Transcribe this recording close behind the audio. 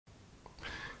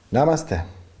Namaste.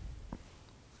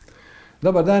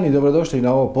 Dobar dan i dobrodošli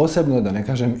na ovo posebno, da ne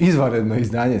kažem izvanredno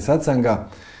izdanje Satsanga.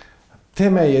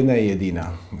 Tema je jedna i jedina.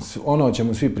 Ono o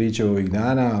čemu svi pričaju ovih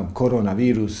dana,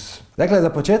 koronavirus. Dakle, za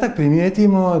početak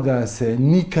primijetimo da se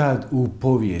nikad u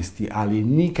povijesti, ali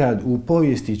nikad u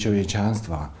povijesti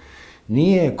čovječanstva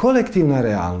nije kolektivna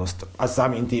realnost, a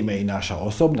samim time i naša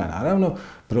osobna naravno,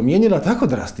 promijenila tako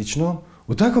drastično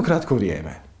u tako kratko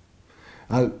vrijeme.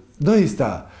 Ali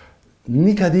doista,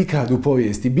 nikad u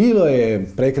povijesti. Bilo je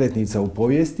prekretnica u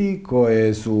povijesti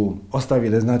koje su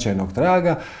ostavile značajnog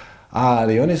traga,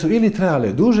 ali one su ili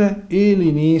trajale duže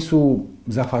ili nisu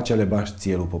zahvaćale baš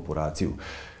cijelu populaciju.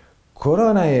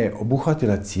 Korona je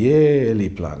obuhvatila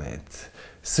cijeli planet.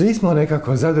 Svi smo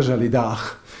nekako zadržali dah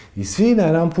i svi na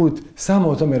jedan put samo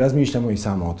o tome razmišljamo i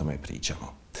samo o tome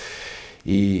pričamo.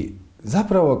 I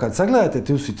zapravo kad sagledate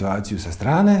tu situaciju sa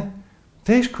strane,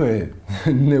 teško je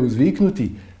ne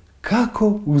uzviknuti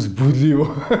kako uzbudljivo.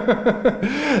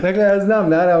 Dakle, ja znam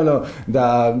naravno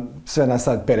da sve nas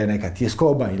sad pere neka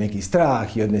tjeskoba i neki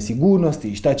strah i od nesigurnosti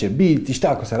i šta će biti, i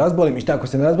šta ako se razbolim i šta ako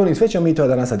se ne razbolim, sve ćemo mi to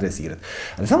danas adresirati.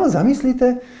 Ali samo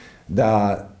zamislite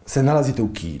da se nalazite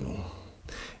u kinu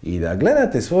i da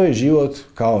gledate svoj život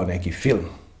kao neki film.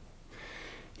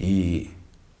 I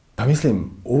pa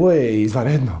mislim, ovo je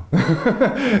izvanredno.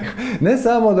 Ne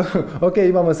samo da, ok,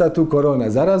 imamo sad tu korona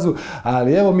zarazu,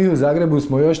 ali evo mi u Zagrebu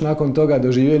smo još nakon toga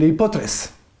doživjeli i potres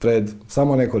pred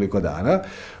samo nekoliko dana.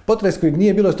 Potres kojeg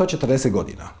nije bilo 140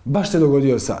 godina. Baš se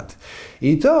dogodio sad.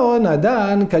 I to na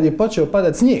dan kad je počeo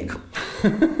padat snijeg.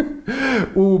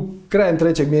 U krajem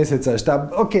 3. mjeseca,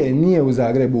 šta, ok, nije u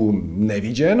Zagrebu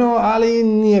neviđeno, ali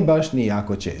nije baš ni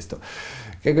jako često.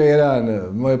 Kako je jedan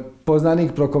moj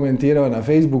poznanik prokomentirao na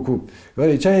Facebooku,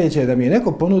 govori, čajeće da mi je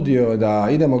neko ponudio da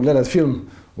idemo gledati film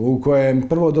u kojem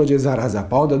prvo dođe zaraza,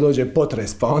 pa onda dođe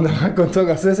potres, pa onda nakon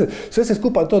toga sve se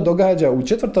skupa to događa u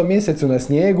 4. mjesecu na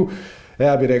snijegu,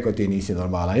 ja bih rekao ti nisi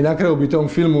normalan. I na kraju bi tom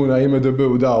filmu na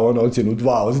IMDb-u dao ocjenu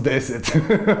 2 od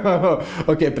 10.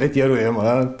 Ok, pretjerujemo.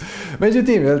 A?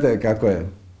 Međutim, vidite kako je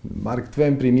Mark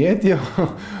Twain primijetio,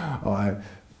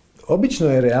 obično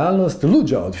je realnost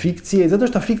luđa od fikcije, zato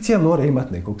što fikcija mora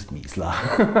imati nekog smisla.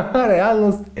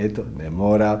 Realnost, eto, ne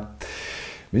mora.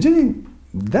 Međutim,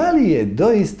 da li je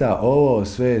doista ovo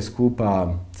sve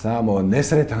skupa samo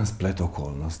nesretan splet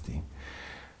okolnosti?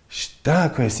 Šta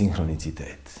ako je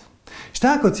sinhronicitet?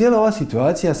 Šta ako cijela ova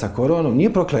situacija sa koronom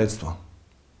nije prokletstvo,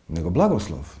 nego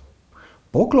blagoslov?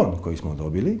 Poklon koji smo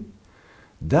dobili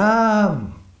da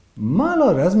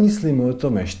malo razmislimo o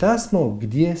tome šta smo,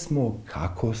 gdje smo,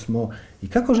 i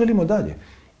kako želimo dalje.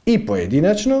 I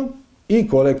pojedinačno, i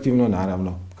kolektivno,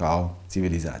 naravno, kao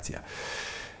civilizacija.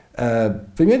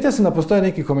 Primijetio sam da postoje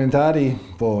neki komentari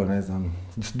po, ne znam,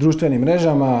 društvenim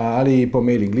mrežama, ali i po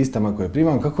mailing listama koje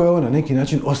primam, kako je ovo na neki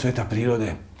način osveta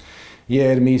prirode.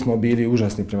 Jer mi smo bili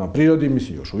užasni prema prirodi,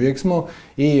 mislim još uvijek smo,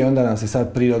 i onda nam se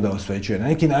sad priroda osvećuje. Na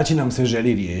neki način nam se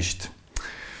želi riješiti.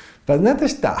 Pa znate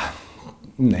šta?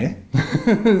 Ne.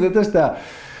 Zato što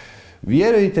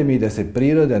vjerujte mi da se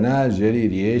priroda nas želi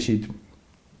riješiti,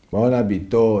 ona bi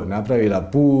to napravila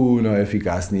puno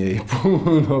efikasnije i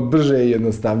puno brže i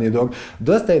jednostavnije.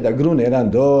 Dosta je da grune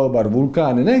jedan dobar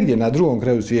vulkan negdje na drugom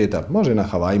kraju svijeta, može na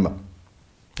Havajima,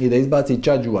 i da izbaci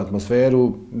čađu u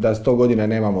atmosferu, da 100 godina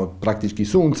nemamo praktički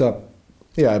sunca,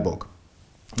 ja je Bog.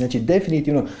 Znači,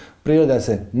 definitivno priroda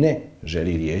se ne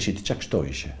želi riješiti, čak što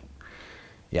više.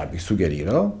 Ja bih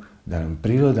sugerirao da nam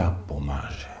priroda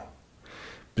pomaže.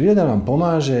 Priroda nam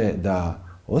pomaže da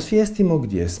osvijestimo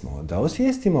gdje smo, da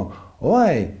osvijestimo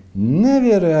ovaj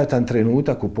nevjerojatan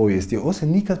trenutak u povijesti. Ovo se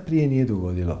nikad prije nije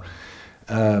dogodilo.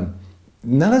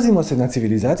 Nalazimo se na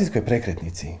civilizacijskoj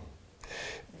prekretnici.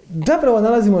 Zapravo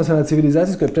nalazimo se na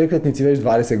civilizacijskoj prekretnici već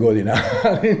 20 godina,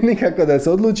 ali nikako da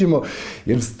se odlučimo,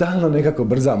 jer stalno nekako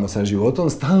brzamo sa životom,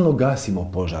 stalno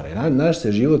gasimo požare. Naš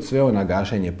se život sveo na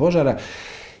gašenje požara.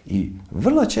 I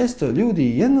vrlo često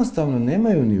ljudi jednostavno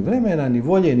nemaju ni vremena, ni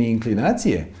volje, ni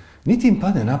inklinacije, niti im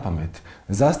padne na pamet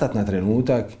zastat na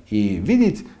trenutak i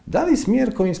vidjeti da li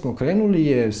smjer kojim smo krenuli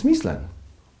je smislen.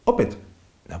 Opet,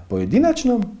 na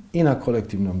pojedinačnom i na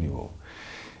kolektivnom nivou.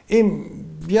 I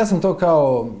ja sam to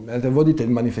kao voditelj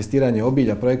manifestiranja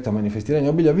obilja, projekta manifestiranja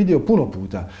obilja vidio puno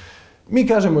puta. Mi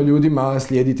kažemo ljudima,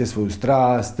 slijedite svoju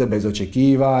strast, bez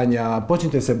očekivanja,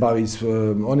 počnite se baviti s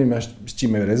onima s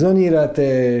čime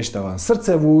rezonirate, šta vam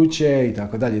srce vuče i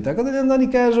tako dalje. Onda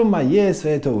oni kažu, ma je,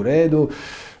 sve je to u redu,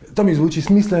 to mi zvuči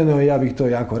smisleno i ja bih to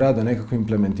jako rado nekako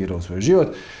implementirao u svoj život.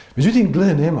 Međutim,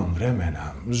 gle, nemam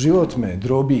vremena, život me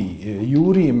drobi,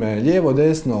 juri me lijevo,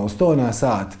 desno, 100 na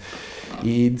sat.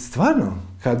 I stvarno,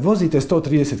 kad vozite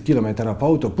 130 km po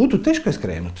autoputu, teško je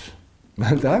skrenuti.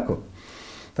 Tako?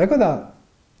 Tako da,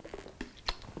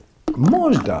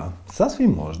 možda,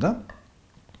 sasvim možda,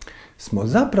 smo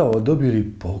zapravo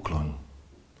dobili poklon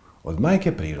od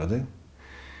Majke Prirode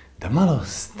da malo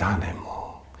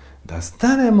stanemo. Da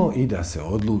stanemo i da se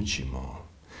odlučimo.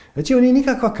 Znači, ovo nije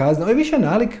nikakva kazna, ovo je više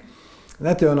nalik.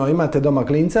 Znate, imate doma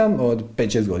klinca od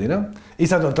 5-6 godina i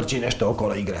sad on trči nešto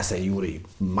okolo, igra se, juri,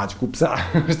 mačku, psa,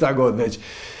 šta god već.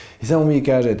 I samo mi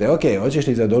kažete, ok, hoćeš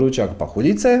li za doručak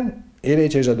pahuljice ili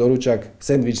ćeš za doručak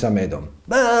sendvič sa medom?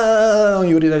 On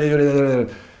juri dalje.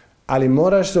 Ali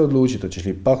moraš se odlučiti, hoćeš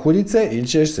li pahuljice ili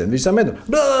ćeš sendvič sa medom?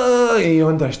 I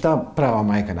onda šta prava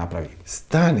majka napravi?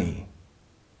 Stani,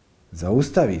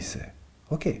 zaustavi se.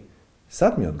 Ok,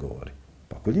 sad mi odgovori,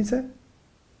 pahuljice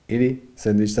ili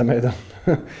sendvič sa medom?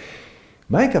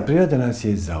 Majka Priroda nas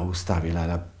je zaustavila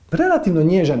na relativno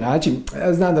nježan način.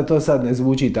 Ja znam da to sad ne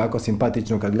zvuči tako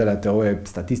simpatično kad gledate ove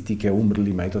statistike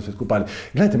umrlima i to sve skupa, ali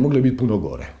gledajte, moglo je biti puno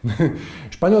gore.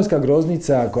 Španjolska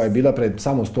groznica koja je bila pred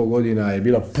samo 100 godina je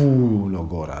bila puno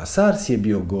gora. SARS je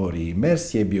bio gori,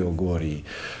 MERS je bio gori,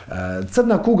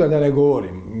 crna kuga da ne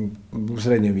govorim, u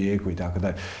srednjem vijeku i tako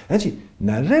dalje. Znači,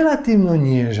 na relativno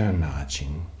nježan način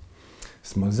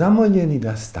smo zamoljeni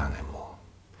da stanemo,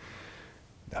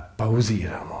 da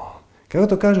pauziramo. Kako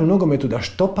to kaže u nogometu, da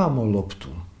štopamo loptu,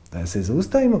 da se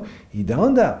zaustavimo i da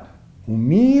onda u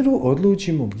miru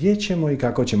odlučimo gdje ćemo i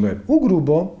kako ćemo. Jer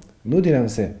ugrubo nudi nam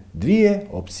se dvije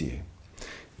opcije.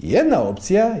 Jedna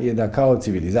opcija je da kao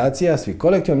civilizacija, svi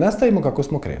kolektivno, nastavimo kako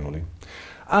smo krenuli.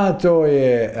 A to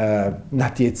je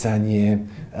natjecanje,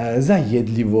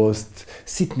 zajedljivost,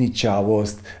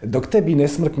 sitničavost, dok tebi ne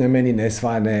smrkne, meni ne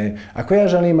svane, ako ja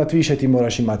želim imati više, ti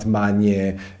moraš imati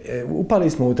manje. Upali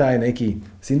smo u taj neki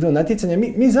sindrom natjecanja.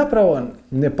 Mi zapravo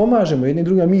ne pomažemo jedni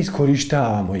drugima, mi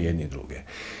iskorištavamo jedni druge.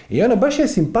 I baš je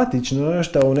simpatično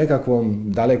što u nekakvom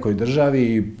dalekoj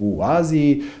državi u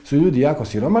Aziji su ljudi jako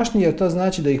siromašni, jer to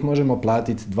znači da ih možemo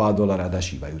platiti $2 da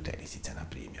šivaju tenisice, na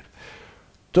primjer.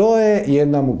 To je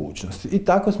jedna mogućnost. I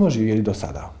tako smo živjeli do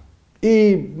sada.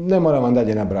 I ne moram vam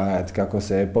dalje nabrajati kako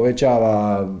se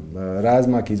povećava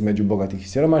razmak između bogatih i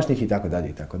siromašnih i tako dalje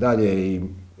i tako dalje.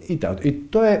 I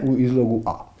to je u izlogu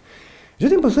A.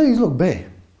 Međutim, postoji izlog B,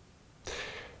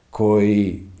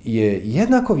 koji je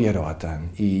jednako vjerojatan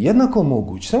i jednako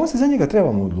moguć, samo se za njega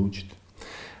trebamo odlučiti.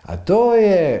 A to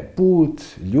je put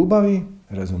ljubavi,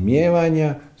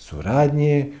 razumijevanja,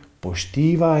 suradnje,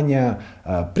 poštivanja,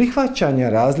 prihvaćanja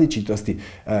različitosti,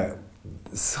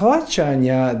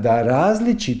 shvaćanja da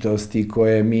različitosti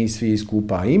koje mi svi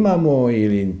skupa imamo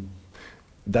ili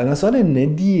da nas one ne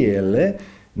dijele,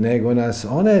 nego nas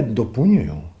one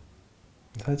dopunjuju.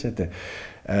 Značite,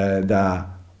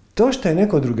 da to što je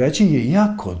neko drugačiji je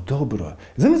jako dobro.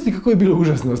 Zamislite kako je bilo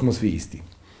užasno da smo svi isti.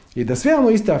 I da svi imamo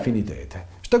iste afinitete.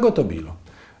 Što god to bilo.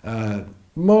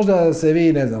 Možda se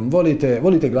vi, ne znam,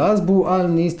 volite glazbu,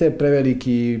 ali niste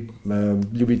preveliki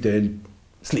ljubitelj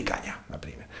slikanja, na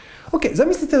primjer. Ok,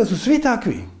 zamislite da su svi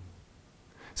takvi.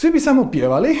 Svi bi samo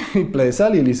pjevali i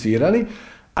plesali ili svirali,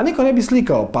 a niko ne bi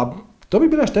slikao, pa to bi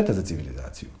bila šteta za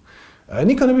civilizaciju.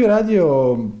 Niko ne bi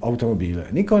radio automobile,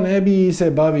 niko ne bi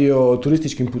se bavio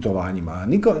turističkim putovanjima,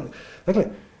 Dakle,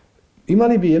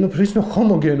 imali bi jednu prilično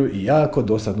homogenu i jako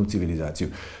dosadnu civilizaciju.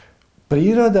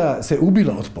 Priroda se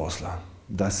ubila od posla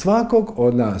da svakog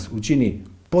od nas učini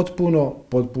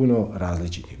potpuno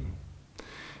različitim.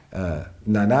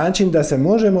 Na način da se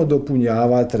možemo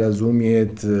dopunjavati,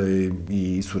 razumjeti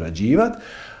i surađivati,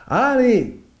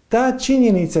 ali ta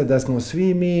činjenica da smo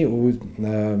svi mi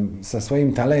sa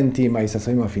svojim talentima i sa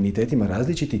svojim afinitetima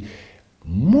različiti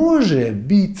može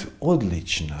biti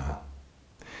odlična.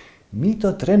 Mi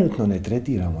to trenutno ne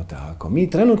tretiramo tako. Mi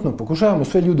trenutno pokušavamo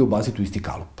sve ljude ubaciti u isti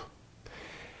kalup.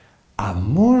 A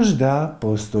možda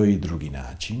postoji drugi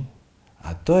način,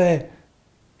 a to je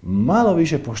malo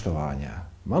više poštovanja,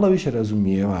 malo više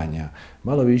razumijevanja,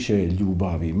 malo više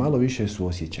ljubavi, malo više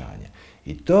suosjećanja.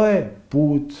 I to je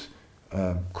put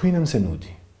koji nam se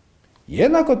nudi.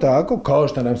 Jednako tako, kao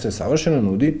što nam se savršeno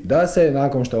nudi, da se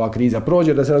nakon što ova kriza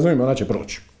prođe, da se razumijemo, ona će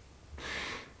proći.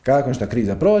 Nakon što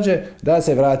kriza prođe, da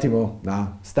se vratimo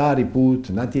na stari put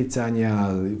natjecanja,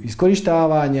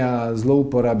 iskorištavanja,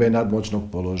 zlouporabe nadmoćnog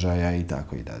položaja i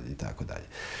tako dalje.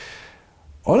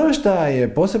 Ono što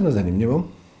je posebno zanimljivo,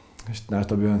 na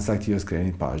što bih vam sad htio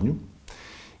skrenuti pažnju,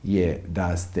 je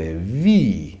da ste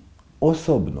vi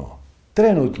osobno,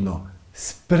 trenutno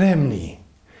spremni.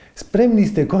 Spremni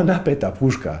ste ko napeta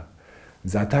puška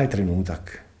za taj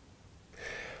trenutak.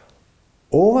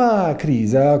 Ova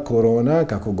kriza, korona,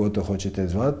 kako god to hoćete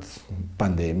zvat,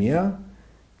 pandemija,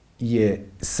 je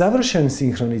savršen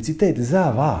sinhronicitet za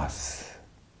vas.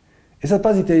 E sad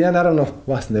pazite, ja naravno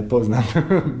vas ne poznam,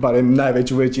 barem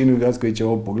najveću većinu vas koji će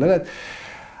ovo pogledat,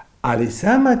 ali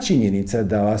sama činjenica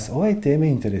da vas ove teme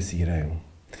interesiraju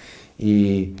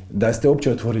i da ste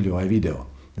uopće otvorili ovaj video,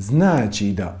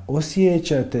 znači da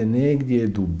osjećate negdje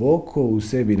duboko u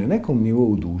sebi, na nekom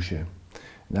nivou duše,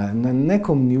 na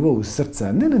nekom nivou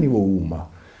srca, ne na nivou uma,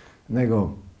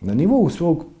 nego na nivou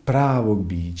svog pravog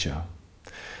bića,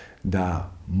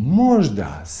 da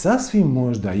možda, sasvim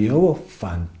možda je ovo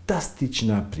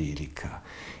fantastična prilika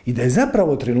i da je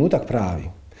zapravo trenutak pravi.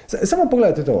 Samo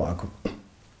pogledajte to ovako.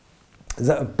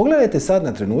 Pogledajte sad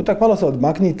na trenutak, malo se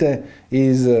odmaknite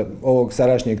iz ovog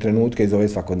sadašnjeg trenutka, iz ove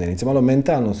svakodnevnice, malo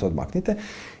mentalno se odmaknite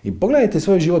i pogledajte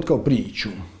svoj život kao priču,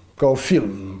 kao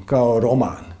film, kao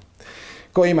roman,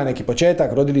 koji ima neki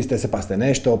početak, rodili ste se pa ste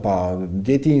nešto, pa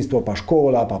djetinjstvo, pa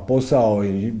škola, pa posao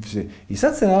i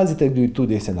sad se nalazite tu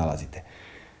gdje se nalazite.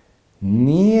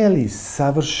 Nije li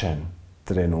savršen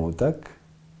trenutak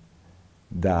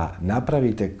da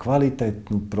napravite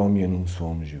kvalitetnu promjenu u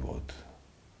svom životu?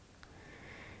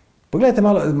 Pogledajte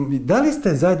malo, da li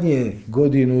ste zadnje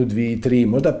godinu, 2, 3,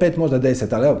 možda 5, možda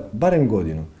 10, ali evo, barem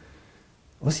godinu,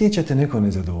 osjećate neko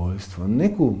nezadovoljstvo,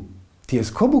 neku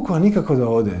tjeskobu koja nikako da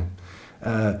ode.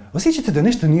 Osjećate da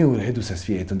nešto nije u redu sa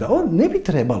svijetom, da on ne bi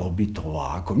trebalo biti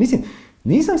ovako. Mislim,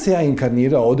 nisam se ja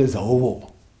inkarnirao ovdje za ovo.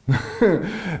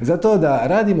 Zato da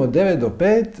radimo 9 do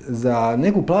 5 za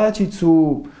neku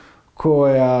plaćicu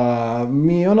koja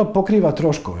mi pokriva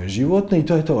troškove životne i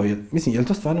to je to. Mislim, je li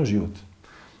to stvarno život?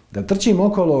 Da trčim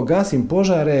okolo, gasim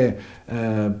požare,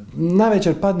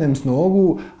 navečer padnem s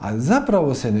nogu, a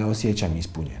zapravo se ne osjećam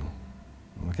ispunjeno.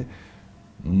 Okay?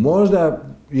 Možda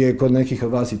je kod nekih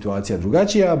od vas situacija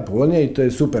drugačija, bolnija i to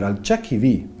je super, ali čak i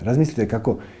vi razmislite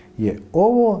kako je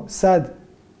ovo sad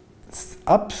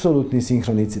apsolutni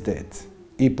sinhronicitet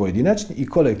i pojedinačni i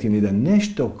kolektivni da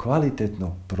nešto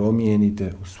kvalitetno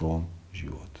promijenite u svom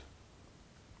životu.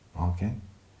 Okay?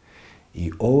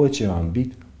 I ovo će vam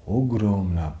biti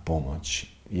ogromna pomoć.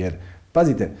 Jer,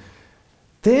 pazite,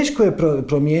 teško je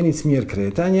promijeniti smjer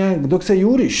kretanja dok se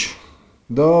juriš.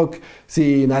 Dok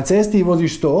si na cesti i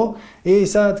voziš 100 i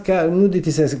sad nudi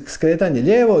ti se skretanje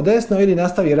lijevo, desno ili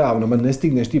nastavi ravno. Ma ne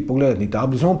stigneš ti pogledati ni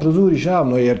tablu, samo prozuriš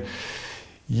ravno jer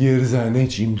za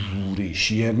nečim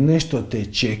žuriš, jer nešto te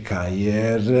čeka,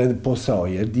 jer posao,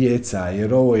 jer djeca,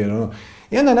 jer ovo, jer ono.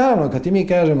 I onda naravno kad ti mi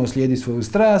kažemo slijedi svoju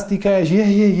strast, ti kažeš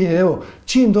evo,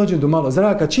 čim dođe do malo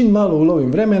zraka, čim malo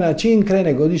ulovim vremena, čim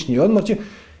krene godišnji odmor,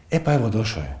 pa evo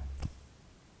došao je.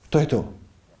 To je to.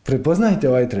 Prepoznajte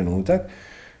ovaj trenutak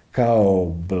kao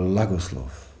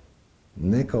blagoslov,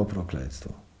 ne kao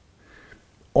prokletstvo.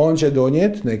 On će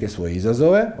donijeti neke svoje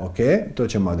izazove, ok, to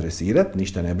ćemo adresirati,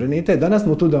 ništa ne brinite. Danas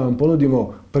smo tu da vam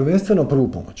ponudimo prvenstveno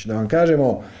prvu pomoć, da vam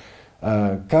kažemo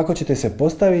kako ćete se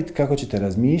postaviti, kako ćete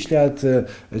razmišljati,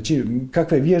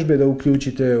 kakve vježbe da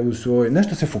uključite u svoj, na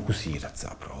što se fokusirati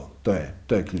zapravo.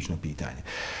 To je ključno pitanje.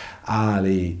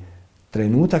 Ali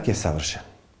trenutak je savršen.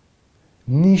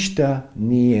 Ništa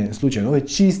nije slučajno. Ovo je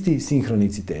čisti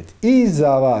sinhronicitet. I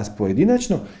za vas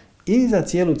pojedinačno, i za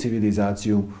cijelu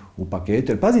civilizaciju u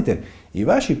paketu. Jer pazite, i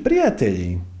vaši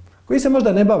prijatelji koji se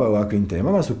možda ne bave ovakvim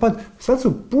temama sad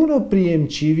su puno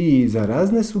prijemčiviji za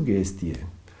razne sugestije.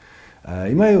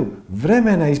 Imaju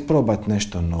vremena isprobati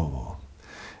nešto novo.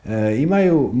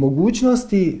 Imaju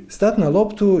mogućnosti stati na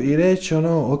loptu i reći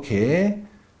ok,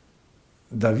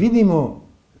 da vidimo,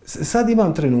 sad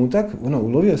imam trenutak,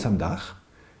 ulovio sam dah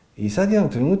i sad imam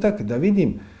trenutak da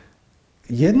vidim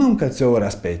jednom kad se ovo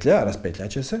raspetljat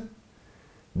će se,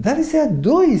 da li se ja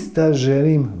doista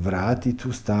želim vratiti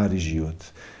u stari život?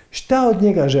 Šta od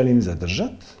njega želim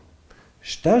zadržati?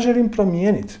 Šta želim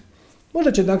promijeniti?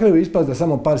 Možda će na kraju ispast da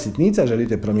samo par sitnica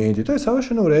želite promijeniti, to je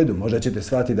savršeno u redu. Možda ćete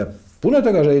shvatiti da puno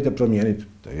toga želite promijeniti,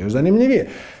 to je još zanimljivije.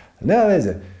 Nema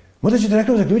veze. Možda ćete na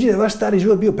kraju zaključiti da je vaš stari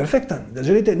život bio perfektan, da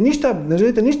ne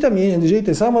želite ništa mijenjati,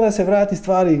 želite samo da se vrati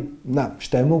stvari na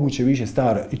šta je moguće više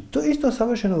staro. I to je isto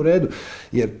savršeno u redu,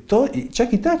 jer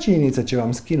čak i ta činjenica će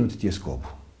vam skinuti tjeskobu.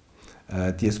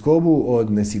 Tjeskobu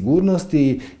od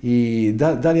nesigurnosti i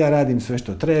da li ja radim sve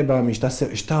što trebam i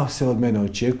šta se od mene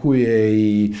očekuje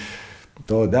i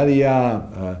to da li ja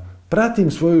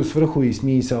pratim svoju svrhu i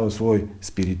smisao, svoj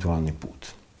spiritualni put.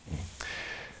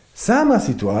 Sama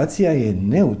situacija je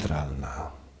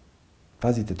neutralna.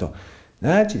 Pazite to.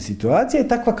 Znači, situacija je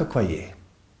takva kakva je.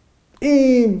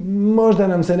 I možda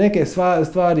nam se neke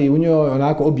stvari u njoj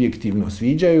onako objektivno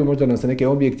sviđaju, možda nam se neke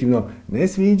objektivno ne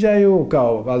sviđaju,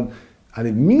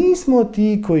 ali mi smo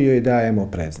ti koji joj dajemo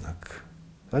predznak.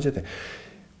 Značite?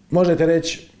 Možete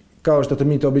reći, kao što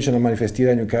mi to obično na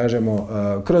manifestiranju kažemo,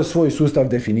 kroz svoj sustav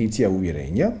definicija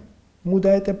uvjerenja mu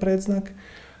dajete predznak,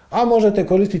 A možete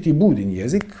koristiti budin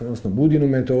jezik, odnosno budinu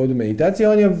metodu meditacije.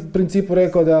 On je u principu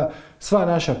rekao da sva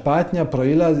naša patnja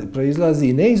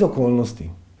proizlazi ne iz okolnosti,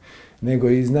 nego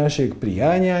iz našeg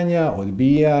prijanjanja,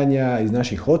 odbijanja, iz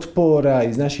naših otpora,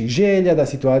 iz naših želja da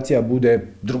situacija bude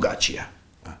drugačija.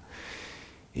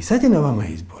 I sad je na vama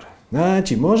izbor.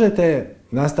 Znači, možete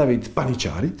nastaviti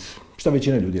paničariti, što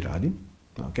većina ljudi radi,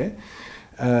 okay?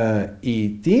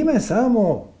 I time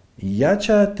samo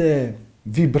jačate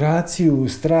vibraciju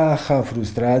straha,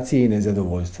 frustracije i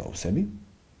nezadovoljstva u sebi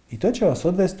i to će vas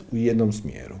odvesti u jednom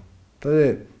smjeru.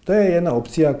 To je jedna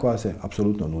opcija koja se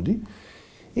apsolutno nudi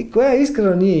i koja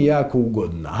iskreno nije jako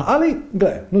ugodna, ali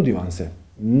gle, nudi vam se.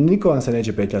 Niko vam se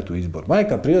neće petljati u izbor.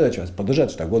 Majka Priroda će vas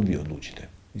podržati šta god vi odlučite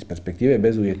iz perspektive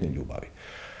bezuvjetne ljubavi.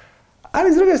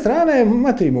 Ali s druge strane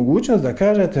imate i mogućnost da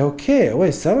kažete ok, ovo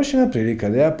je savršena prilika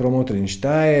da ja promotrim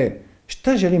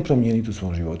šta želim promijeniti u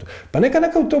svom životu. Pa neka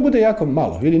to bude jako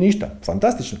malo ili ništa,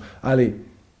 fantastično, ali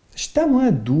šta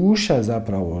moja duša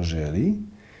zapravo želi,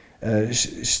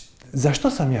 za što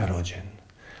sam ja rođen?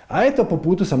 A eto, po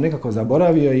putu sam nekako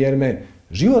zaboravio jer me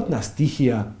životna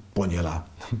stihija ponijela.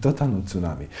 Totalno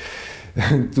tsunami.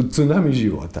 Tsunami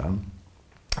života.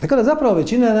 Tako da zapravo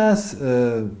većina nas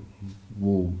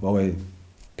u ovoj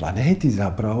planeti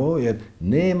zapravo, jer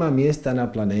nema mjesta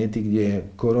na planeti gdje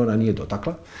korona nije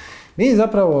dotakla, mi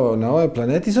zapravo na ovoj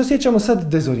planeti se osjećamo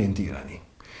sad dezorijentirani.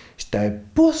 Šta je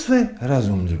posve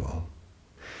razumljivo.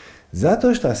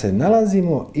 Zato što se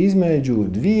nalazimo između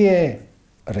dvije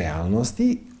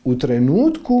realnosti u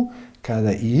trenutku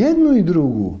kada i jednu i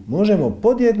drugu možemo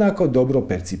podjednako dobro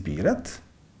percipirati,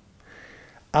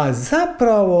 a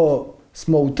zapravo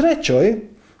smo u trećoj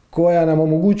koja nam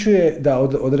omogućuje da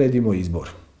odredimo izbor.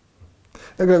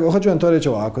 Dakle, hoću vam to reći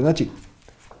ovako. Znači,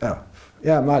 evo,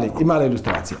 mala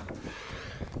ilustracija.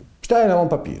 Šta je na ovom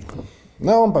papiru?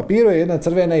 Na ovom papiru je jedna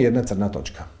crvena i jedna crna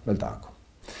točka. Je li tako?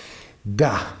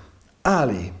 Da,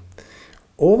 ali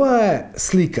ova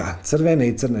slika crvene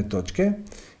i crne točke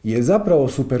je zapravo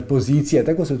superpozicija,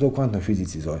 tako se to u kvantnoj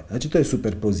fizici zove. Znači, to je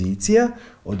superpozicija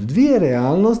od dvije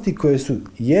realnosti koje su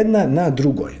jedna na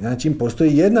drugoj. Znači,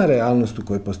 postoji jedna realnost u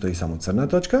kojoj postoji samo crna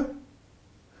točka,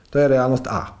 to je realnost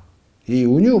A. I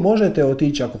u nju možete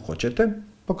otići ako hoćete,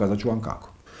 pokazat ću vam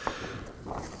kako.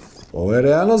 Ovo je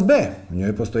realnost B, u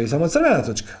njoj postoji samo crvena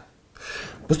točka.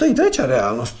 Postoji treća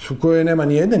realnost u kojoj nema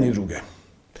ni jedne ni druge.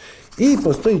 I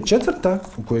postoji četvrta,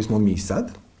 u kojoj smo mi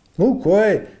sad, u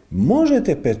kojoj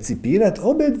možete percipirati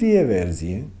obe dvije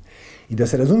verzije i da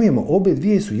se razumijemo, obe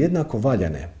dvije su jednako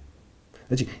valjane.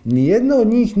 Znači, nijedna od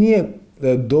njih nije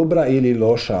dobra ili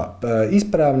loša,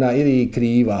 ispravna ili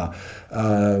kriva,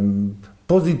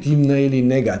 pozitivna ili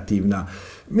negativna.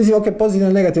 Mislim, ok, pozitivna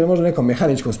i negativna možda u nekom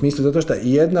mehaničkom smislu, zato što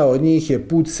jedna od njih je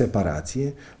put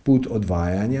separacije, put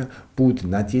odvajanja, put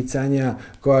natjecanja,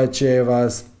 koja će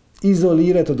vas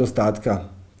izolirati od ostatka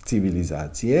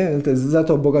civilizacije.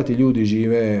 Zato bogati ljudi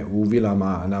žive u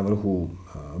vilama na vrhu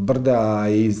brda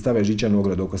i stave žičanu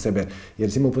ogradu oko sebe,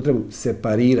 jer se imaju potrebu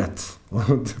separirati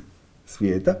od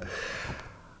svijeta.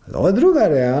 Ova druga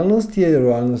realnost je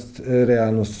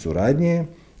realnost suradnje,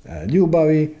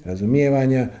 ljubavi,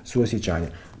 razumijevanja, suosjećanja.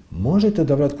 Možete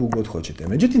odabrati kogu god hoćete.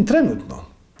 Međutim, trenutno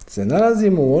se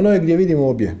nalazimo u onoj gdje vidimo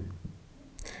obje.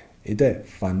 I to je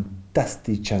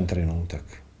fantastičan trenutak.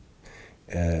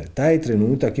 Taj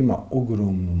trenutak ima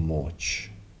ogromnu moć.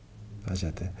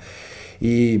 Značate?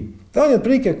 I on je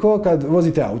otprilike kao kad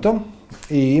vozite auto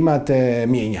i imate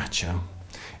mijenjača.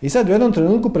 I sad u jednom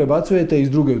trenutku prebacujete iz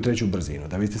druge u treću brzinu.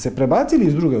 Da biste se prebacili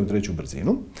iz druge u treću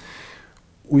brzinu,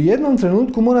 u jednom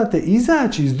trenutku morate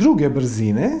izaći iz druge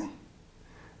brzine,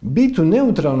 biti u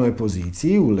neutralnoj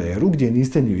poziciji, u leru, gdje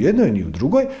niste ni u jednoj ni u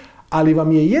drugoj, ali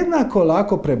vam je jednako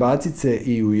lako prebaciti se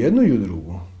i u jednu i u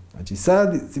drugu. Znači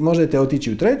sad možete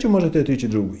otići u treću, možete otići u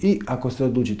drugu. I ako se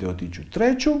odlučite otići u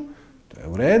treću, to je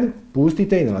u redu,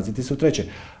 pustite i nalazite se u treće.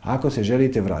 Ako se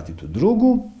želite vratiti u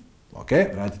drugu, ok,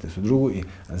 vratite se u drugu.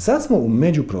 Sad smo u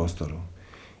međuprostoru.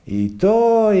 I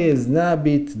to zna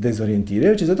biti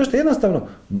dezorijentirajuće, zato što jednostavno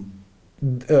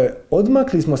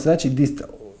odmakli smo se, znači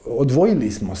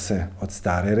odvojili smo se od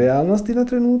stare realnosti na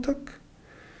trenutak,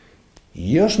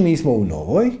 i još nismo u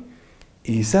novoj,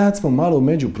 i sad smo malo u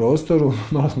međuprostoru,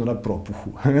 malo smo na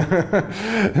propuhu.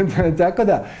 Tako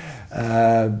da,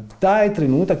 taj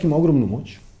trenutak ima ogromnu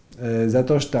moć,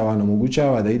 zato što vam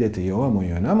omogućava da idete i ovamo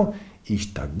i onamo, i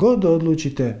šta god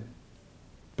odlučite,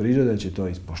 priroda će to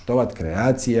ispoštovati,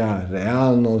 kreacija,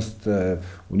 realnost,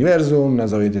 univerzum,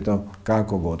 nazovite to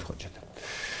kako god hoćete.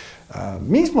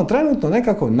 Mi smo trenutno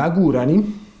nekako nagurani,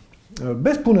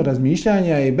 bez puno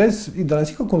razmišljanja i bez da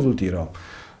nas iko konzultirao.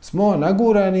 smo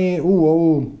nagurani u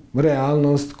ovu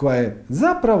realnost koja je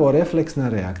zapravo refleksna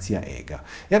reakcija ega.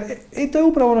 Jer to je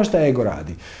upravo ono što ego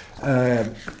radi.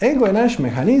 Ego je naš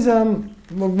mehanizam,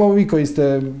 vi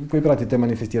koji pratite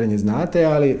manifestiranje znate,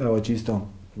 ali evo čisto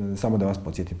samo da vas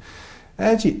podsjetim.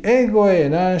 Znači, ego je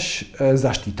naš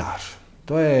zaštitar.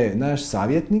 To je naš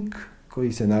savjetnik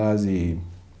koji se nalazi,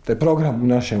 to je program u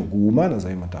našem uma,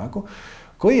 nazovimo tako,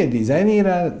 koji je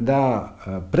dizajniran da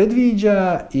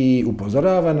predviđa i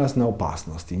upozorava nas na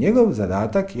opasnosti. Njegov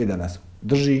zadatak je da nas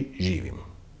drži živim,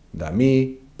 da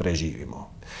mi preživimo.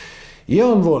 I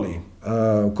on voli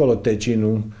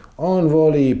kolotečinu, on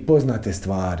voli poznate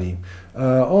stvari,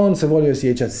 on se voli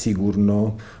osjećati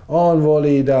sigurno, on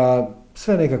voli da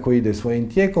sve nekako ide svojim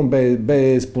tijekom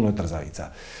bez puno trzavica.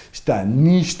 Šta,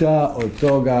 ništa od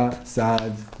toga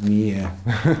sad nije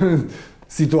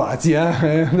situacija.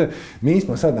 Mi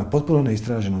smo sad na potpuno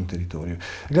neistraženom teritoriju.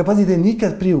 Dakle, pazite,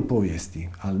 nikad prije u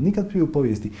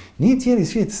povijesti, nije cijeli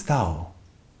svijet stao.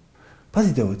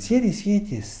 Pazite, ovo, cijeli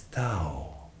svijet je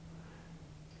stao.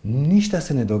 Ništa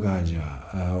se ne događa,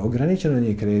 ograničeno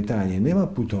je kretanje, nema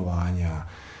putovanja,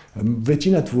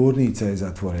 većina tvornica je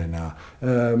zatvorena,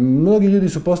 mnogi ljudi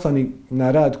su poslani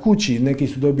na rad kući, neki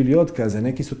su dobili otkaze,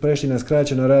 neki su prešli na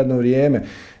skraćeno radno vrijeme.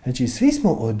 Znači, svi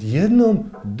smo odjednom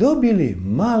dobili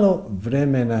malo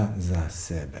vremena za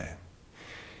sebe.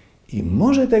 I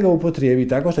možete ga upotrijebiti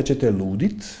tako što ćete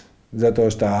ludit, zato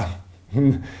što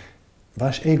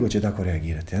vaš ego će tako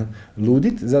reagirati. Ja?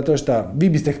 Ludit, zato što vi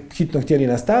biste hitno htjeli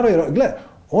na staro, jer gledaj,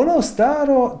 ono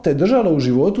staro te držalo u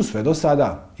životu sve do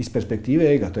sada. Iz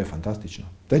perspektive ega, to je fantastično.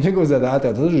 To je njegov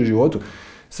zadatak, da drži u životu.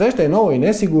 Sve što je novo i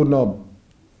nesigurno,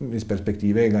 iz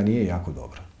perspektive ega nije jako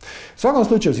dobro. U svakom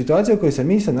slučaju, situacija u kojoj se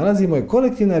mi se nalazimo je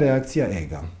kolektivna reakcija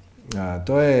ega.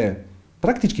 To je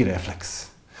praktički refleks.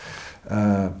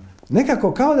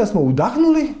 Nekako kao da smo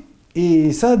udahnuli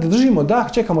i sad držimo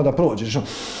dah, čekamo da prođe.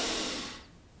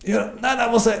 Jer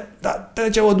nadamo se da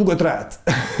će ovo dugo trajati.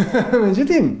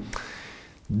 Međutim,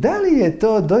 da li je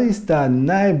to doista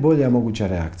najbolja moguća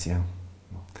reakcija?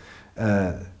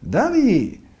 Da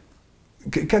li,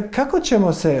 kako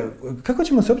ćemo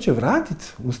se uopće vratiti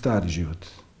u stari život?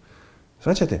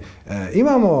 Svaćate,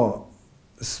 imamo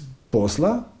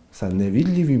posla sa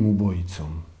nevidljivim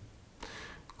ubojicom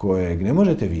kojeg ne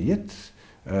možete vidjeti,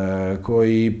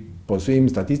 koji po svim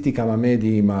statistikama,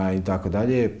 medijima i tako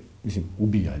dalje, mislim,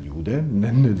 ubija ljude,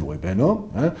 nedvojbeno,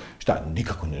 šta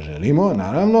nikako ne želimo,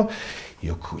 naravno,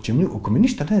 i oko mi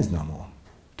ništa ne znamo.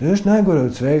 To je još najgore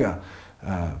od svega.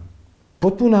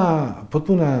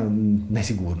 Potpuna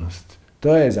nesigurnost.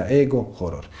 To je za ego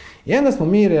horor. I onda smo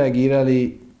mi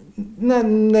reagirali na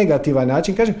negativan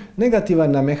način, kažem,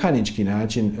 negativan na mehanički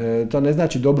način, to ne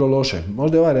znači dobro loše.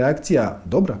 Možda je ova reakcija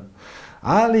dobra,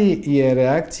 ali je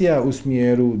reakcija u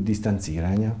smjeru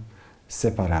distanciranja,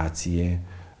 separacije,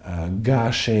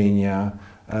 gašenja,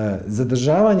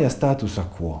 zadržavanja statusa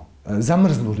quo.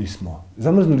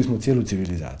 Zamrznuli smo cijelu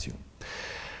civilizaciju.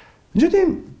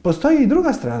 Međutim, postoji i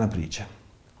druga strana priče.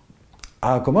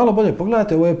 A ako malo bolje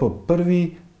pogledate, ovo je po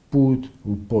prvi put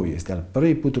u povijesti, ali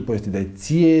prvi put u povijesti da je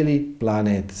cijeli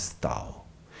planet stao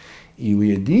i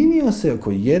ujedinio se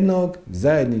oko jednog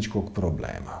zajedničkog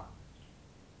problema.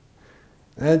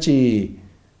 Znači,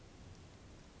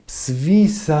 svi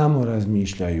samo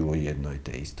razmišljaju o jednoj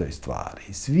te istoj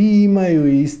stvari. Svi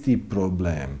imaju isti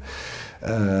problem.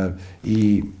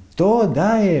 I to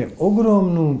daje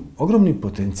ogromni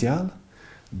potencijal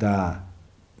da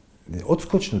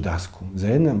odskočnu dasku za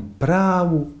jednu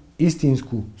pravu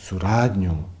istinsku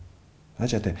suradnju.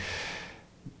 Znači,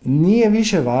 nije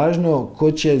više važno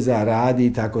ko će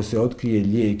zaraditi ako se otkrije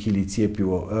lijek ili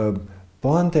cjepivo.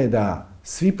 Poanta je da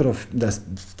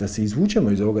se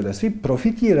izvučemo iz ovoga, da svi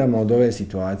profitiramo od ove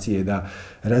situacije, da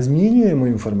razmjenjujemo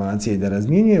informacije, da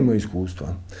razmjenjujemo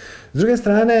iskustva. S druge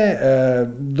strane,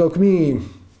 dok mi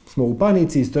smo u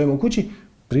panici i stojimo u kući,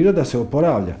 priroda se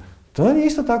oporavlja. To nije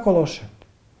isto tako loše.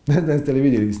 Ne znam ste li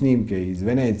vidjeli snimke iz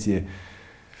Venecije.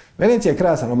 Venecija je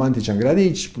krasan, romantičan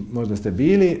gradić, možda ste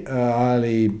bili,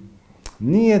 ali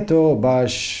nije to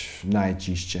baš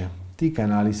najčišće. Ti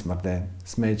kanali smrde,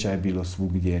 smeća je bilo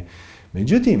svugdje.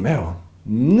 Međutim, evo,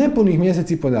 nepunih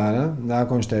mjesec i po dana,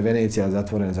 nakon što je Venecija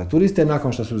zatvorena za turiste,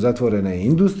 nakon što su zatvorene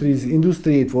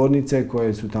industrije i tvornice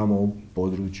koje su tamo u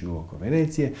području oko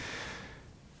Venecije,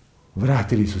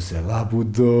 vratili su se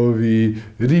labudovi,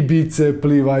 ribice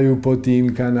plivaju po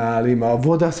tim kanalima,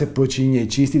 voda se počinje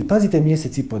čistiti. Pazite,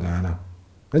 mjesec i po dana.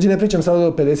 Znači, ne pričam sad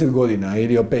o 50 godina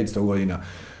ili o 500 godina.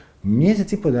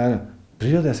 Mjesec i po dana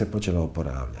priroda se počela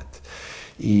oporavljati.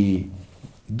 I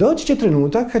doći će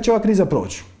trenutak kad će ova kriza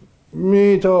proći.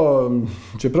 I to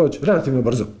će proći relativno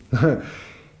brzo.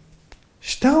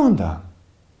 Šta onda?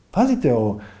 Pazite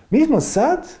ovo, mi smo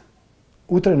sad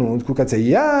u trenutku kad se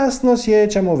jasno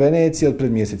sjećamo Venecije od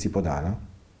pred mjesec i po dana,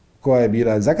 koja je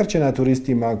bila zakrčena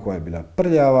turistima, koja je bila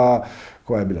prljava,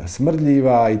 koja je bila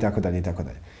smrdljiva i tako dalje i tako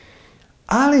dalje.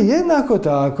 Ali jednako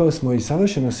tako smo i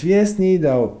savršeno svjesni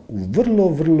da u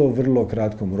vrlo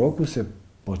kratkom roku se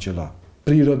počela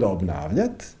priroda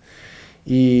obnavljati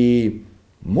i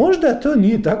možda to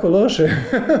nije tako loše.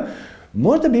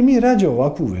 Možda bi mi rađe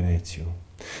ovakvu Veneciju.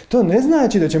 To ne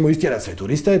znači da ćemo istjerati sve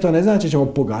turiste, to ne znači da ćemo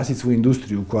pogasiti svoju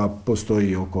industriju koja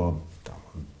postoji oko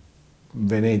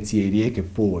Venecije i rijeke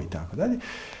Po i tako dalje.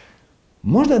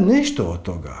 Možda nešto od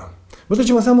toga. Možda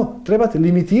ćemo samo trebati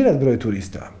limitirati broj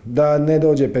turista. Da ne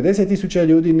dođe 50.000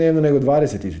 ljudi dnevno, nego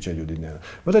 20.000 ljudi dnevno.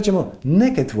 Možda ćemo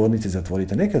neke tvornice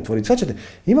zatvoriti, neke otvoriti. Sad ćete,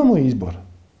 imamo izbor.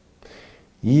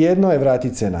 Jedno je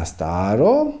vratiti se na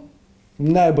staro,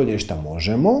 najbolje što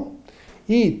možemo,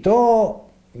 i to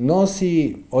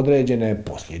nosi određene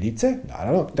posljedice,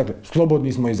 naravno. Dakle,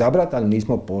 slobodni smo izabrati, ali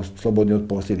nismo slobodni od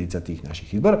posljedica tih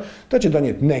naših izbora. To će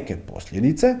donijeti neke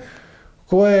posljedice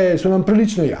koje su nam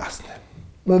prilično jasne.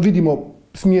 Vidimo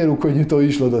smjer u kojem je to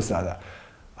išlo do sada.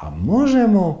 A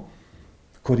možemo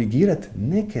korigirati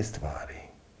neke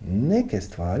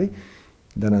stvari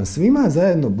da nam svima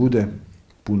zajedno bude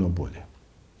puno bolje.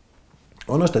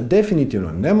 Ono što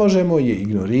definitivno ne možemo je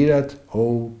ignorirati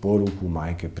ovu poruku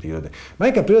Majke Prirode.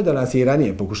 Majka Priroda nas je i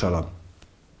ranije pokušala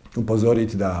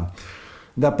upozoriti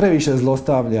da previše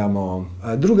zlostavljamo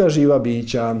druga živa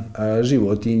bića,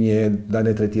 životinje, da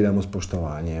ne tretiramo s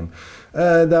poštovanjem,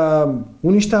 da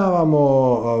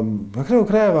uništavamo, na kraju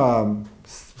krajeva,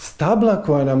 stabla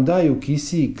koja nam daju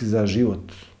kisik za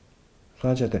život.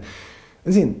 Shvaćate?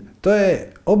 To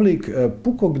je oblik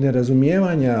pukog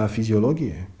nerazumijevanja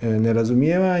fiziologije,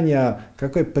 nerazumijevanja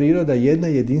kako je priroda jedna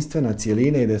jedinstvena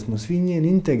cjelina i da smo svi njen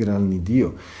integralni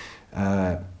dio.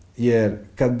 Jer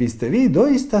kad biste vi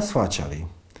doista shvaćali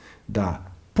da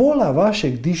pola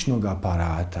vašeg dišnog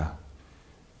aparata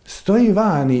stoji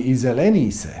vani i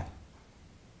zeleni se,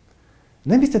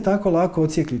 ne biste tako lako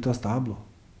odsjekli to stablo.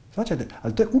 Shvaćate?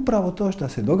 Ali to je upravo to što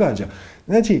se događa.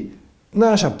 Znači,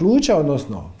 naša pluća,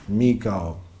 odnosno mi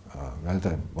kao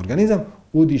organizam,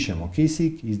 udišemo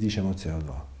kisik, izdišemo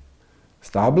CO2.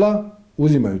 Stabla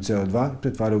uzimaju CO2 i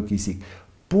pretvaraju u kisik.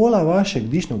 Pola vašeg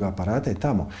dišnog aparata je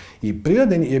tamo. I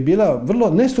priroda je bila vrlo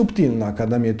nesuptilna kad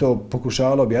nam je to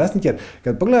pokušavala objasniti, jer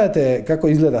kad pogledate kako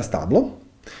izgleda stablo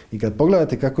i kad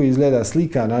pogledate kako izgleda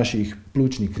slika naših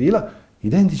plućnih krila,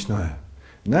 identično je.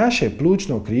 Naše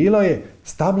plućno krilo je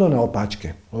stablo na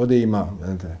opačke. Ovdje ima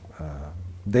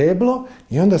deblo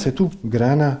i onda se tu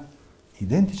grana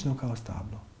identično kao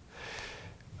stablo.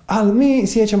 Ali mi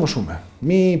sjećamo šume,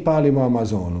 mi palimo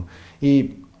Amazonu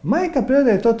i Majka Priroda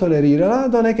je to tolerirala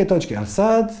do neke točke, ali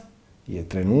sad je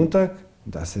trenutak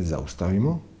da se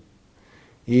zaustavimo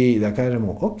i da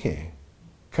kažemo ok,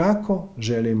 kako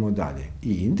želimo dalje,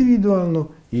 i individualno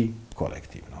i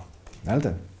kolektivno.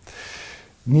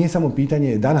 Nije samo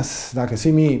pitanje danas, dakle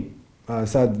svi mi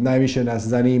sad najviše nas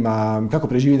zanima kako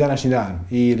preživi današnji dan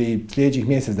ili sljedećih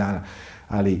mjesec dana,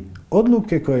 ali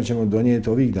odluke koje ćemo donijeti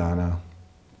ovih dana,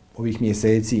 ovih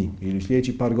mjeseci ili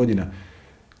sljedećih par godina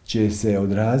će se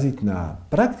odraziti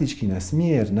praktički na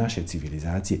smjer naše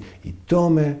civilizacije i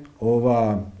tome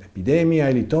ova epidemija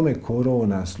ili tome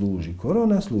korona služi.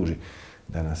 Korona služi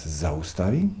da nas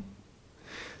zaustavi.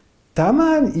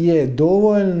 Taman je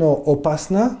dovoljno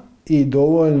opasna i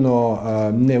dovoljno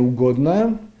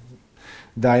neugodna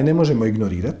da je ne možemo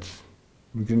ignorirati.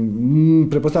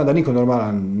 Pretpostavljam da niko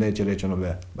normalan neće reći ono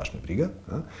baš me briga.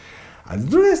 A s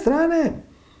druge strane,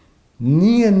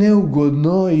 nije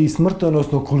neugodno i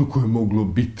smrtonosno koliko je moglo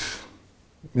biti.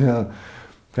 Ja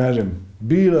kažem,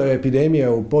 bilo je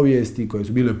epidemija u povijesti koje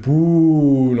su bile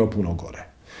puno gore.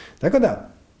 Tako da,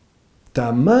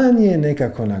 taman je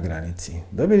nekako na granici.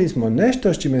 Dobili smo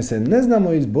nešto s čime se ne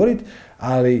znamo izboriti,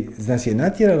 ali nas je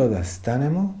natjeralo da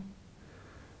stanemo,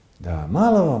 da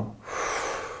malo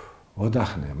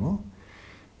odahnemo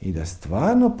i da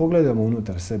stvarno pogledamo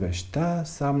unutar sebe šta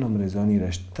sa mnom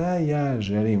rezonira, šta ja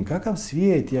želim, kakav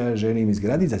svijet ja želim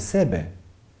izgraditi za sebe,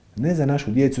 ne za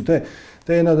našu djecu. To je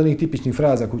jedna od onih tipičnih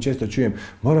fraza koju često čujem,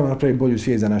 moramo napraviti bolju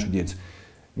svijet za našu djecu.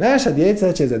 Naša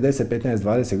djeca će za 10, 15,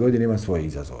 20 godina imati svoje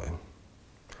izazove.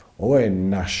 Ovo je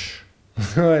naš.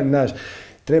 Ovo je naš.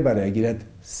 Treba reagirati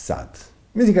sad.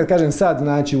 Mislim, kad kažem sad,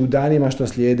 znači u danima što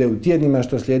slijede, u tjednima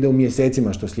što slijede, u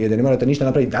mjesecima što slijede. Ne morate ništa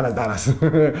napraviti danas.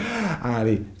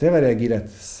 Ali treba reagirati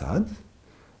sad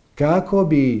kako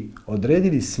bi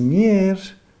odredili smjer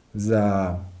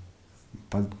za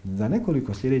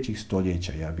nekoliko sljedećih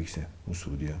stoljeća, ja bih se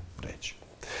usudio reći.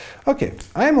 Ok,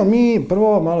 ajmo mi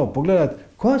prvo malo pogledati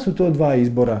koja su to dva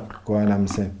izbora koja nam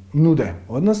se nude.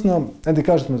 Odnosno,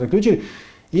 kao što smo zaključili,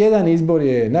 jedan izbor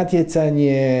je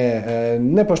natjecanje,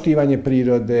 nepoštivanje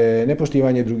prirode,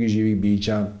 nepoštivanje drugih živih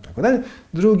bića, tako dalje.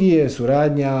 Drugi je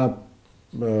suradnja,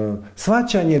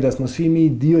 shvaćanje da smo svi mi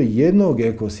dio jednog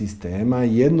ekosistema,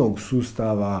 jednog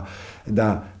sustava,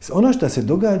 da ono što se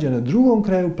događa na drugom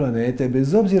kraju planete,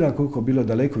 bez obzira koliko bilo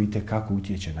daleko, itekako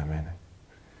utječe na mene.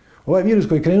 Ovaj virus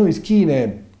koji je krenuo iz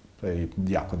Kine, to je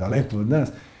jako daleko od nas,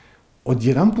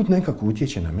 odjedanput nekako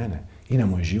utječe na mene i na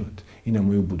moj život i na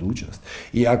moju budućnost.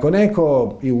 I ako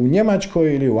neko i u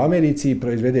Njemačkoj ili u Americi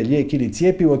proizvede lijek ili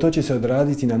cjepivo, to će se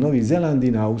odraziti na Novi Zeland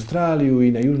i na Australiju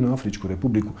i na Južnoafričku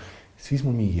republiku. Svi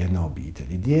smo mi jedna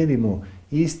obitelj i dijelimo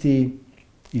isti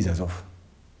izazov.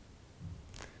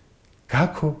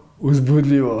 Kako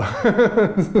uzbudljivo.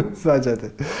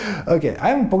 Svađate. Ok,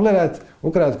 ajmo pogledati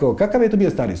ukratko kakav je to bio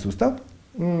stari sustav.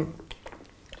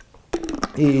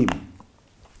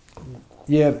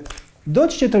 Jer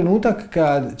doći će trenutak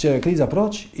kad će kriza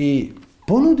proći i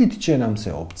ponudit će nam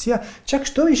se opcija, čak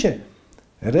što više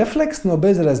refleksno,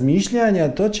 bez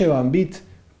razmišljanja, to će vam biti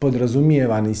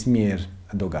podrazumijevani smjer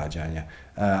događanja.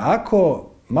 Ako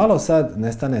malo sad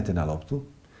ne stanete na loptu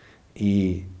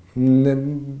i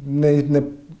ne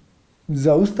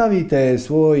zaustavite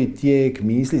svoj tijek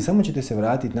misli, samo ćete se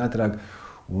vratiti natrag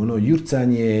u ono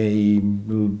jurcanje i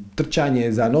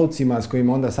trčanje za novcima s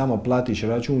kojima onda samo platiš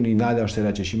račun i nadaš se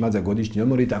da ćeš imati za godišnji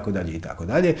odmor i tako dalje i tako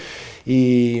dalje.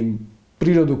 I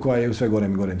prirodu koja je u sve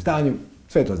gorem i gorem stanju,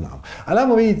 sve to znamo. Ali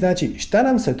ajmo vidjeti, znači, šta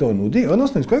nam se to nudi,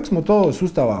 odnosno iz kojeg smo to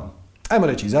sustava, ajmo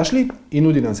reći, izašli i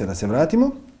nudi nam se da se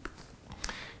vratimo.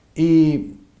 I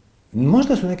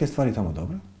možda su neke stvari tamo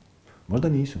dobre, možda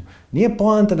nisu. Nije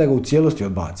poanta da ga u cijelosti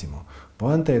odbacimo.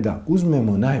 Poanta je da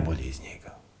uzmemo najbolje iz njega.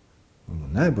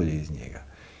 Najbolje iz njega.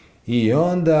 I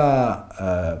onda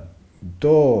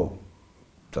to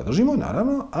zadržimo,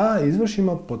 naravno, a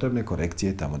izvršimo potrebne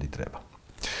korekcije tamo gdje treba.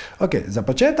 Ok, za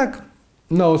početak,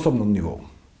 na osobnom nivou.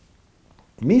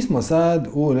 Mi smo sad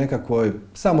u nekakvoj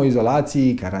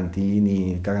samoizolaciji,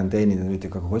 karanteni, ne vidite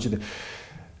kako hoćete.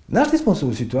 Našli smo se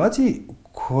u situaciji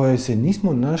koje se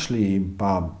nismo našli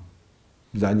pa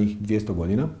zadnjih 200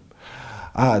 godina,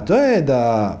 a to je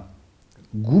da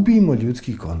gubimo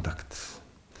ljudski kontakt.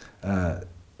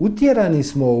 Utjerani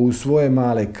smo u svoje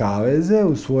male kaveze,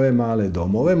 u svoje male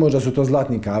domove. Možda su to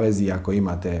zlatni kavezi ako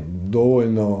imate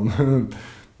dovoljno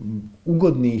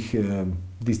ugodnih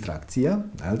distrakcija,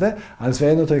 ali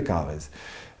svejedno to je kavez.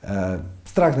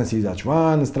 Strah nas je izaći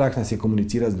van, strah nas je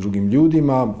komunicirati s drugim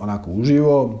ljudima, onako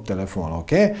uživo, telefon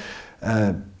ok.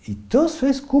 I to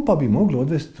sve skupa bi moglo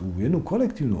odvesti u jednu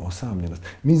kolektivnu osamljenost.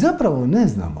 Mi zapravo ne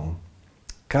znamo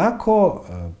kako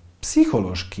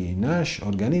psihološki naš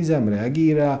organizam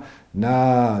reagira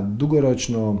na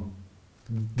dugoročno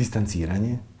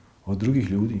distanciranje od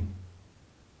drugih ljudi.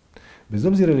 Bez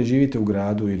obzira li živite u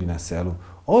gradu ili na selu.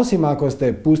 Osim ako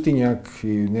ste pustinjak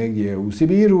negdje u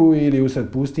Sibiru ili usred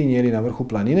pustinje ili na vrhu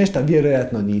planine, šta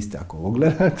vjerojatno niste ako ovo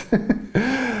gledate.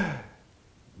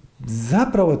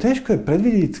 Zapravo teško je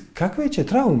predvidjeti kakve će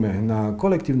traume na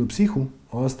kolektivnu psihu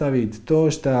ostaviti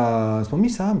to što smo mi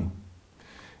sami.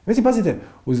 Mislim, pazite,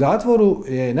 u zatvoru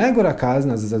je najgora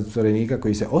kazna za zatvorenika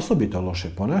koji se osobito loše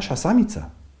ponaša samica.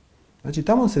 Znači,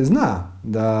 tamo se zna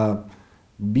da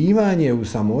bivanje u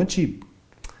samoći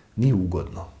nije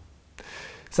ugodno.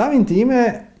 Samim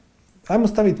time, ajmo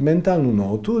staviti mentalnu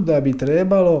notu da bi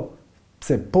trebalo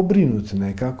se pobrinuti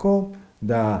nekako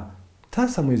da ta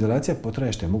samoizolacija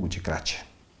potraje što je moguće kraće.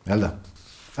 Jel da?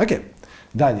 Ok,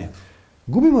 dalje.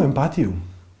 Gubimo empatiju.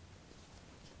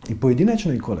 I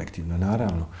pojedinačno i kolektivno,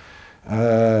 naravno.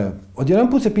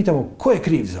 Odjedanput se pitamo ko je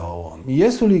kriv za ovo?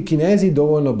 Jesu li Kinezi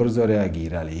dovoljno brzo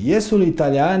reagirali? Jesu li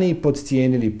Italijani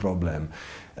podcijenili problem?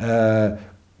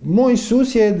 Moj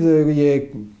susjed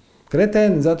je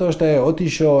kreten zato što je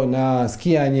otišao na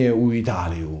skijanje u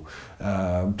Italiju.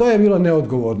 To je bilo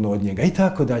neodgovorno od njega i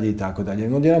tako dalje i tako dalje.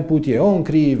 Jedan put je on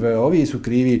kriv, ovi su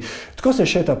krivi, tko se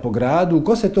šeta po gradu,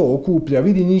 ko se to okuplja,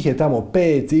 vidi njih je tamo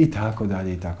 5 i tako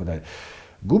dalje i tako dalje.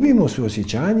 Gubimo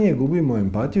suosjećanje, gubimo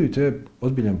empatiju i to je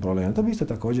ozbiljan problem. To bi isto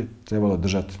također trebalo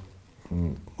držati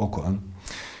oko.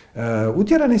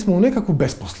 Utjerani smo u nekakvu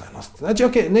besposlenost. Znači,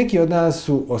 ok, neki od nas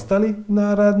su ostali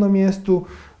na radnom mjestu,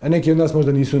 a neki od nas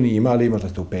možda nisu ni imali, možda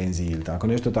ste u penziji ili tako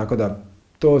nešto, tako da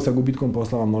to sa gubitkom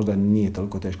posla možda nije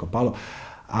toliko teško palo,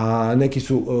 a neki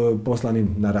su poslani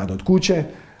na rad od kuće,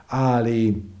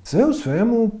 ali sve u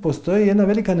svemu postoji jedna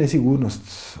velika nesigurnost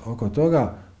oko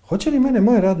toga hoće li mene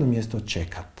moje radno mjesto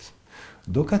čekat,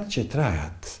 dokad će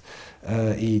trajat.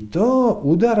 I to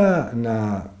udara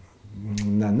na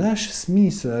na naš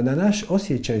smisao, na naš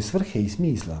osjećaj svrhe i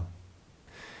smisla.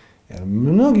 Jer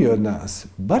mnogi od nas,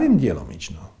 barem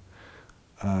djelomično,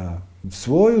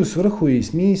 svoju svrhu i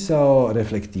smisao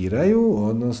reflektiraju,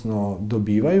 odnosno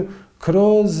dobivaju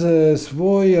kroz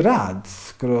svoj rad,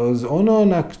 kroz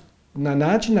ono na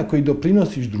način na koji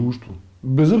doprinosiš društvu,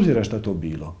 bez obzira šta to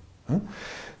bilo.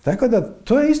 Tako da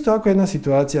to je isto ako jedna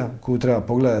situacija koju treba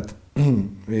pogledati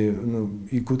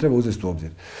i koju treba uzeti u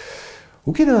obzir.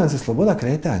 Ukida nam se sloboda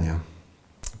kretanja.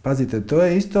 Pazite, to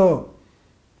je isto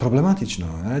problematično.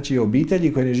 Znači,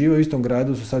 obitelji koje ne žive u istom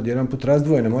gradu su sad jedan put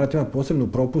razdvojene. Morate imati posebnu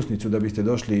propusnicu da biste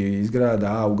došli iz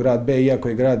grada A u grad B, iako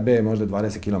je grad B možda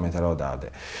 20 km odavde.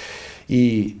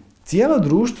 I cijelo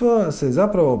društvo se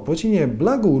zapravo počinje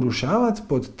blago urušavati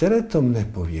pod teretom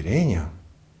nepovjerenja.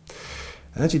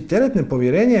 Znači, teret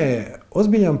nepovjerenja je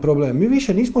ozbiljan problem. Mi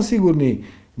više nismo sigurni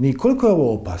ni koliko je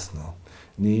ovo opasno,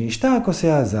 ni šta ako se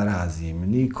ja zarazim,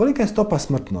 ni kolika je stopa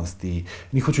smrtnosti,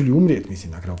 ni hoću li umrijeti,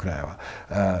 mislim, na kraju krajeva.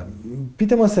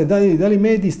 Pitamo se da li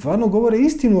mediji stvarno govore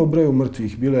istinu o broju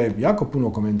mrtvih. Bilo je jako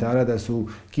puno komentara da su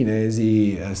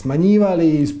Kinezi smanjivali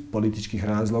iz političkih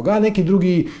razloga, a neki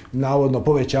drugi navodno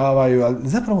povećavaju, ali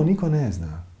zapravo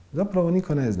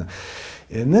niko ne zna.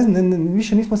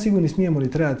 Više nismo sigurni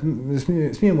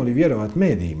smijemo li vjerovati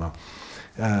medijima.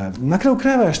 Na kraju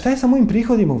krajeva, šta je sa mojim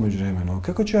prihodima u međuvremenu?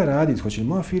 Kako ću ja raditi? Hoće li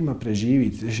moja firma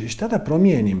preživjeti? Šta da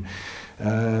promijenim?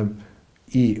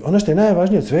 I ono što je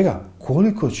najvažnije od svega,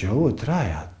 koliko će ovo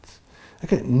trajati?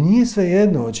 Dakle, nije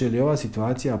svejedno hoće li ova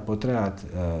situacija potrajati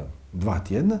 2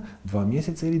 tjedna, 2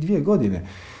 mjeseca ili 2 godine.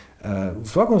 U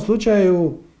svakom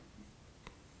slučaju,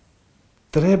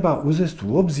 treba uzeti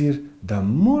u obzir da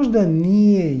možda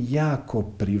nije jako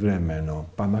privremeno.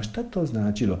 Pa ma šta to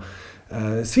značilo?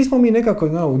 Svi smo mi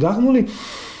nekako udahnuli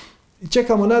i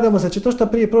čekamo, nadamo se da će to što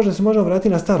prije proći da se možemo vratiti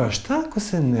na staro. A šta ako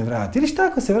se ne vrati? Ili šta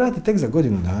ako se vrati tek za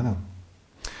godinu dana?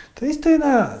 To je isto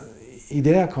jedna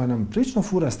ideja koja nam prilično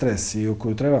fura stres i u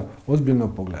koju treba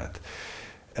ozbiljno pogledati.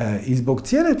 I zbog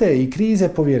cijele te i krize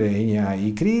povjerenja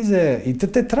i krize i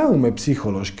te traume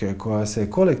psihološke koja se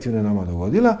kolektivno nama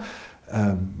dogodila,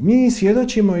 mi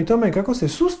svjedočimo i tome kako se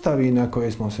sustavi na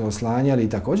koje smo se oslanjali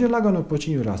također lagano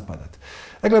počinju raspadati.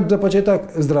 Dakle, za početak,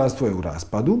 zdravstvo je u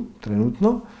raspadu,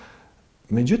 trenutno.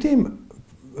 Međutim,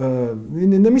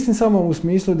 ne mislim samo u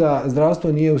smislu da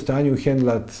zdravstvo nije u stanju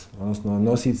hendlat, odnosno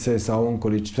nositi se sa ovom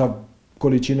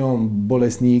količinom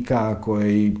bolesnika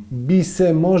koji bi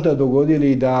se možda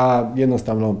dogodili da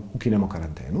jednostavno ukinemo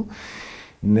karantenu,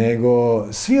 nego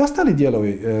svi ostali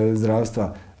dijelovi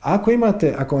zdravstva.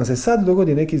 Ako vam se sad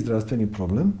dogodi neki zdravstveni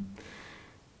problem,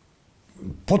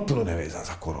 potpuno nevezan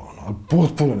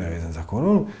za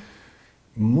koronu,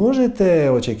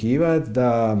 možete očekivati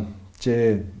da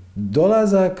će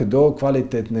dolazak do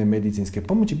kvalitetne medicinske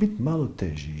pomoći biti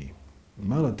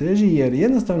malo teži jer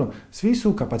jednostavno svi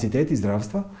su kapaciteti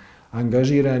zdravstva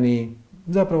angažirani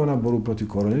zapravo na borbu protiv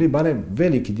korone ili barem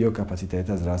veliki dio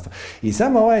kapaciteta zdravstva. I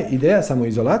sama ova ideja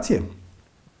samoizolacije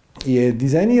je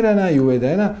dizajnirana i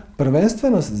uvedena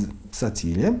prvenstveno sa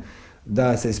ciljem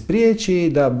da se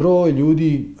spriječi da broj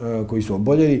ljudi koji su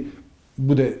oboljeli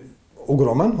bude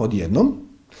ogroman odjednom,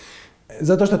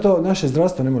 zato što to naše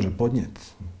zdravstvo ne može podnijeti.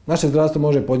 Naše zdravstvo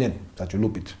može podnijeti, sad ću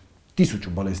lupiti, 1000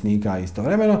 bolesnika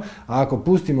istovremeno, a ako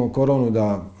pustimo koronu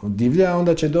da divlja,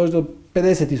 onda će doći do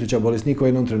 50.000 bolesnika u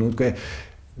jednom trenutku.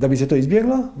 Da bi se to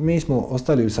izbjeglo, mi smo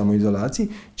ostali u samoizolaciji,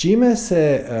 čime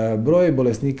se broj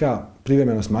bolesnika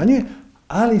privremeno smanjuje,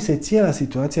 ali se cijela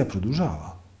situacija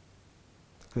produžava.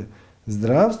 Dakle,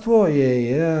 zdravstvo je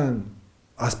jedan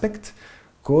aspekt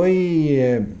koji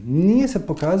nije se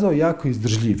pokazao jako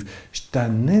izdržljiv, šta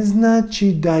ne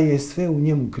znači da je sve u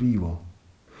njemu krivo.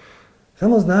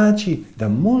 Samo znači da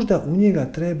možda u njega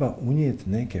treba unijeti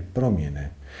neke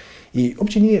promjene. I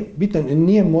uopće nije bitno,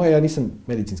 nije moje, ja nisam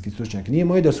medicinski stručnjak, nije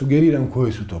moje da sugeriram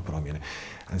koje su to promjene.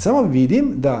 Samo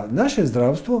vidim da naše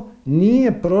zdravstvo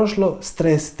nije prošlo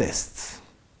stres test.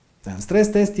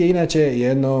 Stres test je inače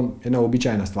jedna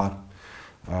uobičajena stvar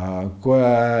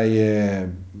koja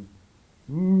je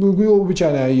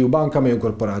uobičajena i u bankama i u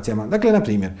korporacijama. Dakle, na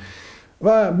primjer,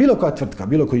 bilo koja tvrtka,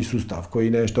 bilo koji sustav koji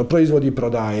nešto proizvodi,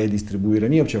 prodaje, distribuira,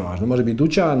 nije uopće važno. Može biti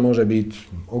dućan, može biti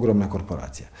ogromna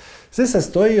korporacija. Sve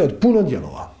sastoji od puno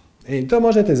dijelova. I to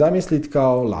možete zamisliti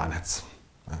kao lanac.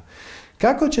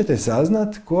 Kako ćete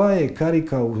saznat koja je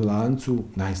karika u lancu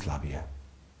najslabija?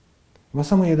 Ima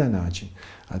samo jedan način.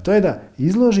 A to je da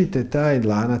izložite taj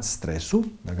lanac stresu,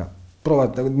 da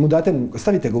mu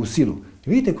stavite ga u silu i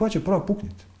vidite koja će prva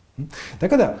pukniti.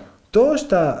 Tako da, to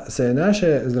što se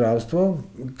naše zdravstvo,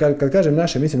 kad kažem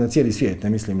naše, mislim na cijeli svijet, ne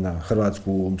mislim na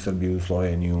Hrvatsku, Srbiju,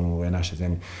 Sloveniju, naše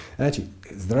zemlje. Znači,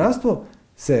 zdravstvo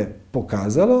se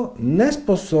pokazalo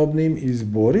nesposobnim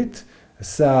izboriti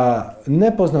sa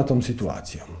nepoznatom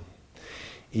situacijom.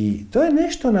 I to je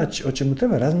nešto o čemu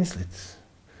treba razmisliti.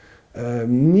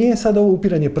 Nije sad ovo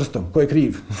upiranje prstom, ko je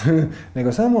kriv,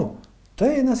 nego samo to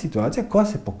je jedna situacija koja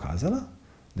se pokazala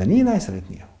da nije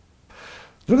najsretnija.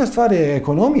 Druga stvar je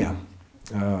ekonomija.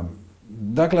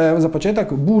 Dakle, za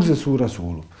početak, burze su u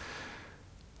rasulu.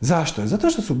 Zašto? Zato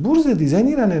što su burze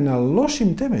dizajnirane na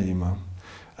lošim temeljima.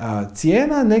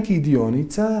 Cijena nekih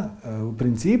dionica u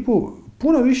principu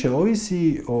puno više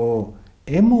ovisi o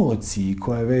emociji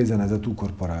koja je vezana za tu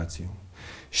korporaciju.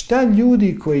 Šta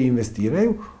ljudi koji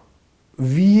investiraju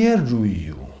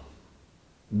vjeruju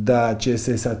da će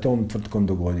se sa tom tvrtkom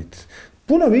dogoditi.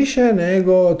 Puno više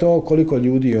nego to koliko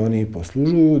ljudi oni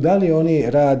poslužuju, da li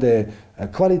oni rade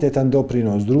kvalitetan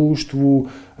doprinos društvu,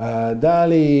 da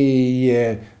li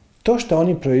je to što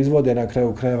oni proizvode na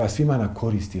kraju krajeva svima na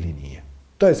korist ili nije.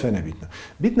 To je sve nebitno.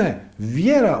 Bitna je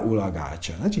vjera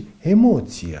ulagača, znači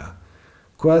emocija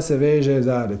koja se veže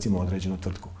za, recimo, određenu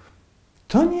tvrtku.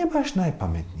 To nije baš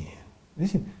najpametnije.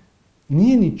 Mislim,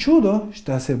 nije ni čudo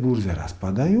što se burze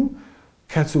raspadaju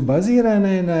kad su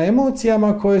bazirane na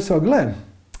emocijama koje su, gle,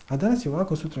 a danas je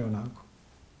ovako, sutra je onako.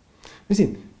 Mislim,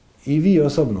 i vi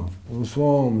osobno u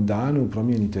svom danu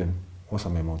promijenite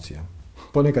 8 emocija.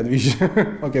 Ponekad više,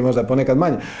 ok, možda ponekad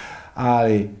manje,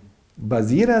 ali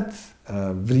bazirat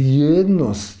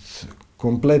vrijednost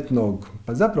kompletnog,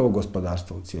 pa zapravo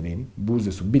gospodarstva u cjelini,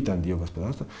 burze su bitan dio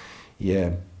gospodarstva,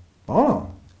 je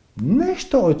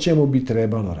nešto o čemu bi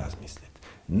trebalo razmisliti.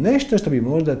 Nešto što bi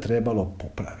možda trebalo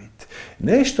popraviti.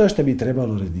 Nešto što bi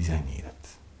trebalo redizajnirati.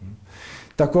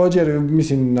 Također,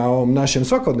 mislim, na ovom našem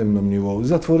svakodnevnom nivou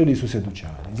zatvorili su se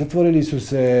dućani, zatvorili su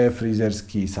se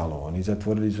frizerski saloni,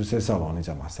 zatvorili su se saloni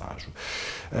za masažu.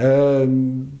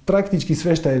 Praktički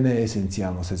sve što je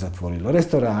neesencijalno se zatvorilo.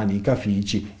 Restorani,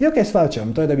 kafići. I ok,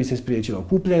 shvaćam, to je da bi se spriječilo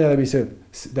okupljanje,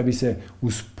 da bi se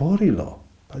usporilo,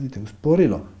 pazite,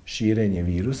 usporilo širenje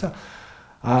virusa.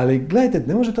 Ali gledajte,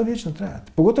 ne može to vječno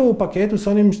trajati. Pogotovo u paketu s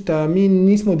onim što mi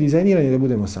nismo dizajnirani da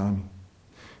budemo sami.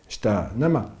 Šta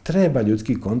nama treba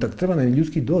ljudski kontakt, treba nam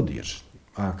ljudski dodir.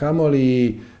 A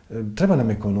kamoli, treba nam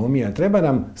ekonomija, treba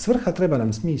nam svrha, treba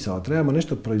nam smisao, trebamo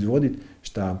nešto proizvoditi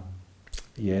što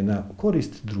je na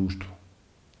korist društvu.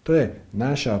 To je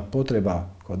naša potreba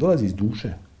koja dolazi iz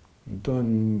duše.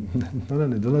 Ona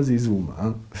ne dolazi iz uma.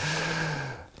 A?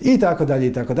 I tako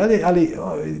dalje, ali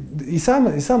i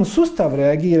sam sustav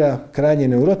reagira krajnje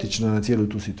neurotično na cijelu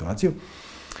tu situaciju.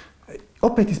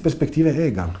 Opet iz perspektive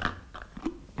ega.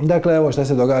 Dakle, evo šta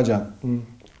se događa.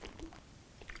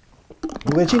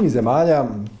 U većini zemalja,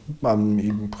 pa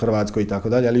i Hrvatskoj i tako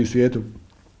dalje, ali i u svijetu,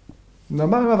 na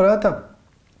mala vrata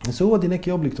se uvodi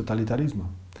neki oblik totalitarizma.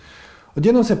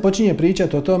 Odjednom se počinje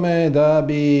pričati o tome da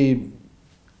bi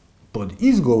pod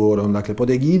izgovorom, dakle pod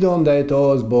egidom da je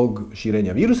to zbog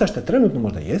širenja virusa, što trenutno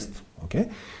možda jest, okay,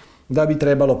 da bi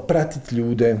trebalo pratiti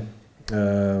ljude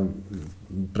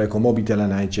preko mobitela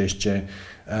najčešće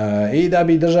i da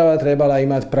bi država trebala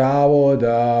imati pravo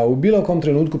da u bilo kom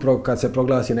trenutku kad se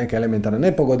proglasi neka elementarna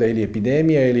nepogoda ili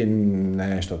epidemija ili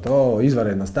nešto to,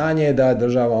 izvanredno stanje, da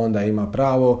država onda ima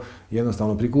pravo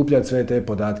jednostavno prikupljati sve te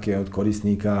podatke od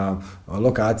korisnika,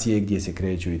 lokacije gdje se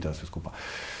kreću i to sve skupa.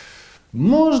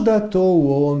 Možda to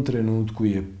u ovom trenutku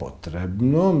je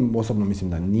potrebno, osobno mislim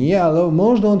da nije, ali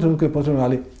možda u ovom trenutku je potrebno,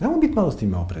 ali nemojmo biti malo s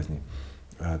time oprezni.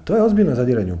 To je ozbiljno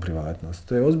zadiranje u privatnost,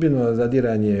 to je ozbiljno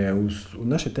zadiranje u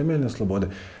naše temeljne slobode.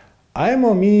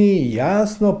 Ajmo mi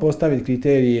jasno postaviti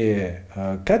kriterije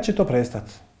kad će to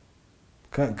prestati,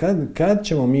 kad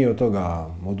ćemo mi od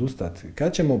toga odustati,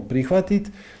 kad ćemo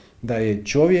prihvatiti da je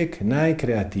čovjek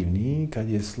najkreativniji kad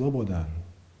je slobodan.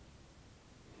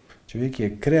 Čovjek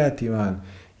je kreativan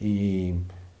i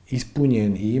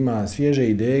ispunjen i ima svježe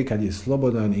ideje kad je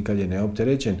slobodan i kad je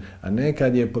neopterećen, a ne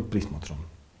kad je pod prismotrom.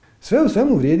 Sve u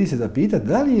svemu vrijedi se zapitati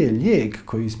da li je lijek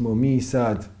koji smo mi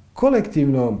sad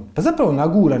kolektivno, pa zapravo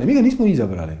nagurani, mi ga nismo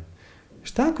izabrali.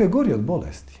 Šta ako je gori od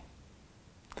bolesti?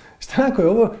 Šta ako je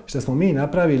ovo što smo mi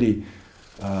napravili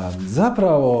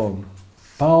zapravo,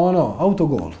 pa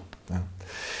autogol?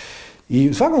 I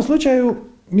u svakom slučaju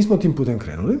mi smo tim putem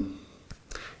krenuli.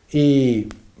 I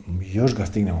još ga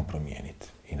stignemo promijeniti.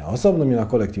 I na osobnom i na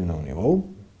kolektivnom nivou.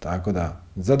 Tako da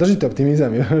zadržite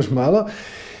optimizam još malo.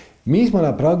 Mi smo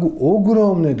na pragu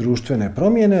ogromne društvene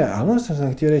promjene, ali ono što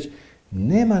sam htio reći,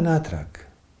 nema natrag.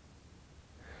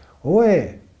 Ovo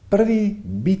je prvi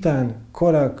bitan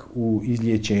korak u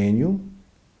izlječenju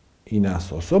i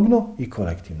nas osobno i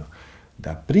kolektivno.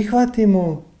 da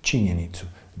prihvatimo činjenicu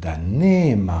da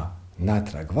nema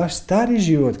natrag. Vaš stari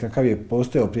život kakav je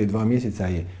postojao prije 2 mjeseca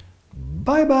je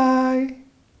bye bye.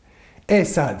 E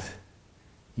sad,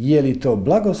 je li to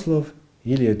blagoslov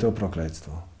ili je to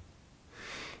prokletstvo?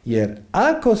 Jer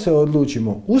ako se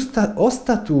odlučimo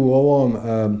ostati u ovom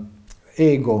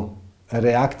ego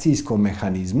reakcijskom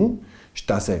mehanizmu,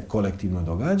 šta se kolektivno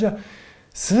događa,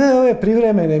 sve ove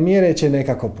privremene mjere će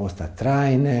nekako postati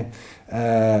trajne.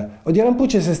 Odjedanput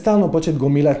će se stalno početi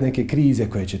gomilati neke krize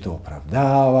koje će to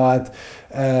opravdavati.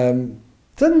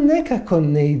 To nekako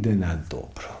ne ide na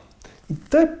dobro. I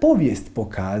to je povijest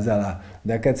pokazala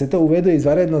da kad se to uvede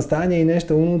izvanredno stanje i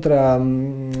nešto unutra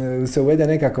se uvede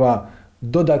nekakva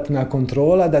dodatna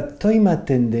kontrola, da to ima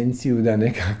tendenciju da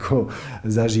nekako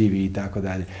zaživi i tako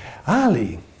dalje.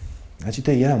 Ali, znači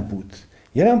to je jedan put.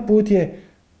 Jedan put je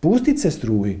pustiti se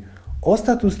struji,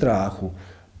 ostati u strahu,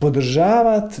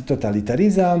 podržavati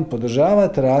totalitarizam,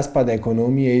 podržavati raspad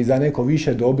ekonomije i za neko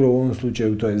više dobro, u ovom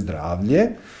slučaju to je zdravlje.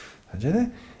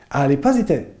 Ali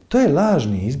pazite, to je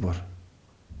lažni izbor.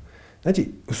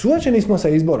 Znači, suočeni smo sa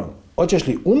izborom. Hoćeš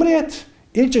li umrijet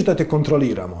ili ćeš da te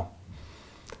kontroliramo?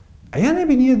 A ja ne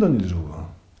bi ni jedno ni drugo.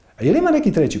 A je li ima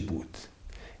neki treći put?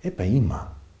 E pa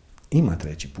ima. Ima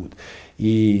treći put.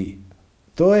 I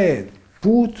to je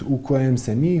put u kojem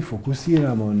se mi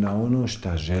fokusiramo na ono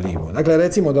što želimo. Dakle,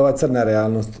 recimo da ova crna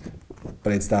realnost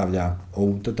predstavlja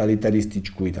ovu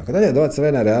totalitarističku i tako dalje, da ova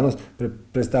crvena realnost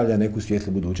predstavlja neku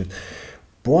svijetlu budućnost.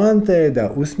 Poanta je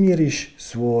da usmjeriš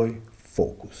svoj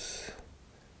fokus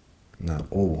na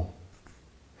ovu.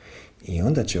 I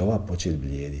onda će ova početi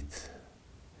blijediti.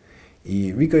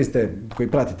 I vi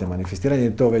koji pratite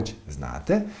manifestiranje, to već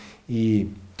znate. I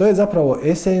to je zapravo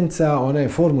esenca one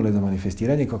formule za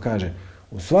manifestiranje koja kaže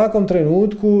u svakom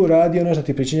trenutku radi ono što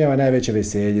ti pričinjava najveće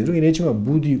veselje. Drugim riječima,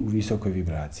 budi u visokoj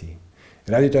vibraciji.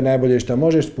 Radi to najbolje što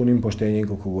možeš, s punim poštenjem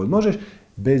koliko god možeš,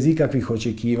 bez ikakvih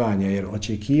očekivanja, jer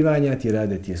očekivanja ti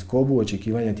rade tjeskobu,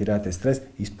 očekivanja ti rade stres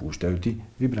i spuštaju ti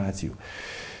vibraciju.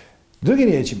 Drugim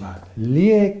riječima,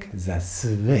 lijek za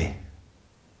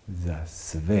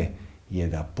sve je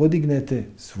da podignete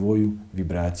svoju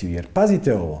vibraciju. Jer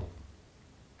pazite ovo.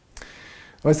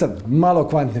 Ovo je sad malo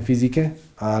kvantne fizike,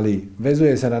 ali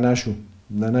vezuje se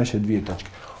na naše dvije točke.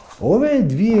 Ove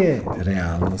dvije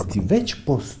realnosti već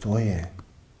postoje.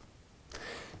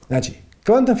 Znači,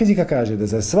 kvantna fizika kaže da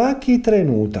za svaki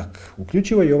trenutak,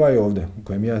 uključivo i ovaj ovdje, u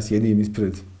kojem ja sjedim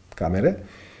ispred kamere,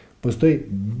 postoji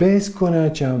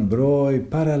beskonačan broj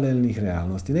paralelnih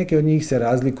realnosti. Neke od njih se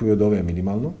razlikuju od ove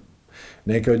minimalno,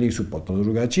 neke od njih su potpuno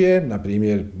drugačije, na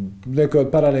primjer, neke od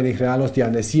paralelnih realnosti ja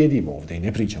ne sjedim ovdje i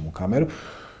ne pričam u kameru,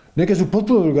 neke su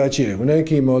potpuno drugačije, u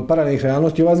nekim od paralelnih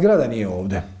realnosti ova zgrada nije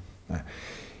ovdje.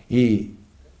 I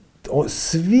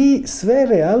sve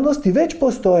realnosti već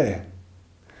postoje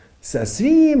sa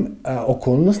svim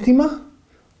okolnostima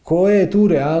koje tu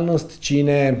realnost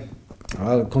čine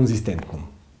konzistentnom.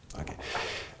 Okay.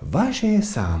 Vaše je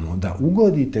samo da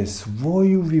ugodite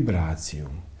svoju vibraciju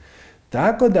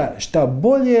tako da šta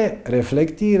bolje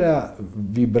reflektira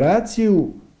vibraciju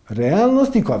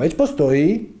realnosti koja već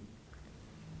postoji,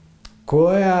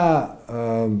 koja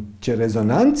će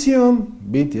rezonancijom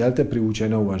biti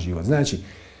privučena u vaš život. Znači,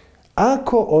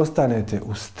 ako ostanete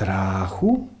u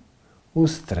strahu, u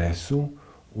stresu,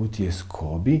 u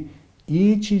tjeskobi,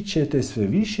 ići ćete sve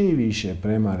više i više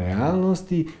prema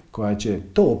realnosti koja će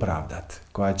to opravdati,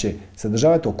 koja će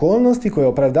sadržavati okolnosti koje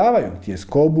opravdavaju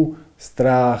tjeskobu,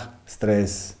 strah,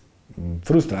 stres,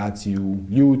 frustraciju,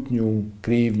 ljutnju,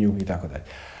 krivnju i tako dalje.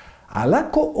 Ali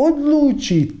ako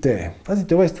odlučite,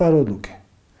 pazite, ovo je stvar odluke,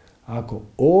 ako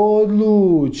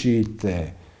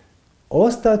odlučite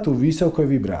ostati u visokoj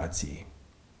vibraciji,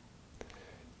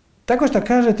 tako što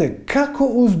kažete kako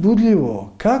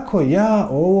uzbudljivo, kako ja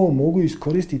ovo mogu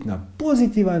iskoristiti na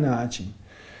pozitivan način,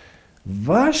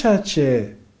 vaša će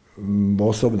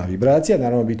osobna vibracija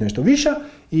naravno biti nešto viša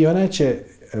i ona će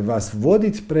vas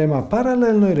voditi prema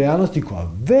paralelnoj realnosti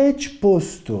koja već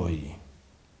postoji,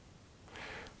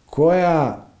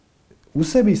 koja u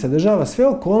sebi sadržava sve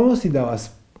okolnosti da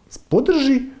vas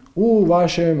podrži u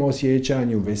vašem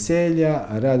osjećanju veselja,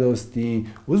 radosti,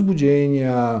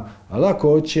 uzbuđenja,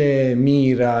 lakoće,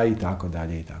 mira i tako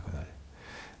dalje i tako dalje.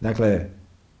 Dakle,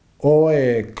 ovo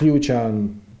je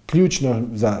ključno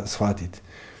za shvatiti.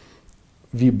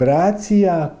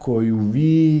 Vibracija koju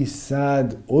vi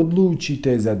sad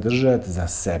odlučite zadržati za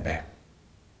sebe.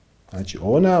 Znači,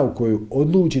 ona u koju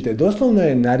odlučite, doslovno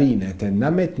je narinete,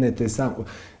 nametnete samo,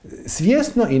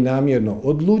 svjesno i namjerno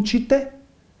odlučite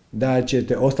da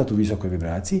ćete ostati u visokoj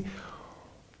vibraciji,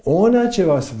 ona će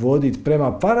vas voditi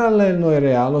prema paralelnoj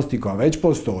realnosti koja već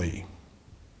postoji.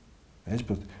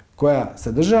 koja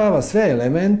sadržava sve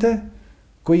elemente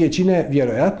koji je čine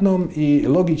vjerojatnom i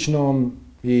logičnom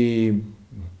i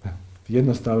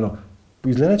jednostavno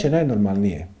izgledat će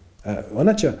najnormalnije.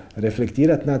 Ona će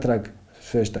reflektirati natrag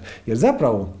sve što. Jer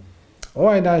zapravo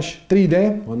ovaj naš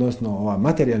 3D, odnosno ovaj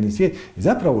materijalni svijet, je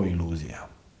zapravo iluzija.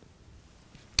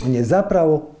 On je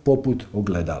zapravo poput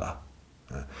ogledala.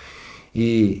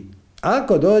 I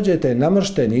ako dođete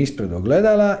namršteni ispred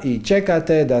ogledala i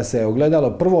čekate da se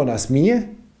ogledalo prvo nasmije,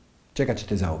 čekat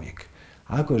ćete zauvijek.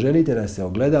 Ako želite da se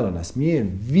ogledalo nasmije,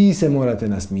 vi se morate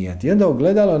nasmijati. I onda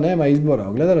ogledalo nema izbora,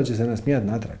 ogledalo će se nasmijati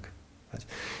natrag.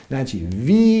 Znači,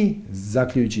 vi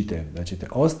zaključite da ćete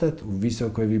ostati u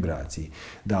visokoj vibraciji.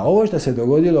 Da ovo što se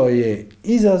dogodilo je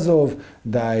izazov,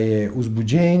 da je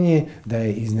uzbuđenje, da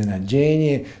je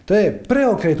iznenađenje. To je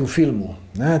preokret u filmu.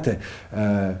 Znate,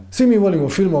 svi mi volimo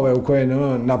filmove u koje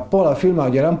na pola filma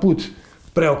odjedanput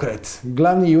preokret.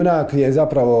 Glavni junak je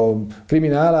zapravo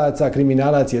kriminalac, a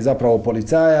kriminalac je zapravo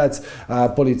policajac, a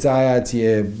policajac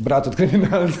je brat od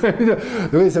kriminalca.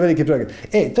 Dogodi se veliki preokret.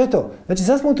 To je to. Znači,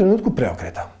 sad smo u trenutku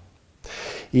preokreta.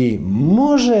 I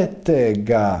možete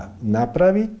ga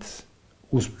napraviti,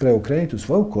 preokrenuti u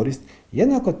svoju korist,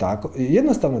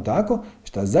 jednostavno tako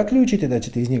što zaključite da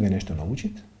ćete iz njega nešto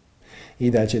naučiti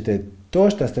i da ćete to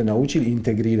što ste naučili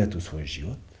integrirati u svoj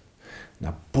život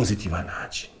na pozitivan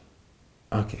način.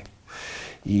 Ok.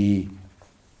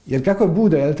 Jer kako je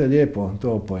Buda, jel te, lijepo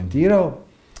to poentirao,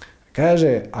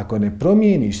 kaže, ako ne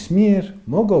promijeniš smjer,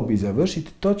 mogao bi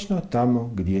završiti točno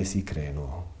tamo gdje si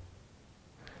krenuo.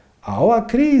 A ova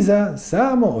kriza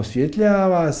samo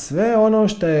osvjetljava sve ono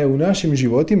što je u našim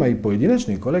životima i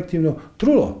pojedinačno i kolektivno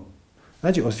trulo.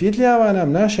 Znači, osvjetljava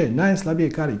nam naše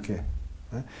najslabije karike.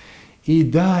 I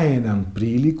daje nam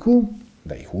priliku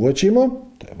da ih uočimo,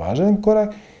 to je važan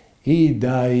korak, i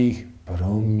da ih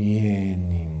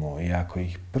promijenimo. I ako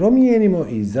ih promijenimo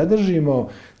i zadržimo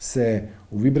se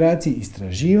u vibraciji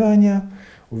istraživanja,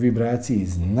 u vibraciji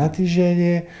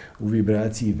znatiželje, u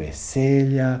vibraciji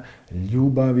veselja,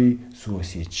 ljubavi,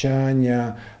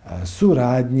 suosjećanja,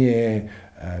 suradnje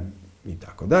i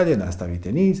tako dalje,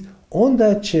 nastavite niz,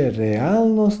 onda će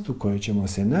realnost u kojoj ćemo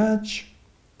se naći,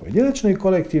 pojedinačno i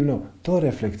kolektivno, to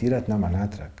reflektirati nama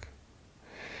natrag.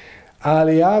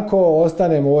 Ali ako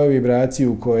ostanemo u ovoj vibraciji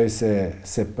u kojoj se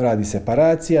radi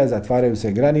separacija, zatvaraju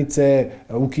se granice,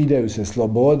 ukidaju se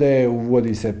slobode,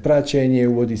 uvodi se praćenje,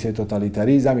 uvodi se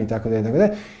totalitarizam i tako dalje,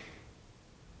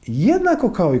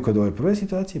 jednako kao i kod ove prve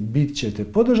situacije, bit ćete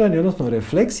podržani, odnosno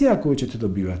refleksija koju ćete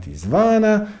dobivati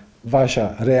izvana,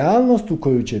 vaša realnost u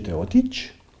koju ćete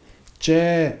otići,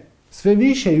 će sve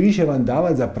više i više vam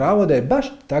davati za pravo da je baš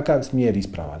takav smjer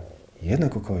ispravan.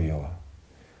 Jednako kao i ova.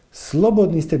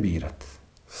 Slobodni ste birat.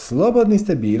 Slobodni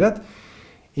ste birat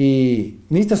i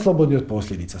niste slobodni od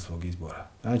posljedica svog izbora.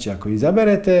 Znači, ako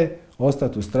izaberete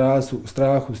ostati u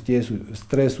strahu,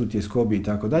 stresu, tjeskobi i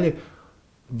tako dalje,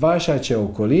 vaša će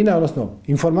okolina, odnosno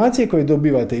informacije koje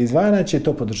dobivate izvana će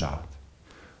to podržavati.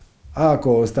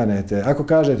 Ako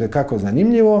kažete kako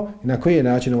zanimljivo i na koji je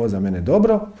način ovo za mene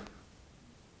dobro,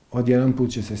 odjedan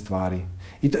put će se stvari.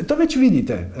 I to već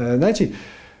vidite. Znači,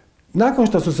 nakon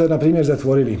što su se, na primjer,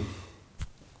 zatvorili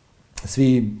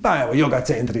svi, yoga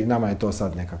centri, nama je to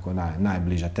sad nekako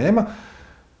najbliža tema,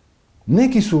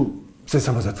 neki su se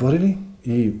samo zatvorili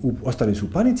i ostali su u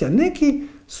panici, a neki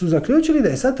su zaključili da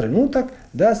je sad trenutak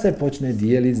da se počne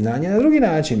dijeliti znanje na drugi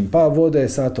način, pa vode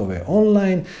satove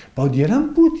online, pa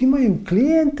odjedan put imaju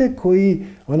klijente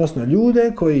odnosno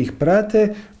ljude koji ih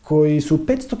prate, koji su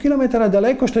 500 km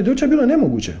daleko, što je jučer bilo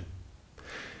nemoguće.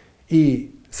 I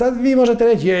sad vi možete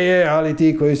reći, ali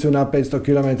ti koji su na 500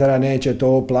 km neće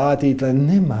to platiti.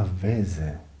 Nema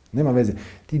veze.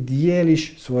 Ti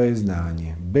dijeliš svoje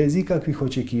znanje bez ikakvih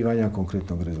očekivanja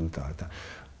konkretnog rezultata.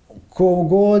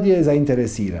 Kogod je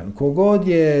zainteresiran, kogod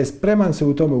je spreman se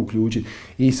u tome uključiti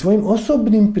i svojim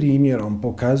osobnim primjerom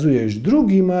pokazuješ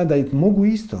drugima da ih mogu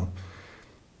isto.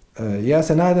 Ja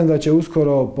se nadam da će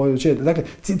uskoro dakle,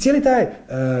 cijeli taj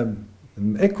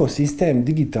ekosistem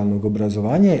digitalnog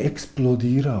obrazovanja je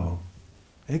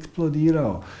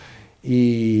eksplodirao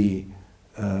i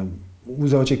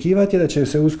za očekivati je da će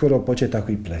se uskoro početi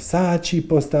tako i plesači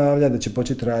postavljati, da će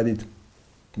početi raditi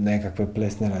nekakve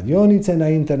plesne radionice na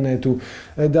internetu,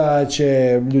 da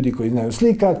će ljudi koji znaju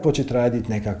slikat početi raditi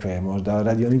nekakve možda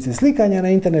radionice slikanja na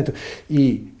internetu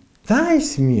i taj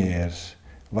smjer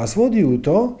vas vodi u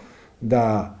to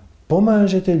da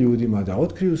pomažete ljudima da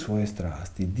otkriju svoje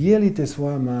strasti, dijelite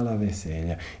svoja mala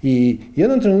veselja. I u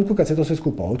jednom trenutku kad se to sve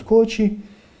skupa otkoči,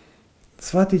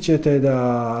 shvatit ćete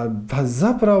da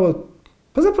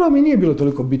zapravo mi nije bilo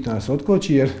toliko bitno da se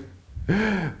otkoči, jer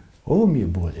ovo mi je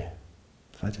bolje.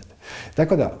 Shvaćate?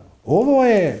 Tako da,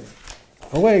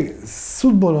 ovo je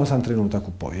sudbonosan trenutak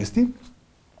u povijesti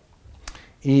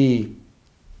i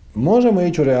možemo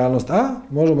ići u realnost A,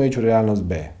 možemo ići u realnost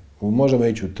B. Možemo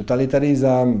ići u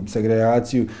totalitarizam,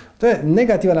 segregaciju. To je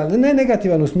negativan, ne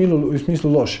negativan u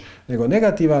smislu loš, nego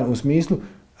negativan u smislu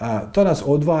to nas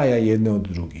odvaja jedne od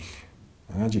drugih.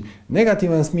 Znači,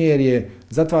 negativan smjer je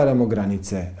zatvaramo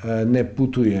granice, ne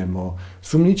putujemo,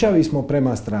 sumnjičavi smo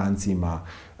prema strancima,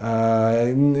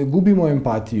 gubimo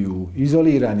empatiju,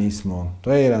 izolirani smo.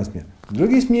 To je jedan smjer.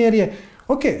 Drugi smjer je,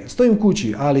 ok, stojim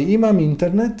kući, ali imam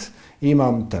internet,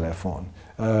 imam telefon.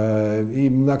 I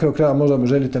na kraju kraja možda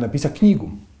želite napisati knjigu,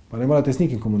 pa ne morate s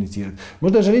nikim komunicirati.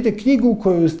 Možda želite knjigu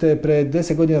koju ste pred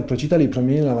 10 godina pročitali i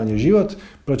promijenila vam je život,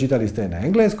 pročitali ste je na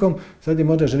engleskom, sad je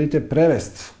možda želite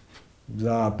prevesti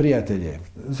za prijatelje.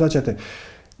 Svačate,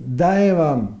 daje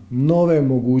vam nove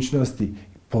mogućnosti,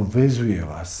 povezuje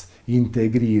vas,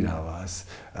 integrira vas,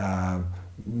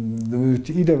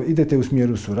 idete u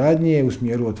smjeru suradnje, u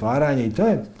smjeru otvaranja i to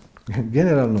je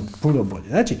generalno puno bolje.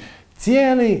 Znači,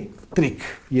 cijeli trik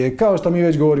je, kao što mi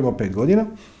već govorimo 5 godina,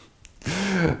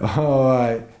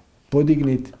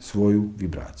 podigniti svoju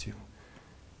vibraciju.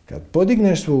 Kad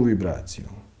podigneš svoju vibraciju,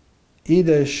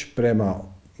 ideš prema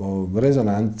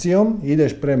rezonancijom,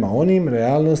 ideš prema onim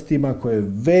realnostima koje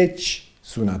već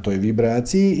su na toj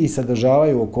vibraciji i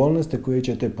sadržavaju okolnosti koje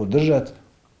će te podržati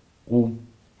u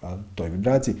toj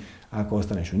vibraciji. Ako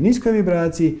ostaneš u niskoj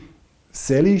vibraciji,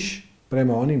 seliš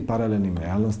prema onim paralelnim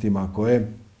realnostima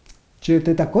koje će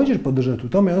te također podržati u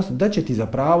tome, odnosno da će ti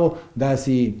zapravo da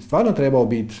si stvarno trebao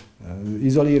biti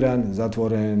izoliran,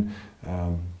 zatvoren,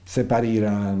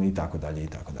 separiran i tako dalje i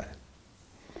tako dalje.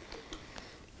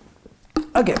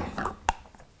 Ok.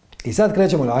 I sad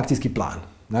krećemo na akcijski plan.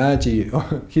 Znači,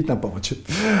 hitna pomoć.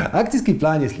 Akcijski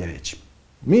plan je sljedeći.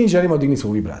 Mi želimo dignuti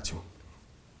svoju vibraciju.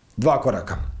 2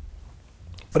 koraka.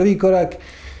 Prvi korak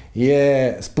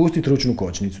je spustiti ručnu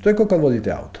kočnicu. To je kao kad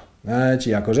vozite auto.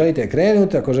 Znači, ako želite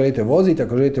krenuti, ako želite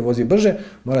voziti brže,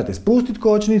 morate spustiti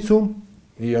kočnicu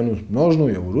i onu nožnu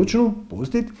i ovu ručnu,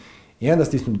 pustiti i onda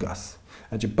stisnuti gas.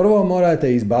 Znači, prvo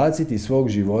morate izbaciti iz svog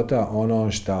života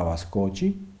ono što vas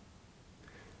koči,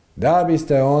 da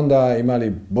biste onda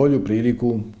imali bolju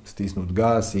priliku stisnuti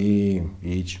gas i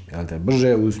ići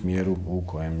brže u smjeru u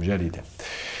kojem želite.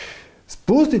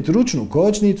 Spustiti ručnu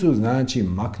kočnicu znači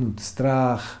maknuti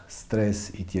strah, stres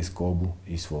i tjeskobu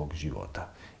iz svog života.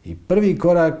 I prvi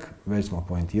korak, već smo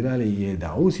poentirali, je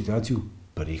da ovu situaciju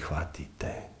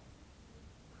prihvatite.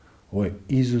 Ovo je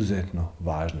izuzetno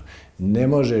važno.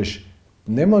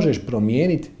 Ne možeš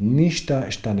promijeniti ništa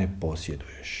što ne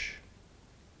posjeduješ.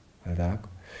 Tako?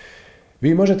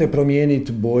 Vi možete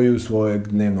promijeniti boju svojeg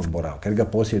dnevnog boravka, jer ga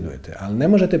posjedujete, ali ne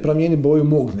možete promijeniti boju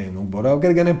mog dnevnog boravka,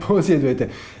 jer ga ne posjedujete.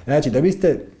 Znači, da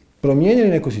biste promijenili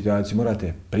neku situaciju,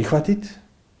 morate prihvatiti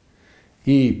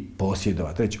i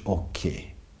posjedovati. Reći, ok,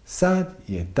 sad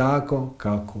je tako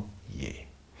kako je.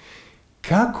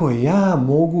 Kako ja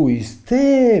mogu iz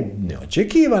te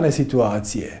neočekivane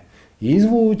situacije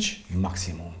izvući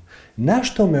maksimum? Na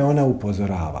što me ona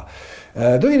upozorava?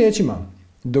 Drugim riječima,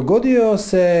 dogodio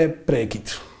se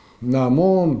prekid na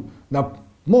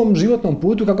mom životnom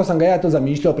putu kako sam ga ja to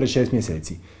zamišljao pred 6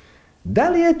 mjeseci. Da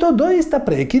li je to doista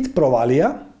prekid,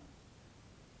 provalija,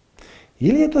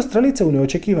 ili je to strelica u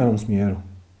neočekivanom smjeru?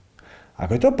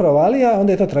 Ako je to provalija,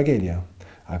 onda je to tragedija.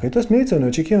 Ako je to smjerica u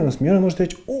neočekivanom smjeru, možete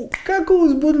reći, kako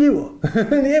uzbudljivo,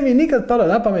 nije mi nikad palo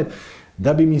na pamet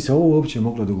da bi mi se ovo uopće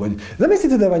moglo dogoditi.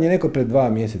 Zamislite da vam je neko pred 2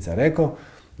 mjeseca rekao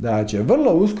da će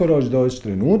vrlo uskoro doći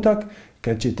trenutak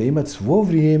kad ćete imati svo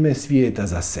vrijeme svijeta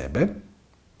za sebe,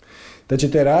 da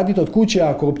ćete raditi od kuće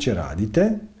ako uopće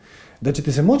radite, da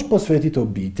ćete se moći posvetiti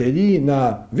obitelji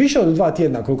na više od 2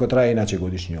 tjedna koliko traje inače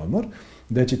godišnji odmor,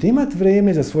 da ćete imati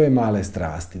vrijeme za svoje male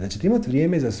strasti, da ćete imati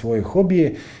vrijeme za svoje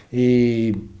hobije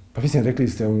i, pa mislim, rekli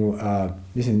ste mu,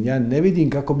 ja ne vidim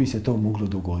kako bi se to moglo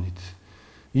dogoditi.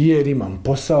 Jer imam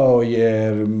posao,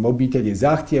 jer obitelj je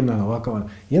zahtjevna, ovakav,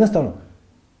 jednostavno,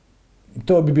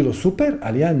 to bi bilo super,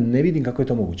 ali ja ne vidim kako je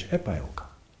to moguće. E pa evo ga.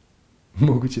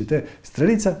 Moguće je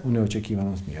strelica u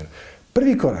neočekivanom smjeru.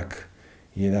 Prvi korak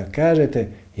je da kažete,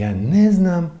 ja ne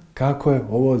znam kako je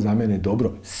ovo za mene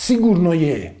dobro. Sigurno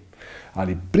je.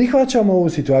 Ali prihvaćam ovu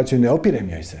situaciju, ne opirem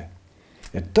joj se.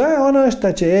 Jer to je ono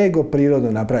što će ego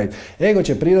prirodno napraviti. Ego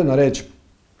će prirodno reći,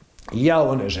 ja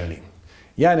ovo ne želim.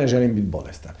 Ja ne želim biti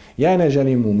bolestan. Ja ne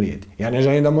želim umrijeti. Ja ne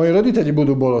želim da moji roditelji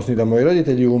budu bolesni, da moji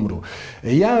roditelji umru.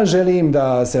 Ja želim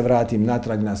da se vratim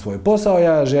natrag na svoj posao.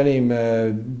 Ja želim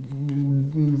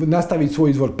nastaviti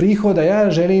svoj izvor prihoda.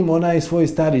 Ja želim onaj svoj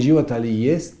stari život. Ali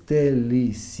jeste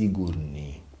li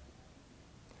sigurni?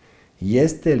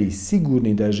 Jeste li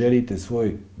sigurni da želite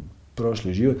svoj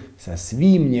prošli život sa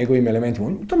svim njegovim elementima?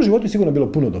 U tom životu je sigurno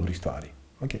bilo puno dobrih stvari.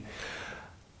 Okay.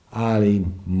 Ali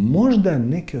možda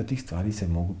neke od tih stvari se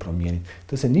mogu promijeniti.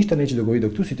 To se ništa neće dogoditi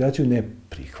dok tu situaciju ne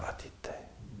prihvatite.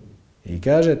 I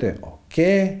kažete, ok,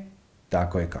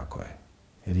 tako je kako je.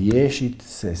 Riješiti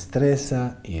se stresa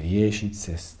i riješiti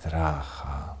se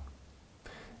straha.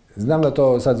 Znam da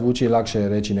to sad zvuči lakše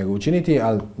reći nego učiniti,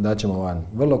 ali daćemo vam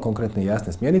vrlo konkretne i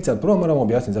jasne smjernice, ali prvo moramo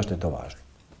objasniti zašto je to važno.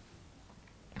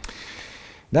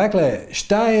 Dakle,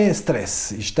 šta je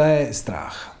stres i šta je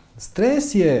strah?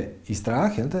 Stres je i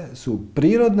strah su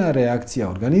prirodna reakcija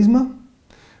organizma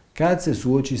kad se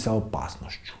suoči sa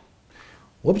opasnošću.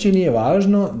 Uopće nije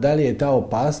važno da li je ta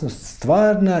opasnost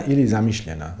stvarna ili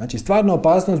zamišljena. Znači, stvarna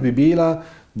opasnost bi bila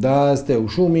da ste u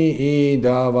šumi i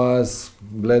da vas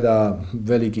gleda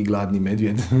veliki gladni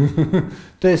medvjed.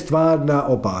 To je stvarna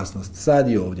opasnost. Sad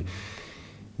i ovdje.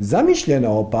 Zamišljena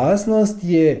opasnost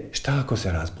je šta ako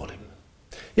se razbolim.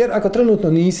 Jer ako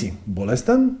trenutno nisi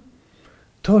bolestan,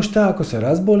 to šta ako se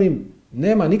razbolim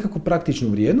nema nikakvu praktičnu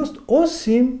vrijednost,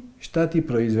 osim šta ti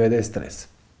proizvede stres.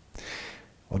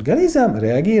 Organizam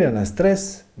reagira na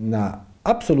stres na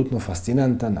apsolutno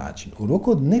fascinantan način, u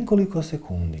roku od nekoliko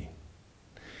sekundi.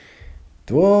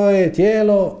 Tvoje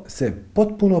tijelo se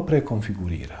potpuno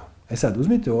prekonfigurira. Sad,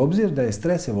 uzmite u obzir da je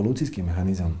stres evolucijski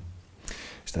mehanizam.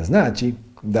 Šta znači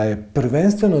da je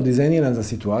prvenstveno dizajniran za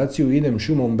situaciju idem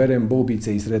šumom, berem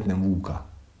bobice i sretnem vuka.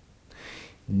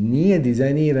 Nije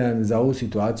dizajniran za ovu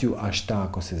situaciju, a šta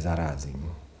ako se zarazim.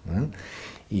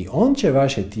 I on će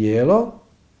vaše tijelo,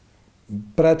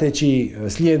 prateći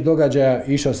slijed događaja,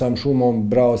 išao sam šumom,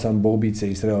 brao sam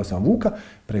bobice i sreo sam vuka,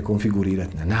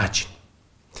 prekonfigurirati na način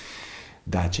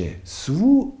da će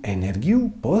svu energiju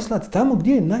poslati tamo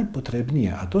gdje je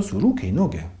najpotrebnija, a to su ruke i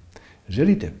noge.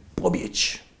 Želite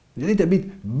pobjeći, želite biti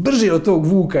brži od tog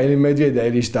vuka ili medvjeda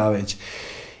ili šta već.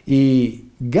 I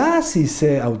gasi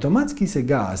se, automatski se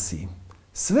gasi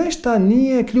sve šta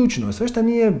nije ključno, sve šta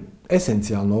nije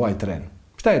esencijalno ovaj tren.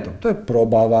 Šta je to? To je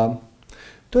probava,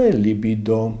 to je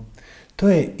libido, to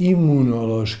je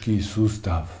imunološki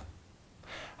sustav.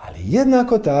 Ali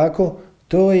jednako tako,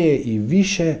 to je i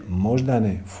više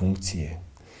moždane funkcije.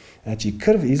 Znači,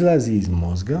 krv izlazi iz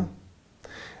mozga,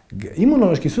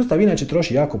 imunološki sustav inače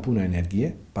troši jako puno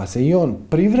energije, pa se i on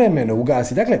privremeno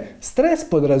ugasi. Dakle, stres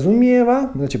podrazumijeva,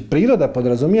 znači priroda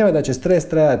podrazumijeva da će stres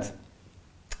trajati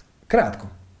kratko.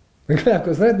 Dakle,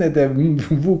 ako sretnete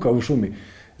vuka u šumi,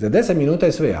 za 10 minuta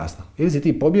je sve jasno. Ili si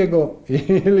ti pobjegao,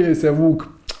 ili se vuk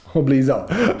oblizao.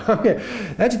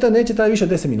 Znači, to neće trajati više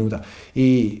od 10 minuta.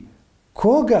 I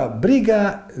koga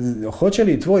briga hoće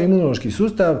li tvoj imunološki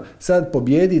sustav sad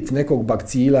pobijediti nekog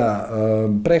bakcila,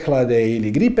 prehlade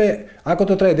ili gripe, ako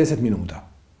to traje 10 minuta.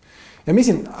 Ja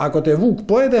mislim, ako te vuk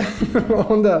pojede,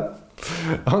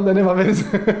 onda nema veze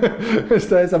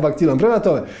što je sa bakcilom. Prema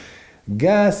tome,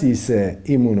 gasi se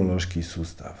imunološki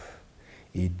sustav.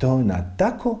 I to na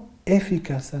tako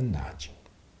efikasan način.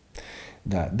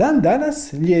 Da dan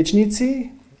danas liječnici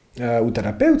u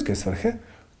terapeutske svrhe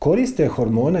koriste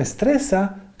hormone stresa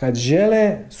kad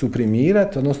žele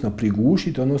suprimirati, odnosno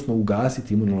prigušiti, odnosno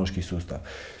ugasiti imunološki sustav.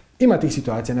 Ima tih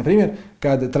situacija, na primjer,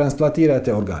 kad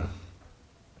transplantirate organ.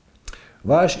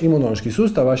 Vaš imunološki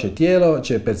sustav, vaše tijelo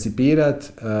će percipirati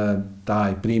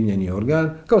taj primljeni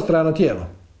organ kao strano tijelo.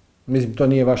 Mislim, to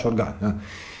nije vaš organ. Ja?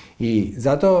 I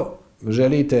zato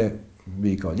želite,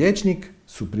 vi kao liječnik,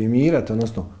 suprimirati,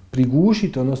 odnosno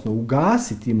prigušiti, odnosno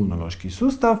ugasiti imunološki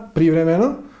sustav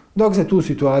privremeno, dok se tu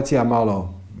situacija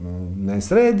malo ne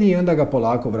sredi i onda ga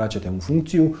polako vraćate u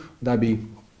funkciju da bi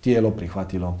tijelo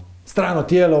prihvatilo. Strano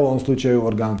tijelo, u ovom slučaju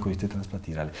organ koji ste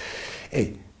transplantirali.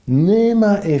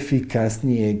 Nema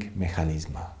efikasnijeg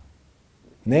mehanizma.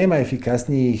 Nema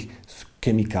efikasnijih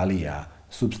kemikalija,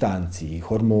 supstanciji,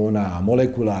 hormona,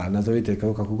 molekula, nazovite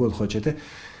kako god hoćete,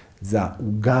 za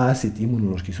ugasiti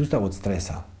imunološki sustav od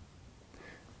stresa.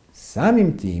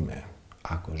 Samim time,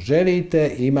 ako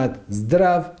želite imati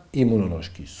zdrav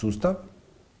imunološki sustav,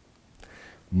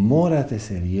 morate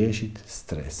se riješiti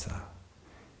stresa.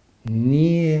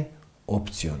 Nije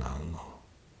opcionalno.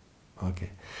 Okay.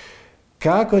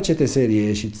 Kako ćete se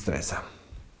riješiti stresa?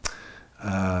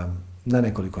 Na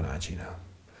nekoliko načina.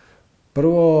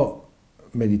 Prvo,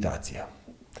 meditacija.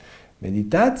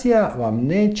 Meditacija vam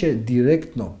neće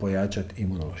direktno pojačati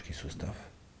imunološki sustav,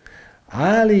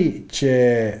 ali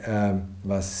će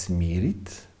vas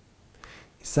smiriti,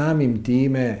 samim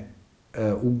time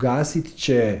ugasit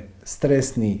će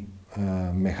stresni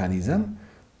mehanizam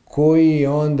koji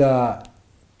onda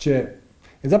će...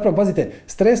 Zapravo, pazite,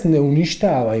 stres ne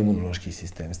uništava imunološki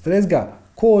sistem. Stres ga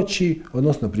koči,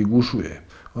 odnosno prigušuje.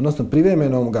 odnosno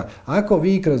privremeno ga, ako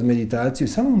vi kroz meditaciju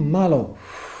samo malo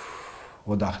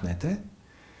odahnete,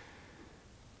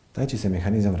 taj će se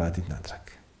mehanizam vratiti natrag.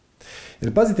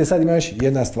 Jer pazite, sad ima još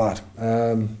jedna stvar.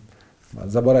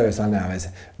 Zaboravio sam, nema veze.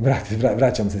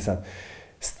 Vraćam se sad.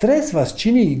 Stres vas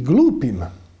čini glupim.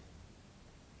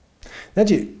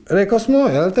 Znači, rekao smo,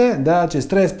 jel te, da će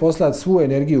stres poslati svu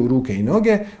energiju u ruke i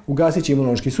noge, ugasit će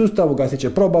imunološki sustav, ugasit će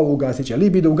probavu, ugasit će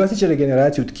libido, ugasit će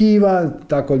regeneraciju tkiva,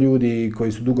 tako ljudi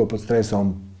koji su dugo pod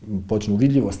stresom počnu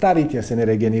vidljivo stariti, jer se ne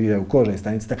regeneriraju koža i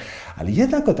stanice, ali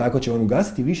jednako tako će on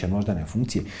ugasiti više moždane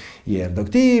funkcije. Jer dok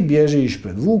ti bježiš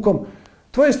pred vukom,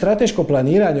 tvoje strateško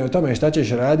planiranje o tome šta ćeš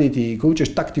raditi i koju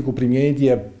ćeš taktiku primijeniti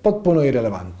je potpuno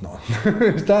irelevantno.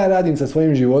 Šta ja radim sa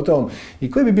svojim životom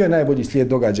i koji bi bio najbolji slijed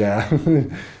događaja?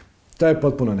 To je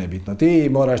potpuno nebitno. Ti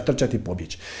moraš trčati i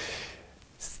pobjeći.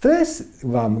 Stres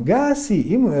vam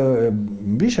gasi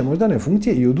više moždane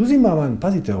funkcije i oduzima vam,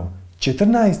 pazite ovo,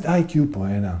 14 IQ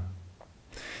poena.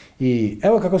 I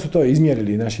evo kako su to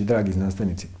izmjerili naši dragi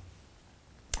znanstvenici.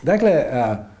 Dakle,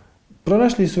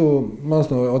 pronašli su,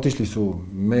 odnosno otišli su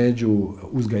među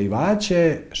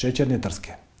uzgajivače šećerne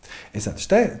trske. E sad,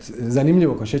 šta je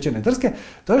zanimljivo kod šećerne trske?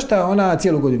 To što ona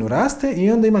cijelu godinu raste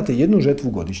i onda imate jednu žetvu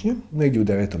godišnju, negdje u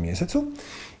 9. mjesecu,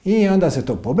 i onda se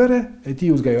to pobere, i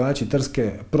ti uzgajivači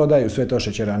trske prodaju sve to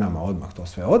šećeranama, odmah to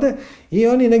sve ode, i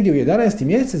oni negdje u 11.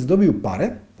 mjesec dobiju pare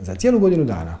za cijelu godinu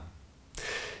dana.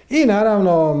 I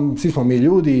naravno, svi smo mi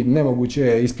ljudi, nemoguće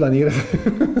je isplanirati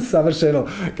savršeno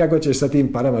kako ćeš sa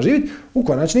tim parama živjeti. U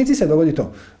konačnici se dogodi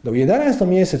to da u 11.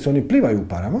 mjesecu oni plivaju u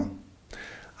parama,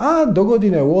 a do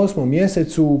godine u 8.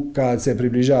 mjesecu, kad se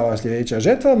približava sljedeća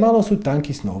žetva, malo su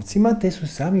tanki s novcima, te su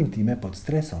samim time pod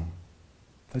stresom.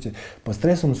 Znači, pod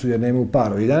stresom su jer nemaju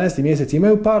para. U 11. mjesec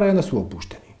imaju para i onda su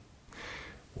opušteni.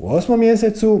 U 8.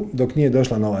 mjesecu, dok nije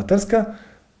došla nova trska,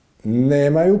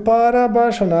 nemaju para,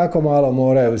 baš onako malo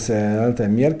moraju se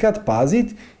mjerkat,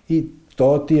 pazit i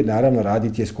to ti naravno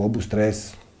raditi je skobu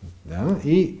stres. Ja?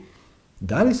 I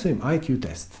dali su im IQ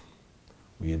test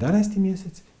u 11.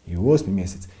 mjesec i u 8.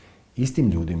 mjesec istim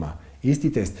ljudima,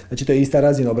 isti test. Znači to je ista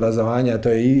razina obrazovanja, to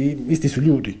je isti su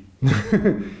ljudi.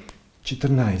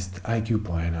 14 IQ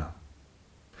poena.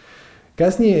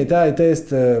 Kasnije taj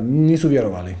test nisu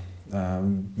vjerovali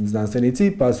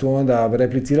znanstvenici, pa su onda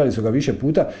replicirali su ga više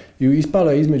puta i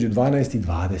ispalo je između 12 i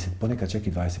 20, ponekad čak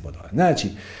i 20 bodova. Znači,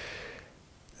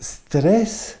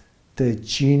 stres te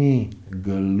čini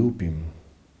glupim.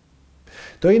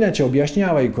 To inače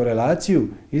objašnjava i korelaciju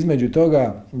između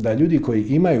toga da ljudi koji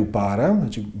imaju para,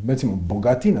 znači recimo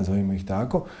bogati, nazovimo ih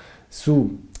tako,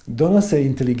 donose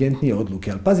inteligentnije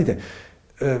odluke. Ali pazite,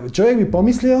 čovjek bi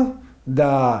pomislio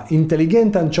da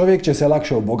inteligentan čovjek će se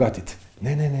lakše obogatiti.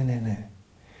 Ne.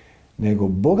 Nego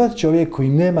bogat čovjek koji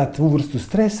nema tu vrstu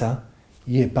stresa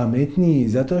je pametniji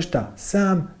zato što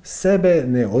sam sebe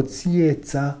ne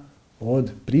odsjeca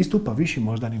od pristupa višim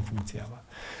moždanim funkcijama.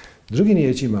 Drugim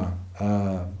riječima,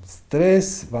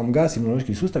 stres vam gasi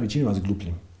imunološki sustav i čini vas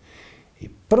glupljim. I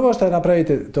prvo što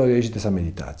napravite, to riješite sa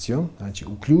meditacijom. Znači,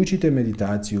 uključite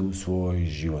meditaciju u svoj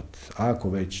život, ako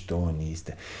već to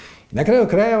niste. Na kraju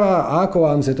krajeva, ako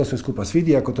vam se to sve skupa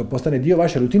svidi, ako to postane dio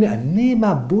vaše rutine, a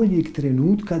nema boljeg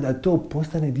trenutka da to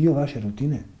postane dio vaše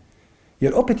rutine.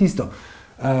 Jer opet isto,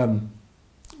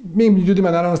 mi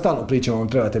ljudima naravno stalno pričamo,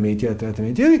 trebate meditirati.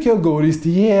 I uvijek je odgovor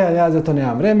isti, ja za to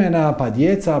nemam vremena, pa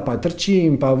djeca, pa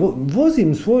trčim, pa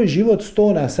vozim svoj život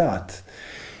 100 na sat.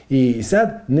 I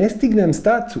sad ne stignem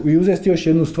stati i uzeti još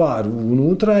jednu stvar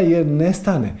unutra jer ne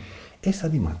stane. E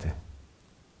sad imate.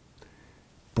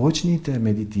 Počnite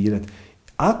meditirati.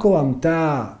 Ako vam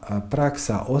ta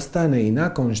praksa ostane i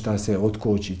nakon što se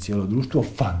otkoči cijelo društvo,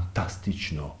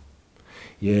 fantastično.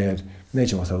 Jer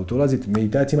nećemo sad u to ulaziti,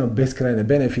 meditacija ima beskrajne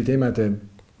benefite,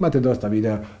 imate dosta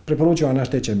videa. Preporučujem vam naš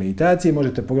tečaj meditacije,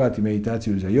 možete pogledati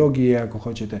meditaciju za jogije ako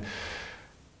hoćete.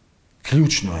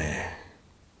 Ključno je.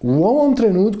 U ovom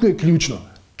trenutku je ključno.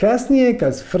 Kasnije,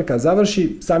 kad frka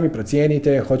završi, sami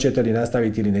procijenite hoćete li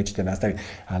nastaviti ili nećete nastaviti.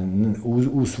 Ali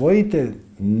usvojite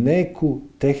neku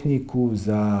tehniku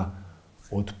za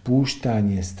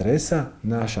otpuštanje stresa.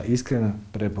 Naša iskrena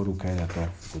preporuka je da to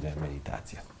bude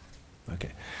meditacija. Okay.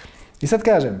 I sad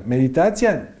kažem,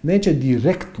 meditacija neće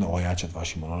direktno ojačati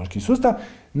vaš imunološki sustav,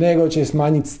 nego će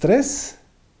smanjiti stres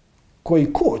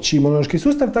koji koči imunološki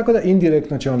sustav, tako da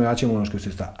indirektno će on ojačati imunološki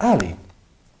sustav. Ali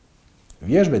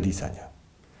vježbe disanja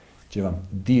će vam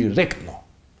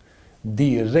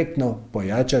direktno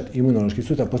pojačati imunološki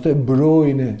sustav. Postoje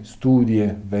brojne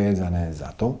studije vezane za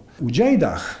to. U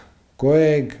džajdah,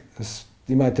 kojeg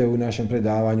imate u našem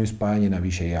predavanju spajanje na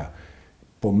više ja,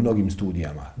 po mnogim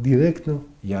studijama, direktno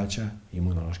jača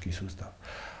imunološki sustav.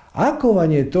 Ako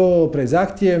vam je to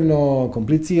prezahtjevno,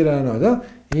 komplicirano, da,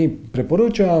 i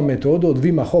preporučujem metodu od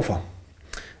Wima Hofa.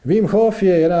 Wim Hof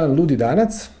je jedan ludi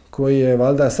danac koji je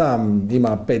valjda sam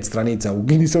ima 5 stranica u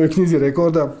Guinnessovoj knjizi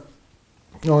rekorda.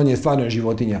 On je stvarno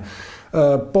životinja.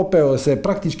 Popeo se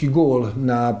praktički gol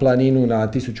na planinu na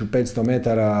 1500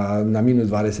 metara na minus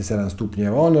 27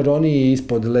 stupnjeva. On roni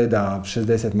ispod leda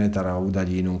 60 metara u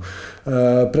daljinu.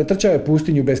 Pretrčao je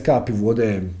pustinju bez kapi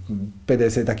vode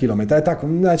 50 km. Tako,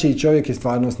 znači čovjek je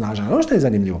stvarno snažan. Ono što je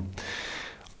zanimljivo,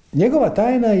 njegova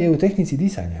tajna je u tehnici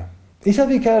disanja. I sad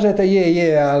vi kažete,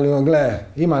 ali gle,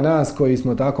 ima nas koji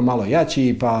smo tako malo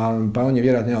jači, pa on je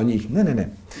vjerojatno od njih. Ne.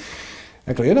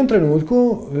 Dakle, u jednom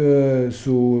trenutku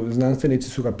znanstvenici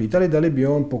su ga pitali da li bi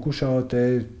on pokušao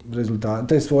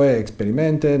te svoje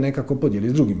eksperimente nekako podijeliti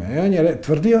s drugima. I on je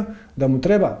tvrdio da mu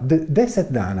treba 10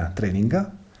 dana treninga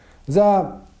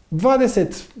za 20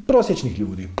 prosječnih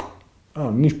ljudi.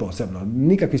 Niš posebno,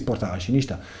 nikakvi sportaši,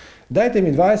 ništa. Dajte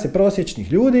mi 20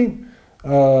 prosječnih ljudi,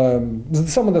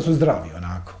 samo da su zdravi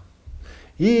onako.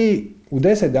 I u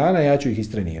 10 dana ja ću ih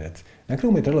istrenirati. Na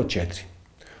kraju mu je trebalo 4.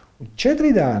 U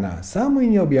 4 dana samo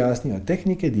im je objasnio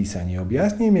tehnike disanja,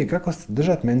 objasnio im je kako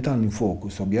držati mentalni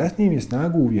fokus, objasnio im je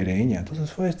snagu uvjerenja. To su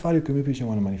svoje stvari koje mi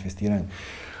pričamo na manifestiranju.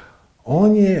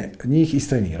 On je njih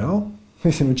istrenirao,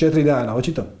 mislim u 4 dana,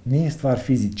 očito nije stvar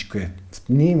fizičke,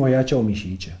 nije im ojačao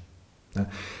mišiće.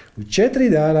 U 4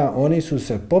 dana oni su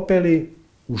se popeli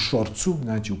u šorcu,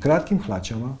 znači u kratkim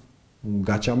hlačama, u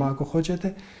gaćama ako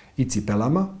hoćete, i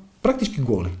cipelama, praktički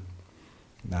goli.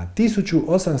 Na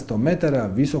 1800 metara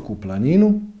visoku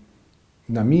planinu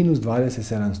na minus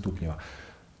 27 stupnjeva.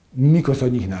 Niko se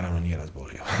od njih naravno nije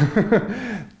razbolio.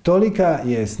 Tolika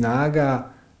je snaga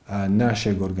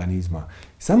našeg organizma.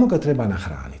 Samo ga treba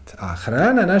nahraniti. A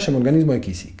hrana našem organizmu je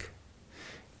kisik.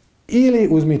 Ili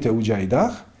uzmite uđaj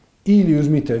dah, ili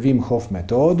uzmite Wim Hof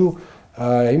metodu.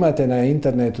 Imate na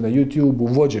internetu, na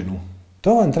YouTube vođenu.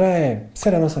 To vam traje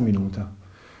 7-8 minuta.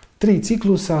 3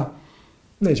 ciklusa.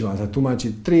 Neću vam sad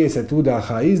tumačiti, 30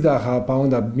 udaha, izdaha, pa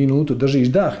onda minutu držiš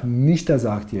dah, ništa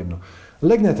zahtjevno.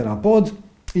 Legnete na pod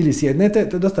ili sjednete,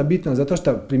 to je dosta bitno zato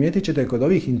što primijetit ćete kod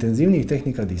ovih intenzivnijih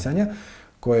tehnika disanja,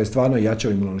 koje stvarno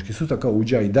jačaju imunološki sustav, kao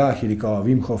uđaj dah ili kao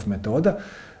Wim Hof metoda,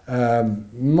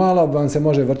 malo vam se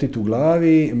može vrtiti u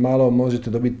glavi, malo možete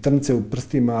dobiti trnce u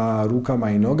prstima,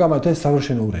 rukama i nogama, to je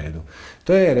savršeno u redu.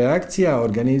 To je reakcija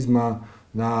organizma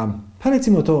na, pa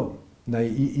recimo to, na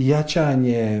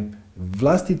jačanje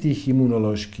vlastitih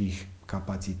imunoloških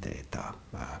kapaciteta.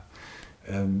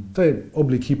 To je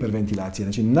oblik hiperventilacije.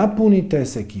 Znači, napunite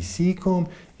se kisikom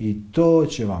i to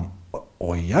će vam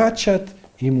ojačati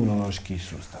imunološki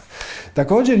sustav.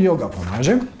 Također, yoga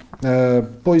pomaže.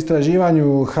 Po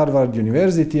istraživanju Harvard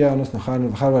University, odnosno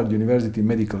Harvard University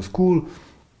Medical School,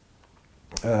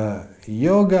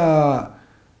 yoga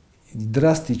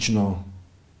drastično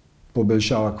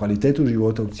poboljšava kvalitetu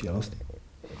života u cijelosti.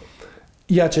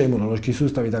 Jača imunološki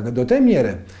sustav i tako. Do te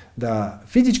mjere da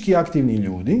fizički aktivni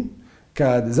ljudi,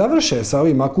 kad završe sa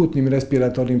ovim akutnim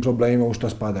respiratornim problemima u što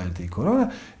spada i korona,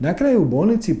 na kraju u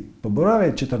bolnici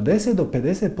poborave 40 do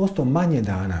 50% manje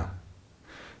dana.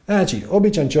 Znači,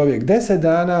 običan čovjek 10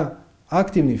 dana,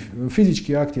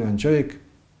 fizički aktivan čovjek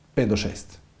 5 do 6.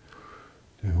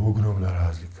 To je ogromna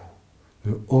razlika. To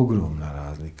je ogromna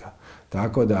razlika.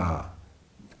 Tako da,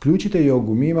 uključite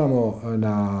jogu. Mi imamo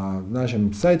na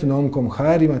našem sajtu na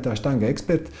ovom.hr imate Ashtanga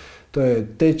Expert, to je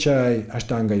tečaj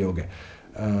Ashtanga joge.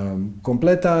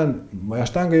 Kompletan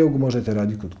Ashtanga jogu možete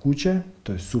raditi kod kuće,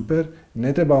 to je super.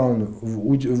 Ne treba vam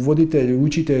voditelj,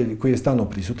 učitelj koji je stalno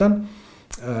prisutan.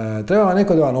 Treba vam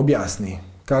neko da vam objasni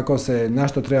kako se, na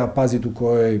što treba paziti u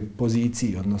kojoj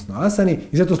poziciji, odnosno asani,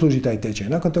 i zato služi taj tečaj.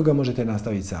 Nakon toga možete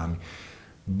nastaviti sami.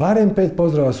 Barem 5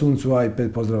 pozdrava suncu A i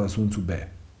 5 pozdrava suncu B.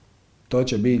 To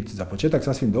će biti za početak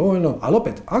sasvim dovoljno, ali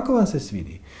opet, ako vam se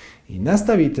svidi i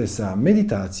nastavite sa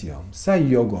meditacijom, sa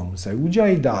jogom, sa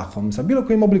uđaj dahom, sa bilo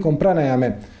kojim oblikom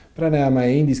pranajame, pranajama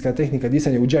je indijska tehnika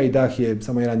disanja, uđaj dah je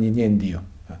samo jedan njen dio.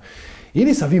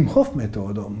 Ili sa Wim Hof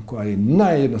metodom, koja je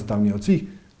najjednostavnija od svih,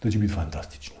 to će biti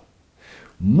fantastično.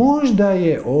 Možda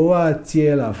je ova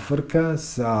cijela frka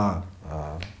sa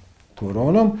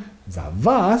koronom za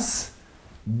vas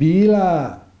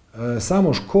bila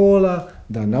samo škola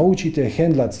da naučite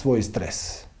hendlat svoj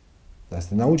stres. Da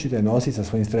se naučite nositi sa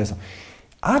svojim stresom.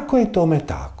 Ako je tome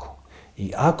tako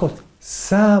i ako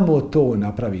samo to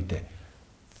napravite,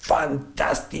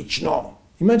 fantastično!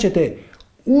 Imat ćete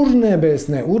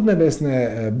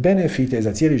urnebesne benefite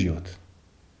za cijeli život.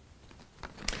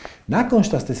 Nakon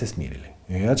što ste se smirili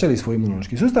i ojačali svoj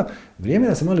imunološki sustav, vrijeme je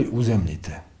da se malo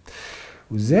uzemljite.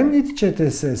 Uzemljit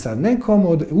ćete se sa nekom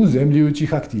od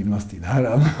uzemljujućih aktivnosti,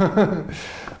 naravno.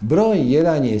 Broj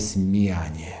 1 je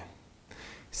smijanje.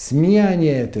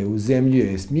 Smijanje te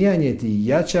uzemljuje, smijanje ti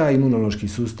jača imunološki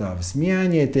sustav,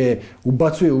 smijanje te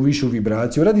ubacuje u višu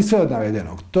vibraciju, radi sve od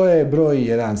navedenog. To je broj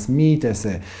 1, smijte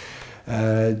se.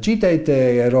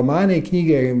 Čitajte romane i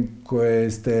knjige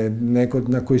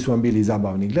na koji su vam bili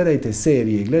zabavni. Gledajte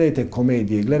serije, gledajte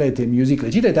komedije, gledajte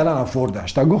muzikle, čitajte Alana Forda,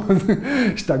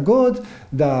 šta god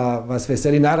da vas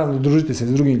veseli. Naravno, družite se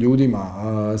s drugim ljudima,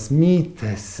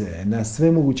 smijte se na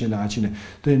sve moguće načine.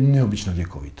 To je neobično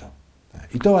ljekovito.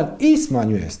 I to vam i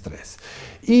smanjuje stres,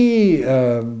 i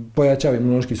pojačava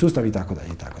imunološki sustav i tako dalje,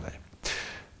 i tako dalje.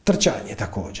 Trčanje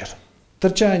također.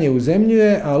 Trčanje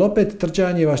uzemljuje, ali opet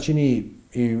trčanje vas čini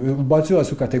i ubacuje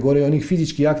vas u kategoriju onih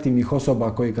fizički aktivnih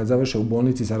osoba koji kad završe u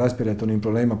bolnici sa respiratornim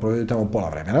problemima provedu tamo pola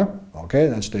vremena. Ok,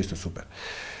 znači to je isto super.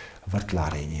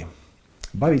 Vrtlarenje.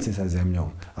 Baviti se sa zemljom.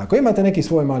 Ako imate neki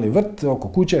svoj mali vrt oko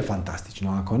kuće,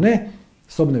 fantastično. Ako ne,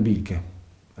 sobne biljke.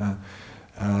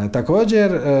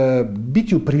 Također,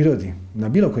 biti u prirodi na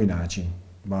bilo koji način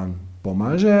vam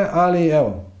pomaže, ali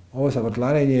evo, ovo sa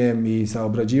vrtlarenjem i sa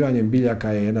obrađivanjem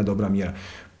biljaka je jedna dobra mjera.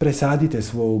 Presadite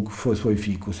svoj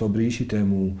fikus, obrišite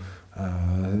mu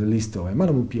listove,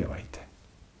 malo mu pjevajte.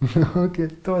 Ok,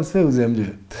 to vas sve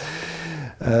uzemljuje.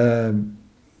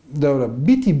 Dobro,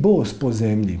 biti bos po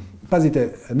zemlji. Pazite,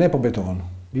 ne po betonu,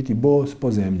 biti bos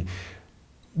po zemlji.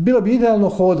 Bilo bi idealno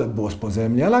hodat bos po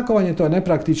zemlji, ali ako vam je to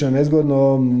nepraktično,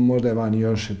 nezgodno, možda je van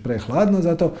još prehladno,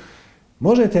 zato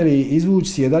možete li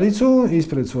izvući sjedalicu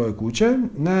ispred svoje kuće,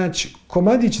 naći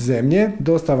komadić zemlje,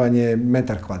 dosta vam je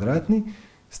metar kvadratni,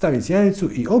 staviti sjedalicu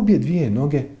i obje dvije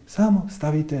noge samo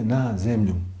stavite na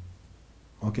zemlju.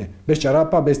 Ok, bez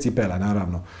čarapa, bez cipela,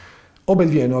 naravno. Obe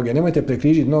dvije noge, nemojte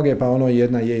prekrižiti noge pa ono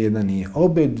jedna je, jedna nije.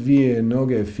 Obe dvije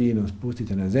noge fino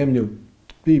spustite na zemlju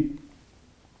i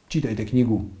čitajte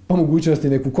knjigu, po mogućnosti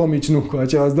neku komičnu koja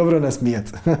će vas dobro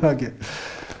nasmijati. Okay.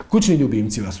 Kućni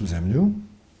ljubimci vas uzemljuju,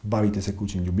 bavite se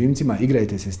kućnim ljubimcima,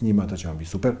 igrajte se s njima, to će vam biti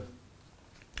super.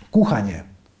 Kuhanje.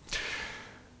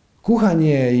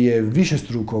 Kuhanje je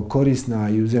višestruko korisna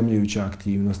i uzemljujuća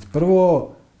aktivnost.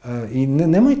 Prvo, i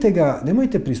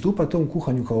nemojte pristupati tom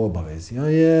kuhanju kao obavezi.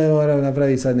 Moram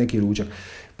napraviti sad neki ručak.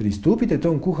 Pristupite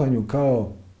tom kuhanju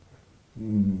kao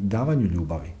davanju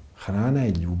ljubavi. Hrana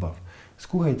je ljubav.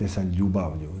 Skuhajte sa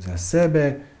ljubavlju za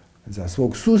sebe, za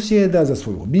svog susjeda, za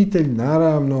svoju obitelj,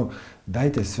 naravno,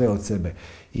 dajte sve od sebe.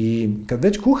 I kad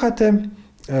već kuhate,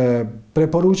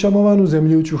 preporučamo vam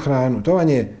uzemljujuću hranu. To vam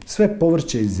je sve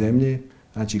povrće iz zemlje,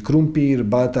 znači krumpir,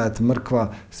 batat,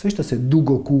 mrkva, sve što se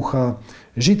dugo kuha,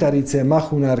 žitarice,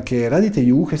 mahunarke, radite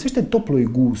juhe, sve što je toplo i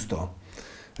gusto.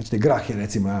 Znači, grah je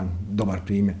recimo jedan dobar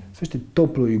primjer. Sve što je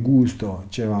toplo i gusto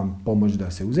će vam pomoći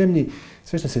da se uzemlji,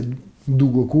 sve što se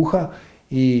dugo kuha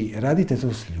i radite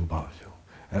to s ljubavlju.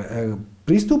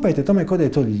 Pristupajte tome kao da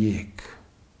je to lijek.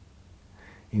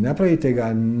 I napravite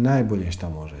ga najbolje što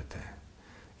možete.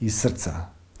 Iz srca.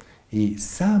 I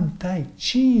sam taj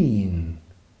čin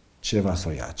će vas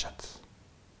ojačati.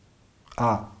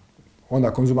 A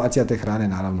onda konzumacija te hrane,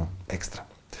 naravno, ekstra.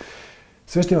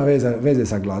 Sve što ima veze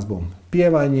sa glazbom.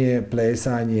 Pjevanje,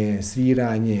 plesanje,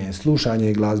 sviranje,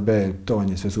 slušanje glazbe, to vam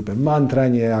je sve super.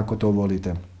 Mantranje, ako to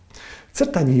volite.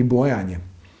 Crtanje i bojanje.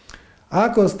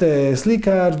 Ako ste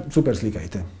slikar, super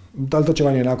slikajte. Ali to će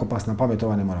vam jednako pasti na pamet,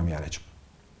 to ne moram ja reći.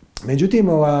 Međutim,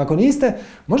 ako niste,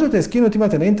 možete skinuti,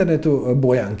 imate na internetu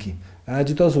bojanki.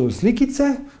 Znači, to su slikice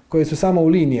koje su samo u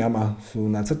linijama su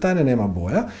nacrtane, nema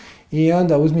boja. I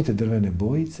onda uzmite drvene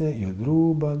bojice i od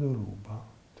ruba do ruba.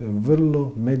 To je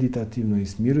vrlo meditativno i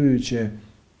smirujuće.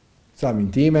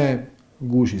 Samim time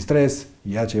guši stres,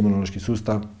 jača imunološki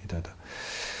sustav i to je to.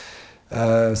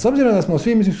 S obzirom da smo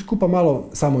svi skupa malo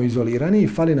samoizolirani i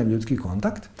fali nam ljudski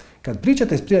kontakt, kad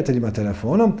pričate s prijateljima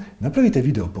telefonom, napravite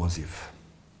video poziv.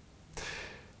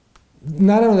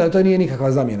 Naravno da to nije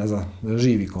nikakva zamjena za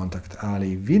živi kontakt,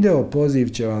 ali video poziv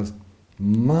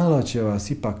će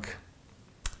vas ipak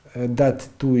dati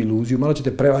tu iluziju, malo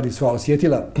ćete prevariti sva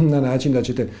osjetila na način da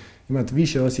ćete imati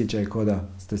više osjećaja kao da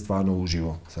ste stvarno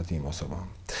uživo sa tim osobama.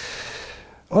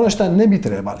 Ono što ne bi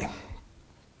trebali,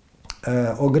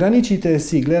 ograničite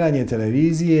si gledanje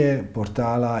televizije,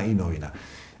 portala i novina.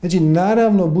 Znači,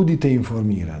 naravno, budite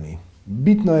informirani.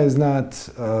 Bitno je znati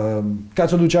kad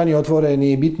su dućani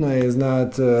otvoreni, bitno je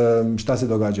znati šta se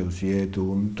događa u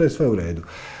svijetu, to je sve u redu.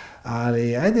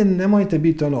 Ali ajde, nemojte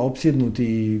biti opsjednuti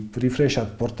i refreshat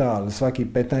portal svaki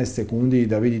 15 sekundi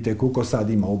da vidite koliko sad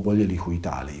ima oboljelih u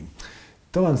Italiji.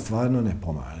 To vam stvarno ne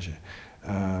pomaže.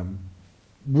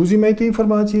 Uzimajte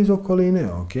informacije iz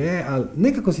okoline, ok, ali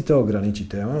nekako si to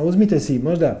ograničite. Uzmite si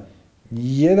možda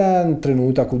jedan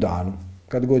trenutak u danu,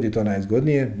 kad god je to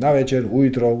najzgodnije, navečer,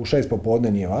 ujutro, u 6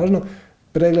 popodne, nije važno,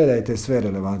 pregledajte sve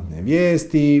relevantne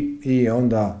vijesti i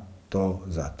onda to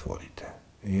zatvorite.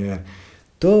 Jer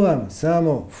to vam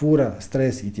samo fura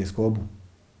stres i tjeskobu.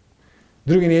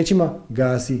 Drugim riječima,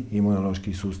 gasi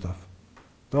imunološki sustav.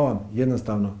 To vam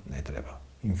jednostavno ne treba.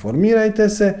 Informirajte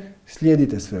se,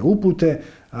 slijedite sve upute,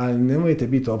 ali nemojte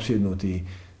biti opsjednuti.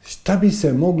 Šta bi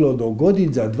se moglo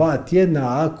dogoditi za 2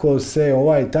 tjedna ako se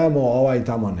ovaj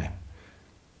tamo ne?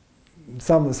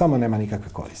 Samo nema nikakve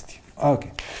koristi. Okay.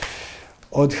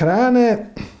 Od hrane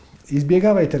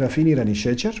izbjegavajte rafinirani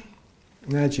šećer,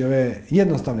 znači ove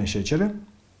jednostavne šećere.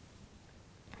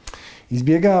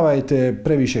 Izbjegavajte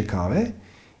previše kave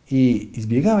i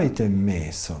izbjegavajte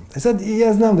meso. Sad,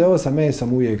 ja znam da je ovo sa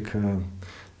mesom uvijek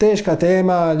teška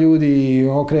tema, ljudi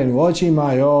okrenu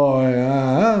očima,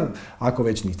 ako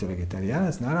već niste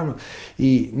vegetarijanac, naravno.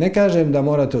 I ne kažem da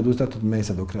morate odustati od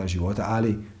mesa do kraja života,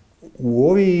 ali u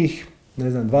ovih,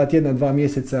 2 tjedna, 2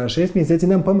 mjeseca, 6 mjeseci,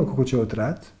 nemam pojma kako će ovo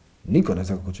trajati. Niko ne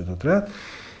zna kako će to trajati.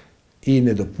 I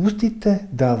ne dopustite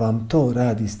da vam to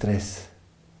radi stres.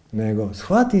 Nego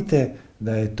shvatite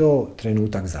da je to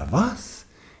trenutak za vas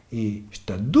i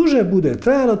što duže bude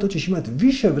trajalo, to ćeš imati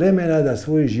više vremena da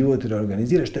svoj život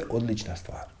reorganiziraš, što je odlična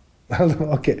stvar.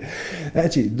 Okay.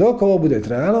 Znači, dok ovo bude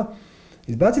trajalo,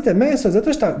 izbacite meso,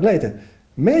 zato što, gledajte,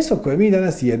 meso koje mi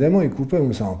danas jedemo i kupujemo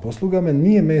u samoposlugama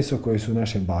nije meso koje su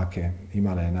naše bake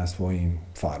imale na svojim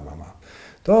farmama.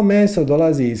 To meso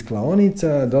dolazi iz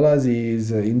klaonica, dolazi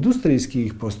iz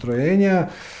industrijskih postrojenja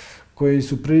koji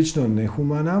su prilično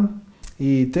nehumana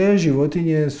i te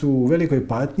životinje su u velikoj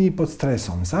patnji i pod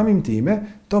stresom. Samim time,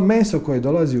 to meso koje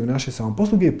dolazi u naše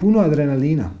samoposluge je puno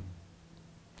adrenalina.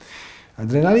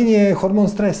 Adrenalin je hormon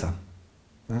stresa.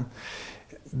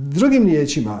 Drugim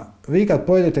riječima, vi kad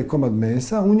pojedete komad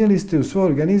mesa, unijeli ste u svoj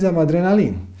organizam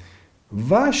adrenalin.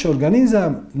 Vaš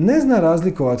organizam ne zna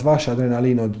razlikovati vaš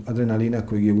adrenalin od adrenalina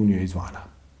kojeg je unio izvana.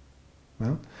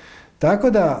 Tako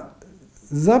da,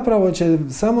 zapravo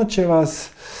samo će vas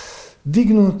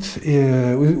dignut,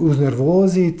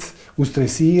 uznervozit,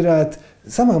 ustresirat,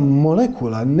 sama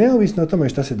molekula, neovisno o tome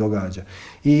šta se događa.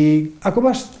 I ako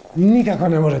baš nikako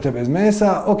ne možete bez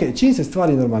mesa, ok, čim se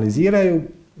stvari normaliziraju,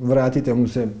 vratite mu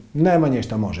se najmanje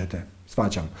šta možete,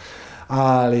 shvaćam.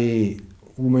 Ali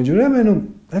u međuvremenu,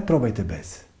 probajte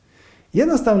bez.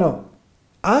 Jednostavno,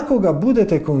 ako ga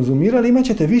budete konzumirali, imat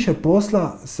ćete više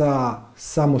posla sa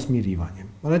samosmirivanjem.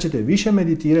 Onda ćete više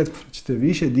meditirati, ćete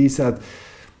više disati.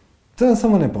 To vam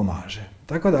samo ne pomaže.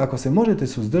 Tako da ako se možete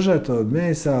suzdržati od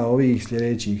mesa ovih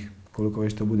sljedećih, koliko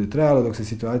već to bude trajalo, dok se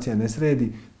situacija ne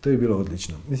sredi, to bi bilo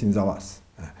odlično. Mislim, za vas.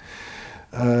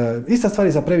 Ista stvar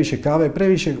je za previše kave,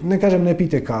 ne kažem ne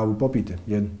pijte kavu, popijte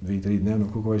 1, 2, 3 dnevno,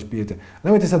 koliko već pijete.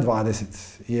 Nemojte sad 20,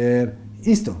 jer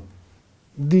isto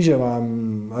diže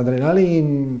vam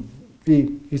adrenalin i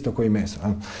isto koji meso.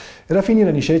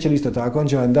 Rafinirani šećer isto tako, on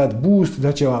će vam dati boost,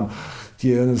 da će vam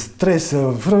stres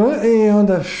i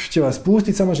onda će vas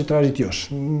spustiti, samo će tražiti još.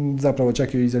 Zapravo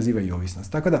čak i izaziva i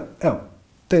ovisnost. Tako da, evo,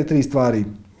 te 3 stvari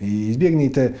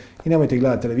izbjegnite i nemojte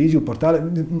gledati televiziju, portale,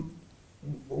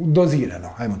 dozirano,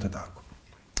 ajmo to tako.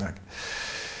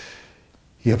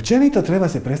 I općenito treba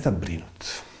se prestati brinuti.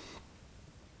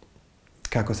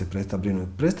 Kako se prestati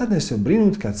brinuti? Prestaneš se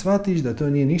brinuti kad shvatiš da to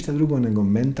nije ništa drugo nego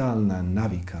mentalna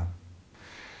navika.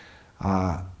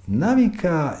 A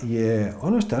navika je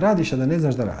ono što radiš, a da ne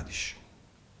znaš da radiš.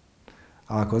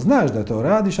 A ako znaš da to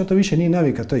radiš, a to više nije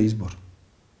navika, to je izbor.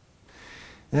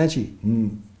 Znači,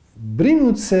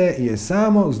 brinut se je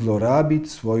samo zlorabiti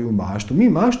svoju maštu. Mi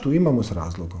maštu imamo s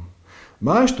razlogom.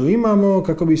 Maštu imamo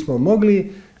kako bismo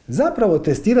mogli zapravo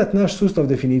testirati naš sustav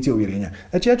definicije uvjerenja.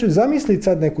 Znači, ja ću zamisliti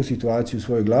sad neku situaciju u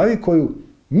svojoj glavi koju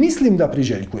mislim da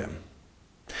priželjkujem.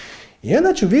 I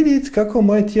onda ću vidjeti kako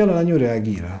moje tijelo na nju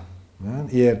reagira.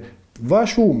 Jer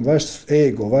vaš um, vaš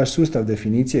ego, vaš sustav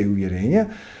definicije i uvjerenja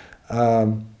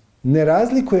ne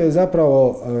razlikuje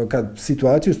zapravo kad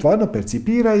situaciju stvarno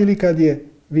percipira ili kad je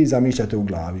vi zamišljate u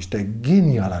glavi, što je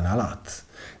genijalan alat.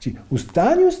 Znači, u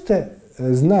stanju ste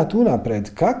znati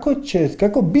unapred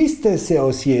kako biste se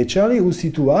osjećali u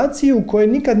situaciji u kojoj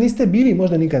nikad niste bili i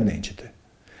možda nikad nećete.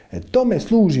 Tome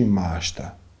služi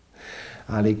mašta.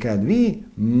 Ali kad vi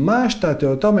maštate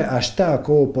o tome, a šta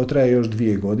ako ovo potraje još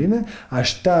 2 godine, a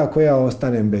šta ako ja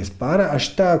ostanem bez para, a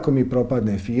šta ako mi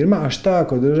propadne firma, a šta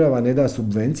ako država ne da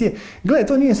subvencije, gledaj,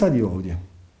 to nije sad i ovdje.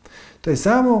 To je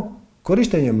samo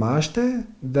korištenje mašte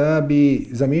da bi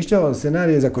zamišljao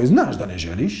scenarije za koje znaš da ne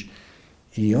želiš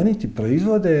i oni ti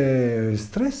proizvode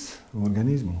stres u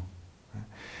organizmu.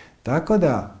 Tako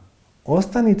da,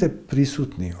 ostanite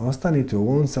prisutni, ostanite u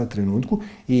ovom sad trenutku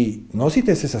i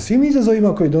nosite se sa svim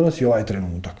izazovima koji donosi ovaj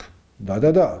trenutak.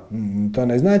 Da. To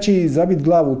ne znači zabiti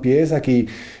glavu u pijesak i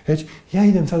reći ja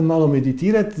idem sad malo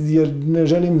meditirati jer ne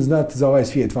želim znati za ovaj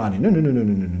svijet vani.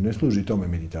 Ne služi tome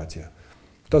meditacija.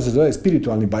 To se zove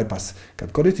spiritualni bypass.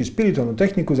 Kad koristiš spiritualnu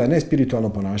tehniku za nespiritualno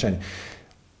ponašanje.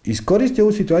 Iskoristi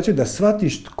ovu situaciju da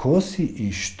shvatiš tko si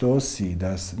i što si,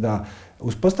 da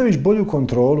uspostaviš bolju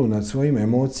kontrolu nad svojim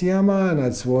emocijama,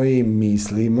 nad svojim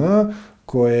mislima,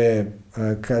 koje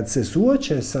kad se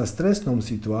suoče sa stresnom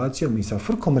situacijom i sa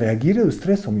frkom, reagiraju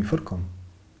stresom i frkom.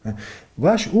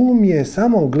 Vaš um je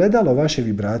samo ogledalo vaše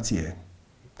vibracije.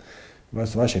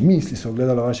 Vaše misli su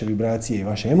ogledalo vaše vibracije i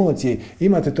vaše emocije.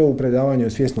 Imate to u predavanju o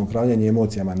svjesnom upravljanju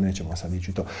emocijama, nećemo sad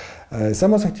ići u to.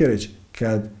 Samo sam htio reći,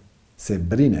 kad se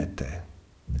brinete,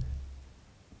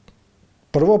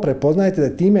 prvo prepoznajte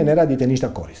da time ne radite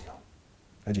ništa korisno.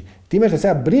 Znači, time što se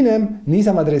ja brinem,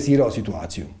 nisam adresirao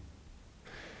situaciju.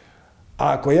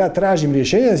 A ako ja tražim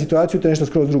rješenje za situaciju, to je nešto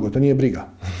skroz drugo, to nije briga.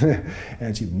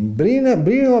 Znači,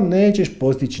 brinom nećeš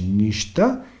postići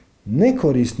ništa,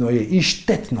 nekorisno je i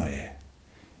štetno je.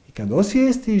 I kad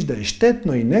osvijestiš da je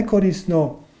štetno i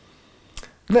nekorisno,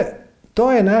 gle,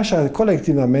 to je naša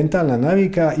kolektivna mentalna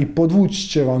navika i podvući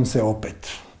će vam se opet.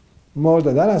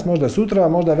 Možda danas, možda sutra,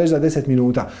 možda već za 10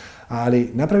 minuta. Ali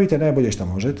napravite najbolje što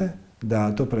možete,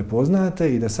 da to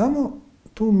prepoznate i da samo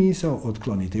tu misao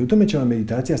otklonite. I u tome će vam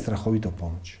meditacija strahovito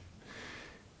pomoći.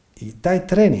 I taj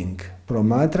trening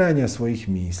promatranja svojih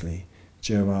misli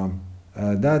će vam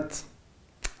dati,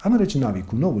 ajmo reći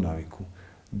naviku, novu naviku,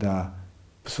 da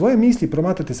svoje misli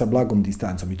promatrate sa blagom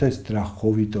distancom i to je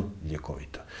strahovito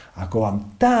ljekovito. Ako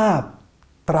vam ta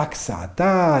praksa,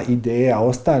 ta ideja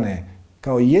ostane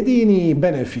kao jedini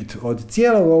benefit od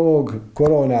cijelog ovog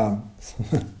korona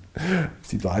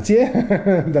situacije,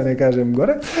 da ne kažem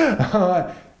gore,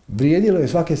 vrijedilo je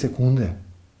svake sekunde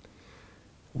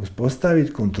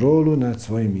uspostaviti kontrolu nad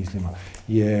svojim mislima.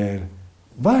 Jer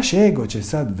vaš ego će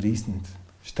sad vrisniti.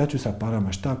 Šta ću sa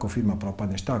parama, šta ako firma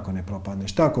propadne, šta ako ne propadne,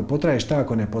 šta ako potraje, šta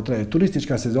ako ne potraje,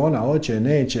 turistička sezona hoće,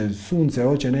 neće, sunce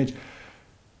hoće, neće.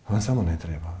 Vam samo ne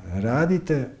treba.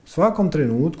 Radite u svakom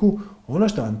trenutku ono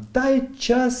što vam taj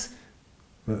čas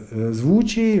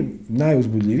zvuči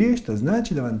najuzbudljivije, što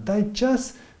znači da vam taj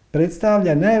čas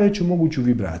predstavlja najveću moguću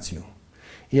vibraciju.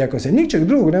 I ako se ničeg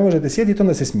drugog ne možete sjetiti,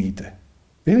 onda se smijte.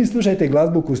 Ili slušajte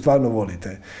glazbu koju stvarno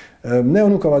volite. Ne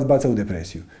onu koja vas baca u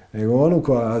depresiju, nego onu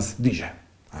koja vas diže.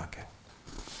 Okay.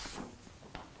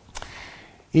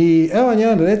 I evo vam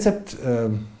jedan recept,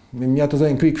 ja to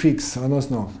zovem quick fix,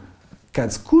 odnosno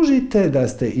kad skužite da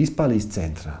ste ispali iz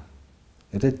centra,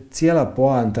 jer to je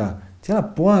cijela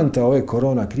poanta ove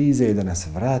korona krize je da nas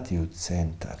vrati u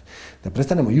centar, da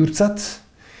prestanemo jurcat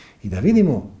i da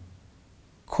vidimo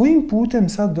kojim putem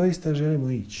sad doista želimo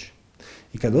ići.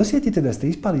 I kad osjetite da ste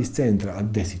ispali iz centra, a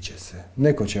desit će se,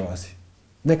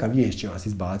 neka vijest će vas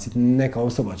izbaciti, neka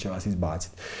osoba će vas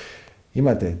izbaciti.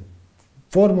 Imate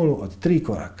formulu od 3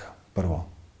 koraka. Prvo,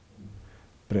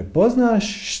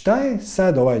 prepoznaš šta je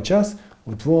sad ovaj čas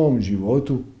u tvom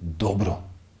životu dobro.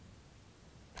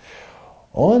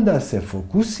 Onda se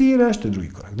fokusiraš, to je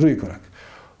drugi korak.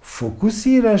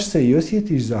 Fokusiraš se i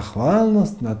osjetiš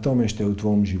zahvalnost na tome što je u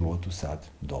tvom životu sad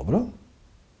dobro.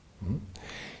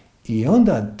 I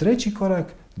onda treći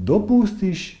korak,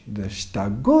 dopustiš da šta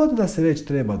god da se već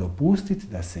treba dopustiti,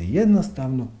 da se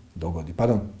jednostavno dogodi.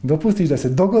 Dopustiš da se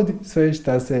dogodi sve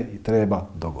šta se treba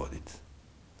dogoditi.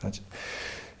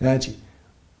 Znači,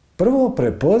 prvo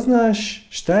prepoznaš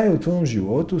šta je u tvom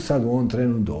životu sad u ovom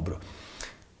trenu dobro.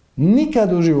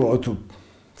 Nikad u životu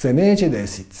se neće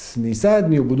desiti, ni sad,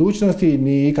 ni u budućnosti,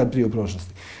 ni ikad prije u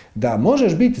prošlosti, da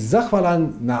možeš biti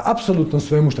zahvalan na apsolutno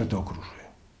svemu što te okružuje.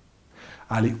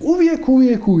 Ali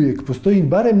uvijek postoji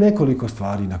barem nekoliko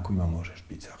stvari na kojima možeš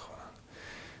biti zahvalan.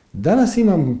 Danas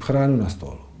imam hranu na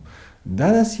stolu.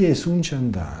 Danas je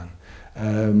sunčan dan.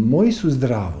 Moji su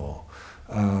zdravo.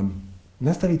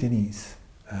 Nastavite niz.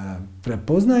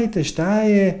 Prepoznajte šta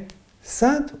je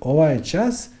sad, ovaj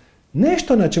čas,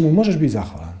 nešto na čemu možeš biti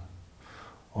zahvalan.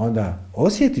 Onda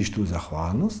osjetiš tu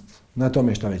zahvalnost na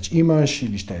tome što već imaš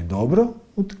ili što je dobro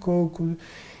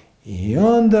i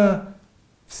onda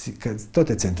to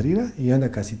te centrira i onda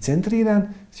kad si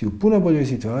centriran si u puno boljoj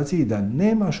situaciji da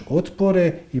nemaš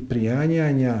otpore i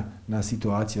prijanjanja na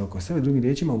situacije oko sebe. Drugim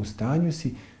riječima, u stanju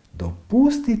si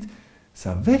dopustiti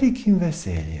sa velikim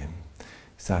veseljem,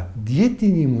 sa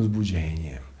djetinjim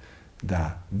uzbuđenjem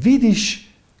da vidiš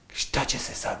šta će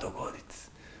se sad dogoditi.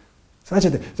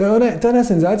 Svaćate, to je ona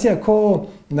senzacija ko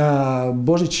na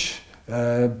Božić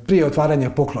prije otvaranja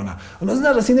poklona. Ono,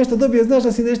 znaš da si nešto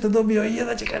dobio,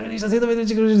 jedan će kaže ništa si dobio,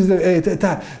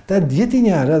 ta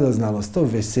djetinja radoznalost, to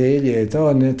veselje,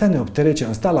 ta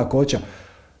neopterećenost, ta lakoća,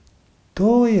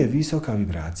 to je visoka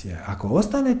vibracija. Ako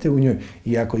ostanete u njoj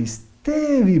i ako iz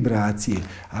te vibracije,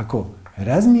 ako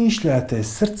razmišljate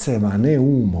srcem, a ne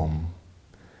umom,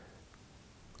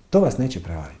 to vas neće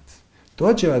prevariti.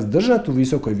 To će vas držati u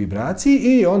visokoj vibraciji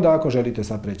i onda ako želite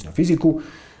sad preći na fiziku,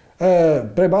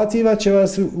 prebacivat će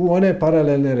vas u one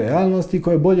paralelne realnosti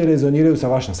koje bolje rezoniraju sa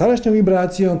vašom sadašnjom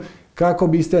vibracijom kako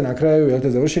biste na kraju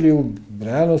završili u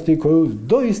realnosti koju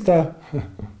doista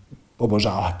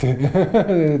obožavate.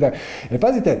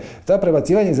 Pazite, ta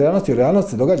prebacivanje iz realnosti u realnost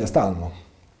se događa stalno.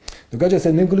 Događa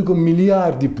se nekoliko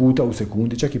milijardi puta u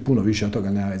sekundi, čak i puno više od toga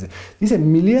nema veze. Vi se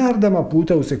milijardama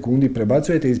puta u sekundi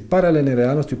prebacujete iz paralelne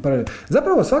realnosti u paralelne.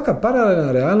 Zapravo svaka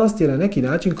paralelna realnost je na neki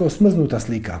način kao smrznuta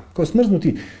slika, kao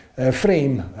smrznuti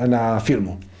frame na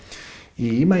filmu. I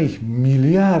ima ih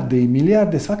milijarde i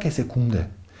milijarde svake sekunde.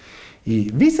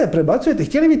 I vi se prebacujete,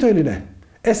 htjeli vi to ili ne?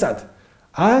 E sad,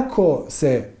 ako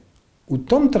se u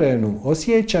tom trenu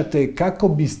osjećate kako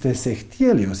biste se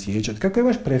htjeli osjećati, kako je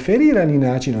vaš preferirani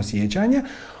način osjećanja,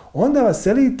 onda vas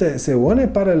selite se u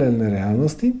one paralelne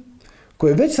realnosti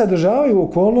koje već sadržavaju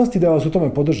okolnosti da vas u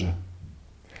tome podrže.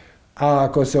 A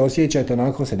ako se osjećate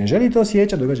onako se ne želite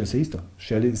osjećati, događa se isto.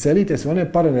 Selite se u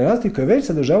one paralelne realnosti koje već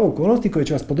sadržavaju okolnosti koje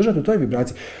će vas podržati u toj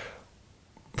vibraciji.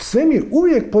 Svemir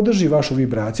uvijek podrži vašu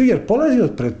vibraciju jer polazi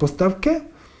od pretpostavke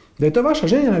da je to vaša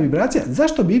željena vibracija.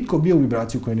 Zašto bi itko bio u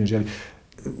vibraciju koju ne želi?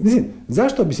 Mislim,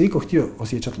 zašto bi se itko htio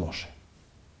osjećati loše?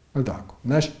 Ali tako.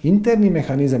 Naš interni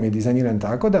mehanizam je dizajniran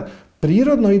tako da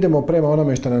prirodno idemo prema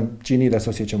onome što nam čini da se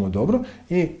osjećamo dobro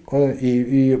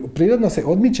i prirodno se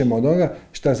odmičemo od onoga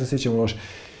što se osjećamo loše.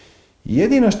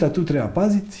 Jedino što tu treba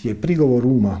paziti je prigovor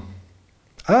uma.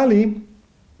 Ali,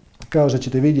 kao što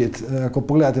ćete vidjeti, ako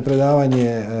pogledate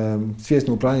predavanje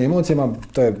svjesno upravljanje emocijama,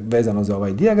 to je vezano za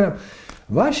ovaj dijagram,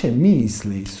 vaše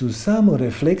misli su samo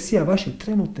refleksija vaše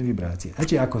trenutne vibracije.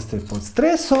 Znači, ako ste pod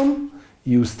stresom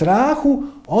i u strahu,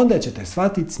 onda ćete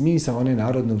shvatiti smisao one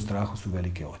narodne u strahu su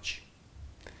velike oči.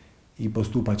 I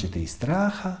postupat ćete iz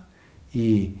straha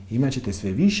i imat ćete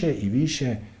sve više i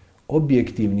više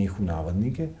objektivnih u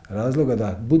navodnike razloga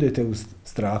da budete u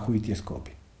strahu i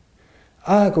tjeskobi.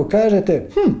 A ako kažete,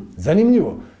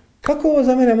 zanimljivo, kako ovo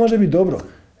za mene može biti dobro?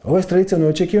 Ovo je stranica u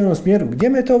neočekivanom smjeru. Gdje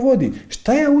me to vodi?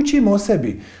 Šta ja učim o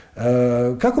sebi?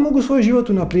 Kako mogu svoj život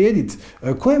unaprijediti?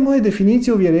 Koje moje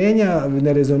definicije uvjerenja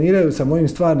ne rezoniraju sa mojim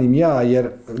stvarnim ja? Jer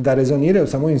da rezoniraju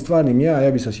sa mojim stvarnim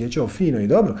ja bi se osjećao fino i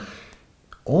dobro.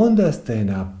 Onda ste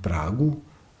na pragu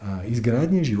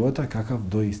izgradnje života kakav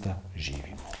doista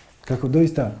živimo. Kako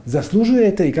doista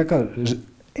zaslužujete i kakav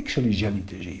actually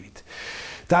želite živjeti.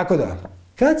 Tako da,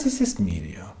 kad si se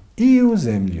smirio i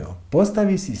uzemljio,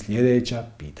 postavi si sljedeća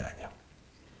pitanja.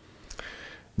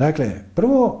 Dakle,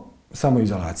 prvo,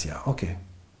 samoizolacija. Ok,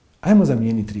 ajmo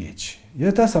zamijeniti riječi.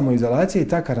 Jer ta samoizolacija i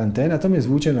ta karantena, to mi je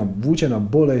vuče na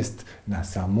bolest, na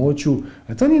samoću,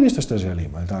 a to nije nešto što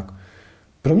želimo, ali tako?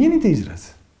 Promijenite izraz.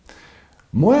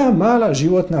 Moja mala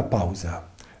životna pauza.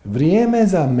 Vrijeme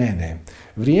za mene.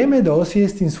 Vrijeme da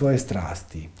osvijestim svoje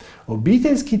strasti.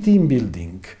 Obiteljski team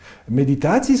building.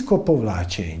 Meditacijsko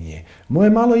povlačenje. Moje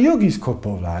malo jogijsko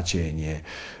povlačenje.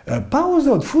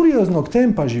 Pauza od furioznog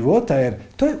tempa života, jer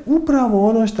to je upravo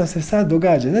ono što se sad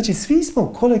događa. Znači, svi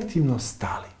smo kolektivno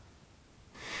stali.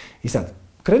 I sad,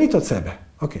 krenite od sebe.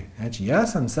 Ok, znači ja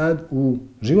sam sad u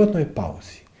životnoj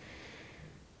pauzi.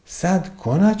 Sad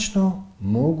konačno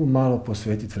mogu malo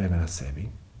posvetiti vremena sebi.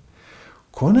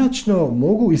 Konačno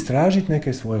mogu istražiti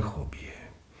neke svoje hobije.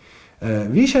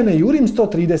 Više ne jurim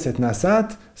 130 na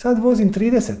sat, sad vozim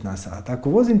 30 na sat. Ako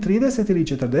vozim 30 ili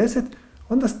 40,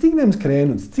 onda stignem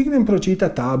skrenuti, stignem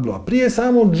pročitati tablo, a prije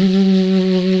samo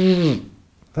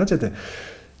Značite,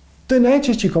 to je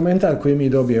najčešći komentar koji mi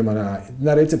dobijemo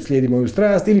na recept slijedi moju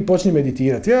strast ili počni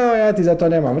meditirati. Ja ti za to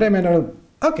nemam vremena.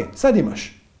 Ok, sad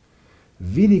imaš.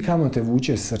 Vidi kamo te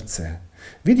vuče srce.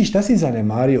 Vidi šta si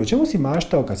zanemario, o čemu si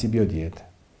maštao kad si bio dijete.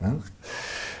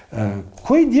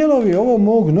 Koji dijelovi ovog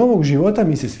mog novog života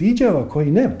mi se sviđaju, a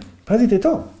koji ne? Pazite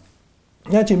to.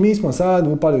 Znači, mi smo sad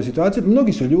upali u situaciju,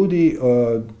 mnogi su ljudi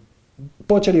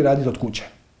počeli raditi od kuće.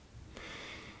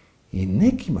 I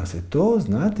nekima se to,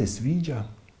 znate, sviđa.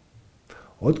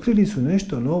 Otkrili su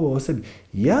nešto novo o sebi.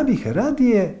 Ja bih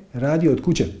radije radio od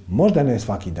kuće, možda ne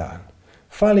svaki dan.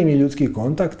 Fali mi ljudski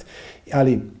kontakt,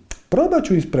 ali probat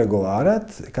ću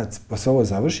ispregovarat, kad se ovo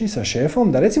završi sa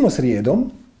šefom, da recimo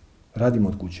srijedom radim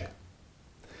od kuće.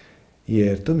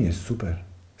 Jer to mi je super.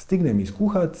 Stignem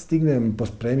iskuhat, stignem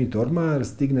pospremiti ormar,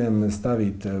 stignem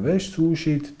staviti veš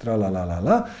sušit,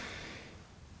 tralalalala.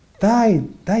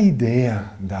 Ta ideja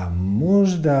da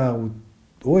možda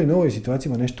u ovoj novoj situaciji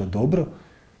ima nešto dobro,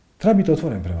 treba biti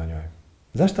otvoren prema njoj.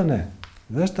 Zašto ne?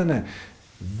 Zašto ne?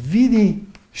 Vidi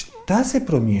šta se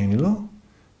promijenilo,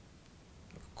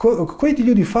 koji ti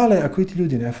ljudi fale, a koji ti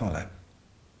ljudi ne fale.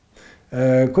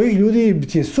 Kojih ljudi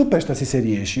ti je super što si se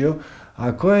riješio,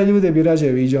 a koje ljude bi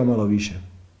rađe viđao malo više.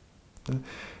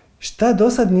 Šta do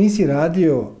sad nisi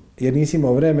radio jer nisi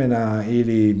imao vremena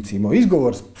ili si imao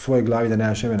izgovor u svojoj glavi da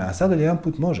nemaš vremena, a sad jedan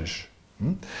put možeš.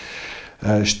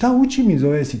 Šta učim iz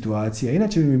ove situacije?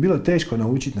 Inače bi mi bilo teško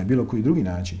naučiti na bilo koji drugi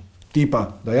način.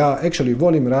 Tipa da ja actually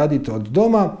volim raditi od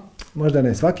doma, možda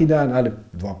ne svaki dan, ali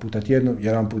 2 puta tjedno,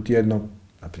 1 put tjedno,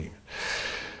 na primjer.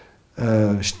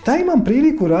 Šta imam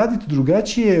priliku raditi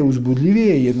drugačije,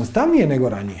 uzbudljivije i jednostavnije nego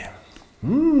ranije?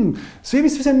 Svi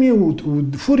se mi u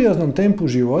furioznom tempu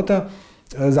života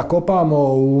zakopamo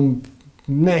u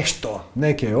nešto,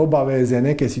 neke obaveze,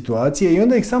 neke situacije i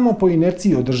onda ih samo po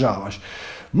inerciji održavaš.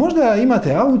 Možda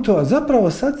imate auto, a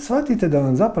zapravo sad shvatite da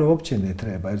vam zapravo uopće ne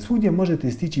treba, jer svugdje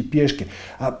možete stići pješke.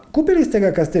 A kupili ste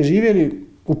ga kad ste živjeli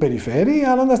u periferiji,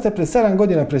 ali onda ste pred 7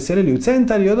 godina preselili u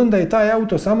centar i od onda je taj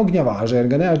auto samo gnjavaža, jer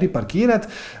ga nemaš di parkirat,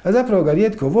 a zapravo ga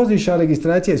rijetko voziš, a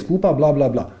registracija je skupa, bla bla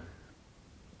bla.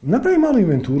 Napravi malu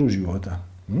inventuru života.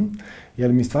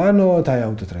 Jer mi stvarno taj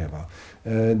auto treba.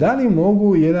 Da li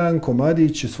mogu jedan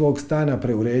komadić svog stana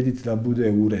preurediti da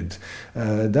bude ured?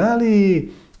 Da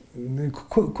li...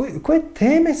 Koje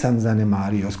teme sam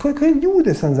zanemario? Koje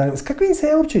ljude sam zanemario? S kakvim se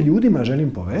ja uopće ljudima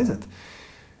želim povezati?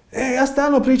 Ja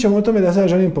stalno pričam o tome da se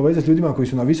želim povezati ljudima koji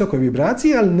su na visokoj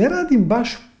vibraciji, ali ne radim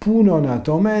baš puno na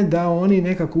tome da oni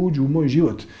nekako uđu u moj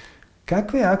život.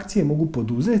 Kakve akcije mogu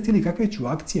poduzeti ili kakve ću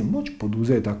akcije moći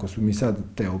poduzeti ako su mi sad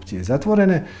te opcije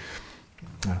zatvorene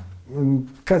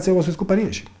kad se ovo sve skupa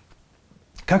riješi?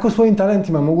 Kako svojim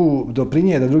talentima mogu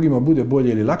doprinijeti da drugima bude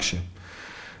bolje ili lakše?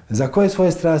 Za koje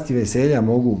svoje strasti i veselja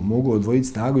mogu odvojiti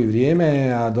snagu i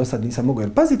vrijeme, a do sad nisam mogao?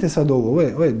 Jer pazite sad ovo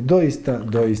je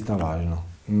doista važno.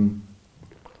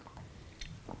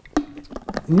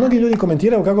 Mnogi ljudi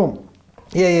komentiraju kako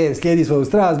slijedi svoju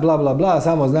strast, bla bla bla,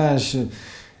 samo znaš,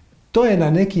 to je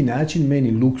na neki način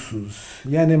meni luksuz.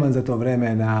 Ja nemam za to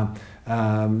vremena,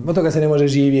 od toga se ne može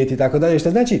živjeti i tako dalje.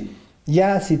 Što znači,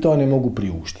 ja si to ne mogu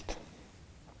priuštiti.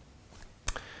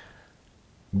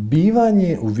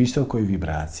 Bivanje u visokoj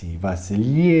vibraciji vas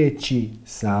liječi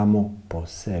samo po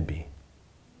sebi.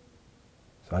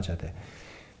 Shvaćate?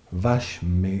 Vaš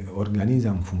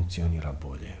organizam funkcionira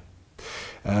bolje.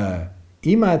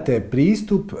 Imate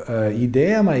pristup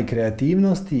idejama i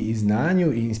kreativnosti i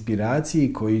znanju i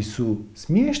inspiraciji koji su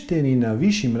smješteni na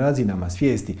višim razinama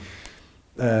svijesti.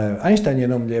 Einstein je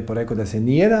jednom lijepo rekao da se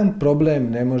nijedan problem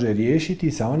ne može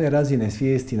riješiti sa one razine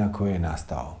svijesti na koje je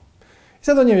nastao. I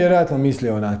sad on je vjerojatno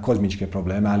mislio na kozmičke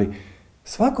probleme, ali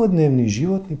svakodnevni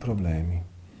životni problemi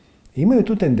imaju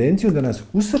tu tendenciju da nas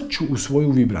usrču u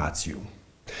svoju vibraciju.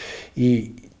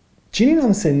 I čini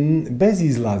nam se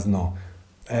bezizlazno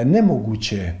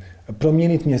nemoguće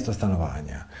promijeniti mjesto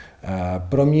stanovanja,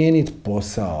 promijeniti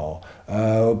posao,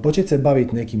 početi se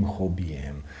baviti nekim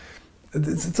hobijem.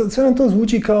 Sve nam to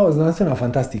zvuči kao znanstvena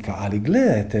fantastika, ali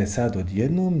gledajte sad,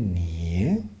 odjednom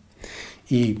nije.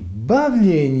 I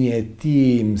bavljenje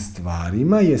tim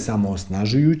stvarima je samo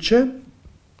osnažujuće,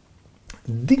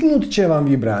 dignut će vam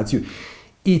vibraciju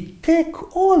i tek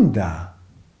onda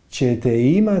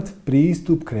ćete imati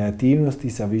pristup kreativnosti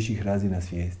sa viših razina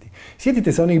svijesti.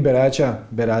 Sjetite se onih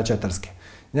berača trske.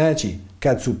 Znači,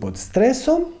 kad su pod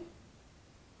stresom,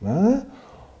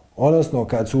 odnosno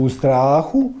kad su u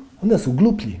strahu, onda su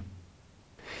gluplji.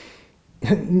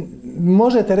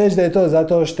 Možete reći da je to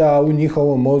zato što u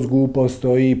njihovom mozgu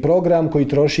postoji program koji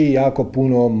troši jako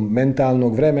puno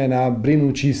mentalnog vremena,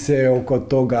 brinući se oko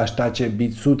toga šta će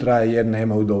biti sutra jer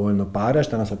nemaju dovoljno para,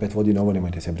 što nas opet vodi na ovo,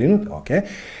 nemojte se brinuti, ok.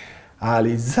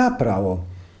 Ali zapravo,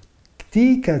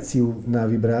 ti kad si na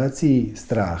vibraciji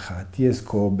straha,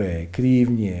 tjeskobe,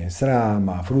 krivnje,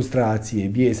 srama, frustracije,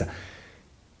 bijesa,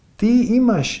 ti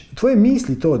imaš, tvoje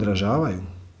misli to odražavaju.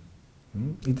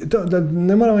 I to, da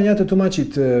ne moram vam ja to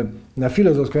tumačiti na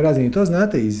filozofskoj razini, to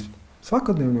znate iz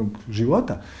svakodnevnog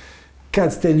života.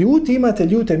 Kad ste ljuti, imate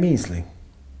ljute misli.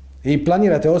 I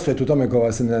planirate osvetu tome ko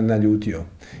vas naljutio.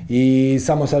 I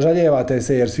samo sažaljevate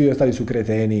se jer svi ostali su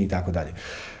kreteni i tako dalje.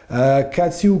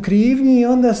 Kad si u krivnji,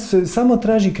 onda se samo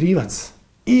traži krivac.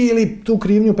 Ili tu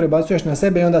krivnju prebacuješ na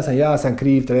sebe i onda ja sam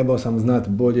kriv, trebao sam znati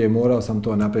bolje, morao sam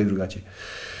to napraviti drugačije.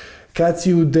 Kad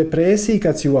si u depresiji,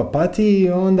 kad si u apatiji,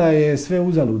 onda je sve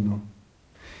uzaludno.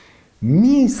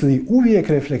 Misli uvijek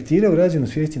reflektiraju razinu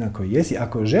svijesti na kojoj jesi.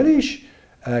 Ako želiš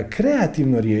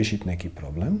kreativno riješiti neki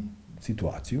problem,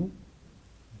 situaciju,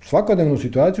 svakodnevnu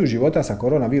situaciju života sa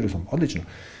koronavirusom, odlično,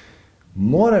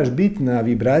 moraš biti na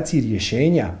vibraciji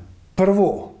rješenja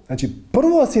prvo. Znači,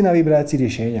 prvo si na vibraciji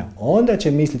rješenja, onda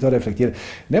će misli to reflektirati.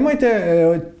 Nemojte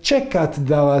čekat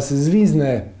da vas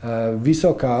zvizne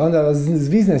visoka, onda vas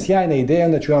zvizne sjajna ideja,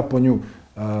 onda ću ja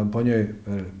po njoj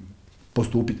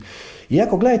postupiti.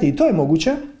 Iako, gledajte, i to je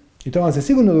moguće, i to vam se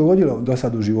sigurno dogodilo do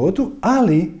sad u životu,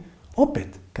 ali, opet,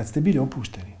 kad ste bili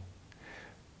opušteni,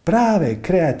 prave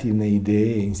kreativne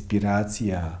ideje,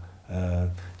 inspiracija,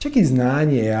 čak i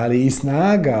znanje, ali i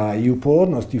snaga, i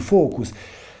upornost, i fokus,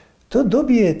 to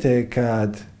dobijete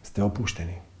kad ste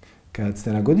opušteni, kad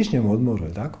ste na godišnjem odmoru,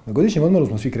 je tako? Na godišnjem odmoru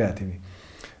smo svi kreativni.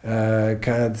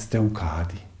 Kad ste u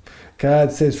kadi,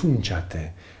 kad se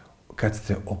sunčate, kad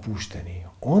ste opušteni,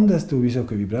 onda ste u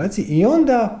visokoj vibraciji i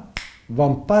onda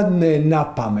vam padne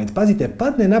na pamet. Pazite,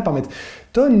 padne na pamet.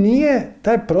 To nije,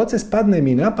 taj proces padne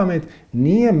mi na pamet,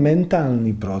 nije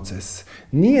mentalni proces.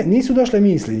 Nisu došle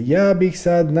misli, ja bih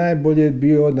sad najbolje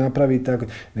bio napraviti tako,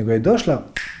 nego je došla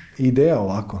ideja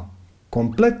ovako,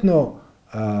 kompletno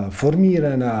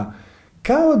formirana,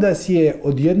 kao da si je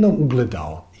odjednom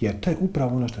ugledao, jer to je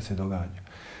upravo ono što se događa.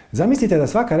 Zamislite da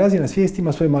svaka razina svijesti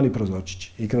ima svoj mali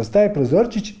prozorčić i kroz taj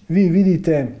prozorčić vi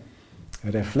vidite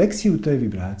refleksiju te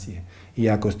vibracije. I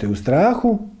ako ste u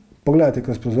strahu, pogledate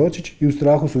kroz prozorčić i u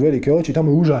strahu su velike oči,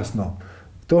 tamo je užasno.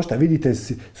 To što vidite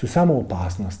su samo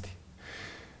opasnosti.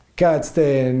 Kad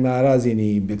ste na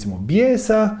razini, recimo,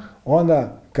 bijesa,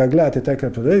 onda kad gledate taj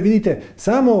kraj prozorčića, vidite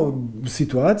samo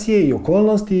situacije i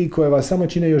okolnosti koje vas samo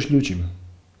čine još ljućim.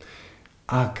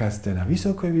 A kad ste na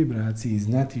visokoj vibraciji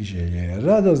znatiželje,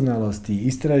 radoznalosti,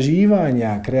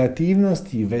 istraživanja,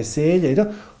 kreativnosti, veselja i to,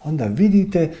 onda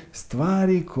vidite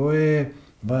stvari koje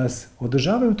vas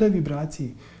održavaju u toj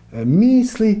vibraciji.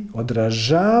 Misli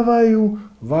odražavaju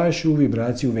vašu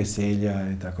vibraciju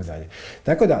veselja i tako dalje.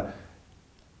 Tako da,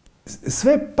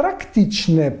 sve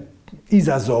praktične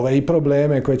izazove i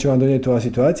probleme koje će vam donijeti ova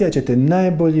situacija ćete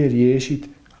najbolje riješiti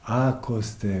ako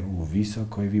ste u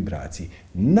visokoj vibraciji.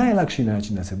 Najlakši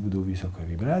način da se bude u visokoj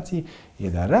vibraciji je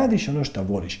da radiš ono što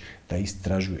voliš, da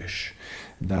istražuješ,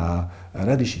 da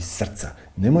radiš iz srca.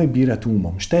 Nemoj birati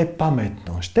umom. Šta je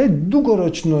pametno, šta je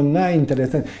dugoročno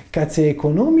najinteresantnije. Kad se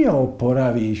ekonomija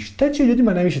oporavi, šta će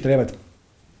ljudima najviše trebati?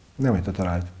 Nemojte to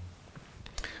raditi.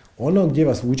 Ono gdje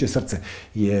vas vuče srce,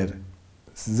 jer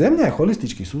zemlja je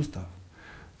holistički sustav.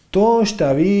 To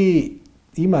što vi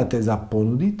imate za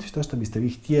ponuditi, to što biste vi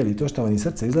htjeli, to što vam iz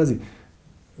srca izlazi,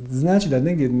 znači da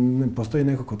negdje postoji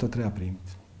neko ko to treba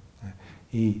primiti.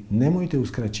 I nemojte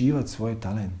uskraćivati svoje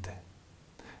talente.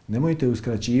 Nemojte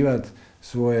uskraćivati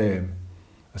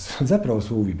zapravo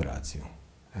svoju vibraciju.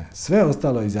 Sve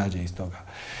ostalo izađe iz toga.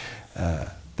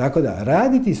 Tako da,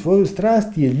 raditi svoju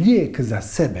strast je lijek za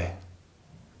sebe.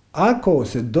 Ako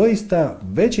se doista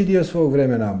veći dio svog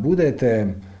vremena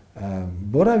budete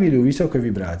boravili u visokoj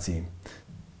vibraciji,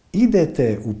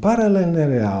 idete u paralelne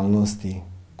realnosti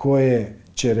koje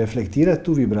će reflektirati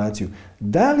tu vibraciju.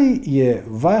 Da li je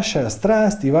vaša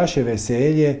strast i vaše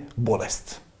veselje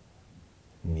bolest?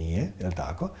 Nije, je li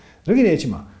tako? Drugim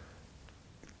riječima,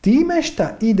 time što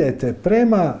idete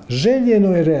prema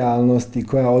željenoj realnosti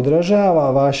koja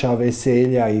odražava vaša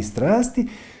veselja i strasti,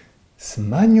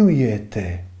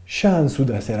 smanjujete šansu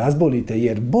da se razbolite,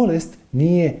 jer bolest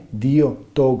nije dio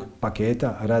tog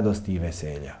paketa radosti i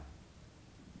veselja.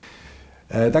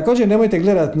 Također nemojte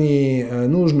gledati ni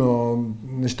nužno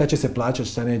šta će se plaćati,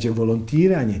 šta neće.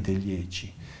 Volontiranje te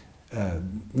liječi.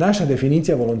 Naša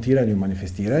definicija volontiranja u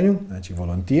manifestiranju, znači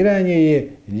volontiranje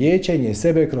je liječenje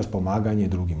sebe kroz pomaganje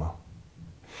drugima.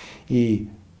 I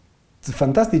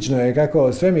fantastično je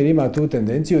kako svemir ima tu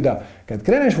tendenciju da kad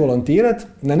kreneš volontirati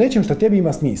na nečem što tebi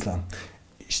ima smisla,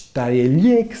 šta je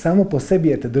lijek samo po sebi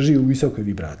jer te drži u visokoj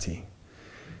vibraciji.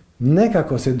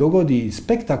 Nekako se dogodi,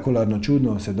 spektakularno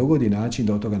čudno se dogodi način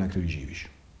da od toga na kraju živiš.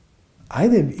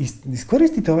 Ajde,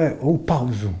 iskoristite ovu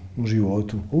pauzu u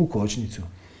životu, ovu kočnicu,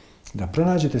 da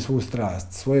pronađete svoju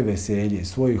strast, svoje veselje,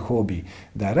 svoj hobi,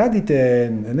 da radite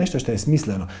nešto što je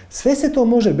smisleno. Sve se to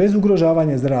može bez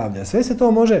ugrožavanja zdravlja, sve se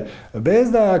to može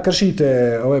bez da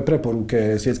kršite ove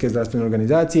preporuke Svjetske zdravstvene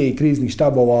organizacije i kriznih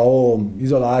štabova o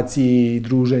izolaciji,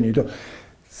 druženju i to.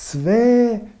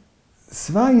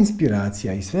 Sva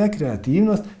inspiracija i sva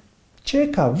kreativnost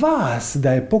čeka vas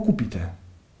da je pokupite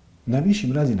na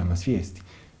višim razinama svijesti.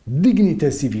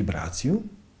 Dignite si vibraciju,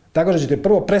 tako da ćete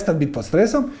prvo prestati biti pod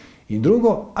stresom i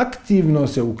drugo, aktivno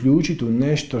se uključiti u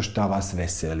nešto što vas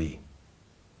veseli.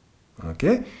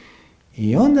 Okay?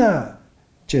 I onda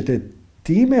ćete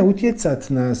time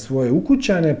utjecati na svoje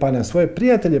ukućane, pa na svoje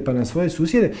prijatelje, pa na svoje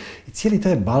susjede i cijeli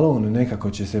taj balon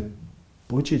nekako će se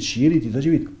početi širiti, to će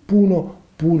biti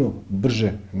puno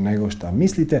brže nego što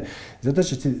mislite, zato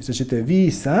što ćete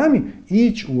vi sami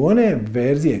ići u one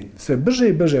verzije, sve brže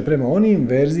i brže prema onim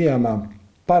verzijama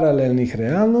paralelnih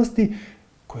realnosti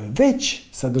koje već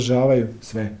sadržavaju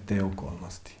sve te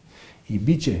okolnosti. I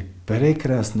bit će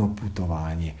prekrasno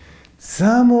putovanje.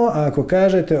 Samo ako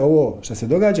kažete ovo što se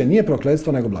događa nije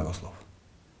prokletstvo nego blagoslov.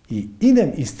 I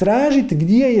idem istražiti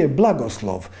gdje je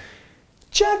blagoslov.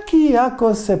 Čak i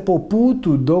ako se po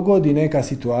putu dogodi neka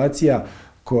situacija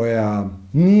koja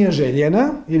nije željena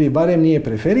ili barem nije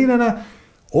preferirana,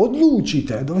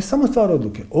 odlučite, to je samo stvar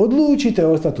odluke, odlučite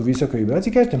ostati u visokoj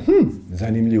vibraciji i kažete,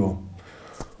 zanimljivo,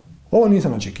 ovo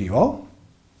nisam očekivao,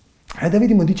 ajde da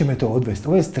vidimo gdje će me to odvesti.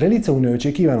 Ovo je strelica u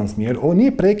neočekivanom smjeru, ovo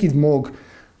nije prekid mog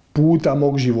puta,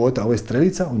 mog života, ovo je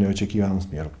strelica u neočekivanom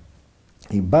smjeru.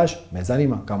 I baš me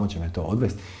zanima kamo će me to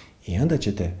odvesti. I onda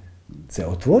ćete se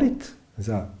otvoriti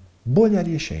za bolja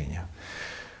rješenja.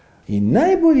 I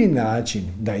najbolji način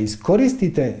da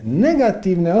iskoristite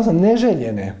negativne, odnosno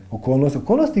neželjene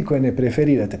okolnosti koje ne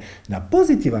preferirate na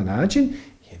pozitivan način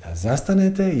je da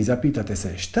zastanete i zapitate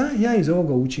se šta ja iz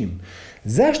ovoga učim.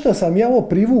 Zašto sam ja ovo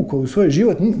privukao u svoj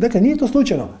život? Dakle, nije to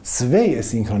slučajno. Sve je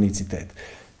sinhronicitet.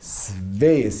 Sve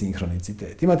je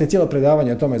sinhronicitet. Imate cijelo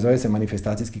predavanje o tome, zove se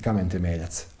manifestacijski kamen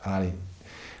temeljac. Ali,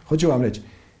 hoću vam reći,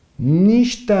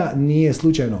 ništa nije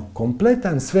slučajno.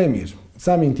 Kompletan svemir,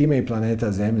 samim time i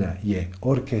planeta Zemlja, je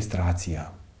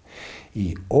orkestracija.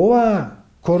 I ova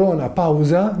korona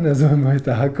pauza, nazovimo je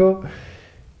tako,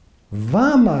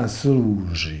 vama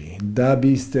služi da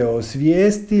biste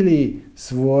osvijestili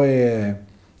svoje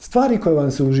stvari koje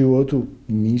vam se u životu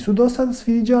nisu do sad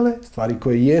sviđale, stvari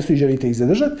koje jesu i želite ih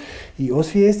zadržati, i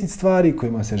osvijestiti stvari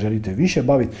kojima se želite više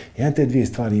baviti. Jedan te dvije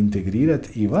stvari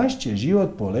integrirati i vaš će život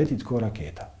poletiti ko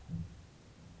raketa.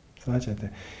 Svaćate?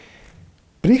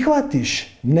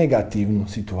 Prihvatiš negativnu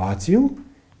situaciju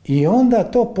i onda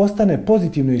to postane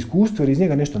pozitivno iskustvo jer iz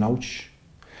njega nešto naučiš.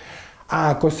 A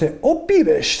ako se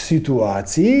opireš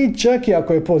situaciji, čak i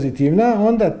ako je pozitivna,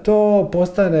 onda to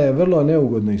postane vrlo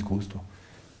neugodno iskustvo.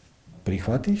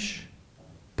 Prihvatiš,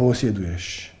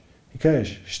 posjeduješ i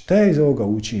kažeš šta je iz ovoga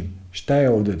učim, šta je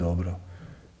ovdje dobro.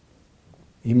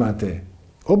 Imate,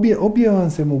 obje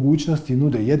vam se mogućnosti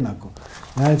nude jednako.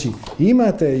 Znači,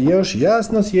 imate još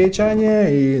jasno sjećanje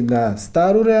i na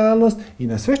staru realnost i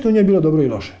na sve što u njoj je bilo dobro i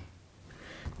loše.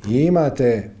 I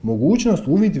imate mogućnost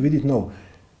vidjeti novo.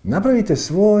 Napravite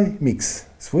svoj miks,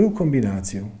 svoju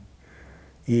kombinaciju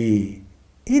i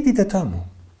idite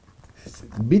tamo.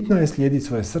 Bitno je slijediti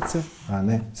svoje srce, a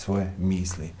ne svoje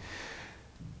misli.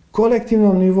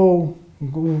 Kolektivnom nivou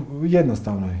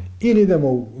jednostavno je. Ili idemo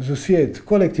u svijet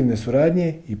kolektivne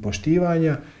suradnje i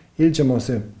poštivanja, ili ćemo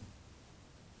se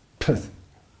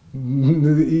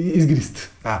izgrist.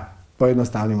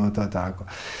 Pojednostavnimo to tako.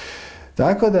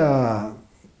 Tako da,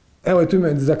 evo tu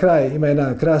za kraj ima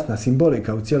jedna krasna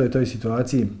simbolika u cijeloj toj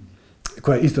situaciji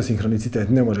koja je isto sinhronicitet,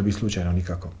 ne može biti slučajno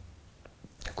nikako.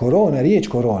 Korona, riječ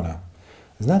korona,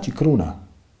 znači kruna.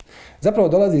 Zapravo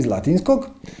dolazi iz latinskog.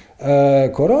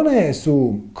 Korone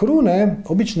su krune,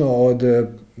 obično od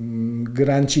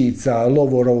grančica,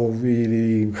 lovorov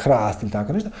ili hrast ili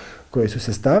tako nešto, koje su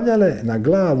se stavljale na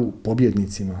glavu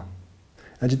pobjednicima.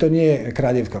 Znači to nije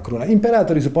kraljevska kruna.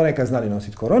 Imperatori su ponekad znali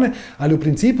nositi korone, ali u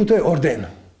principu to je orden.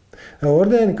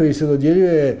 Orden koji se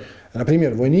dodjeljuje, na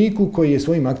primjer, vojniku koji je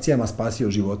svojim akcijama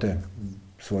spasio živote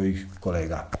svojih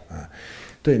kolega.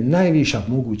 To je najviša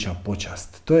moguća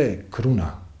počast. To je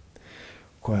kruna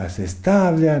koja se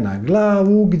stavlja na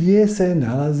glavu gdje se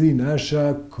nalazi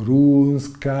naša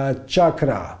krunska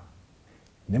čakra.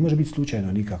 Ne može biti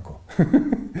slučajno nikako.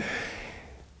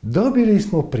 Dobili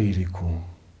smo priliku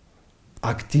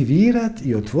aktivirati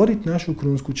i otvoriti našu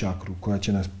krunsku čakru koja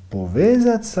će nas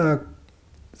povezati sa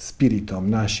spiritom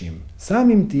našim.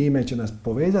 Samim time će nas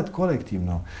povezati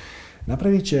kolektivno.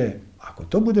 Napravit će, ako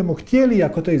to budemo htjeli i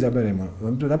ako to izaberemo,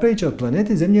 napravit će od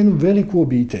planete Zemlje jednu veliku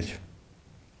obitelj.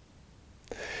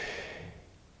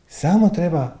 Samo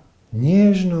treba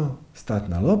nježno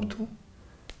stati na loptu,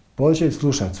 početi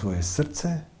slušati svoje srce,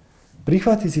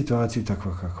 prihvatiti situaciju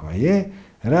takva kakva je,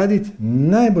 raditi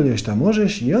najbolje što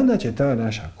možeš i onda će ta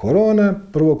naša korona,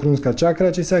 prvo krunska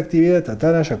čakra će se aktivirati, a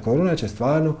ta naša korona će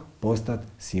stvarno postati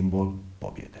simbol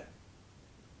pobjede.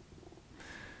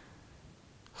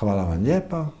 Hvala vam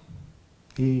lijepa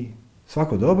i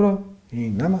svako dobro i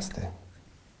namaste.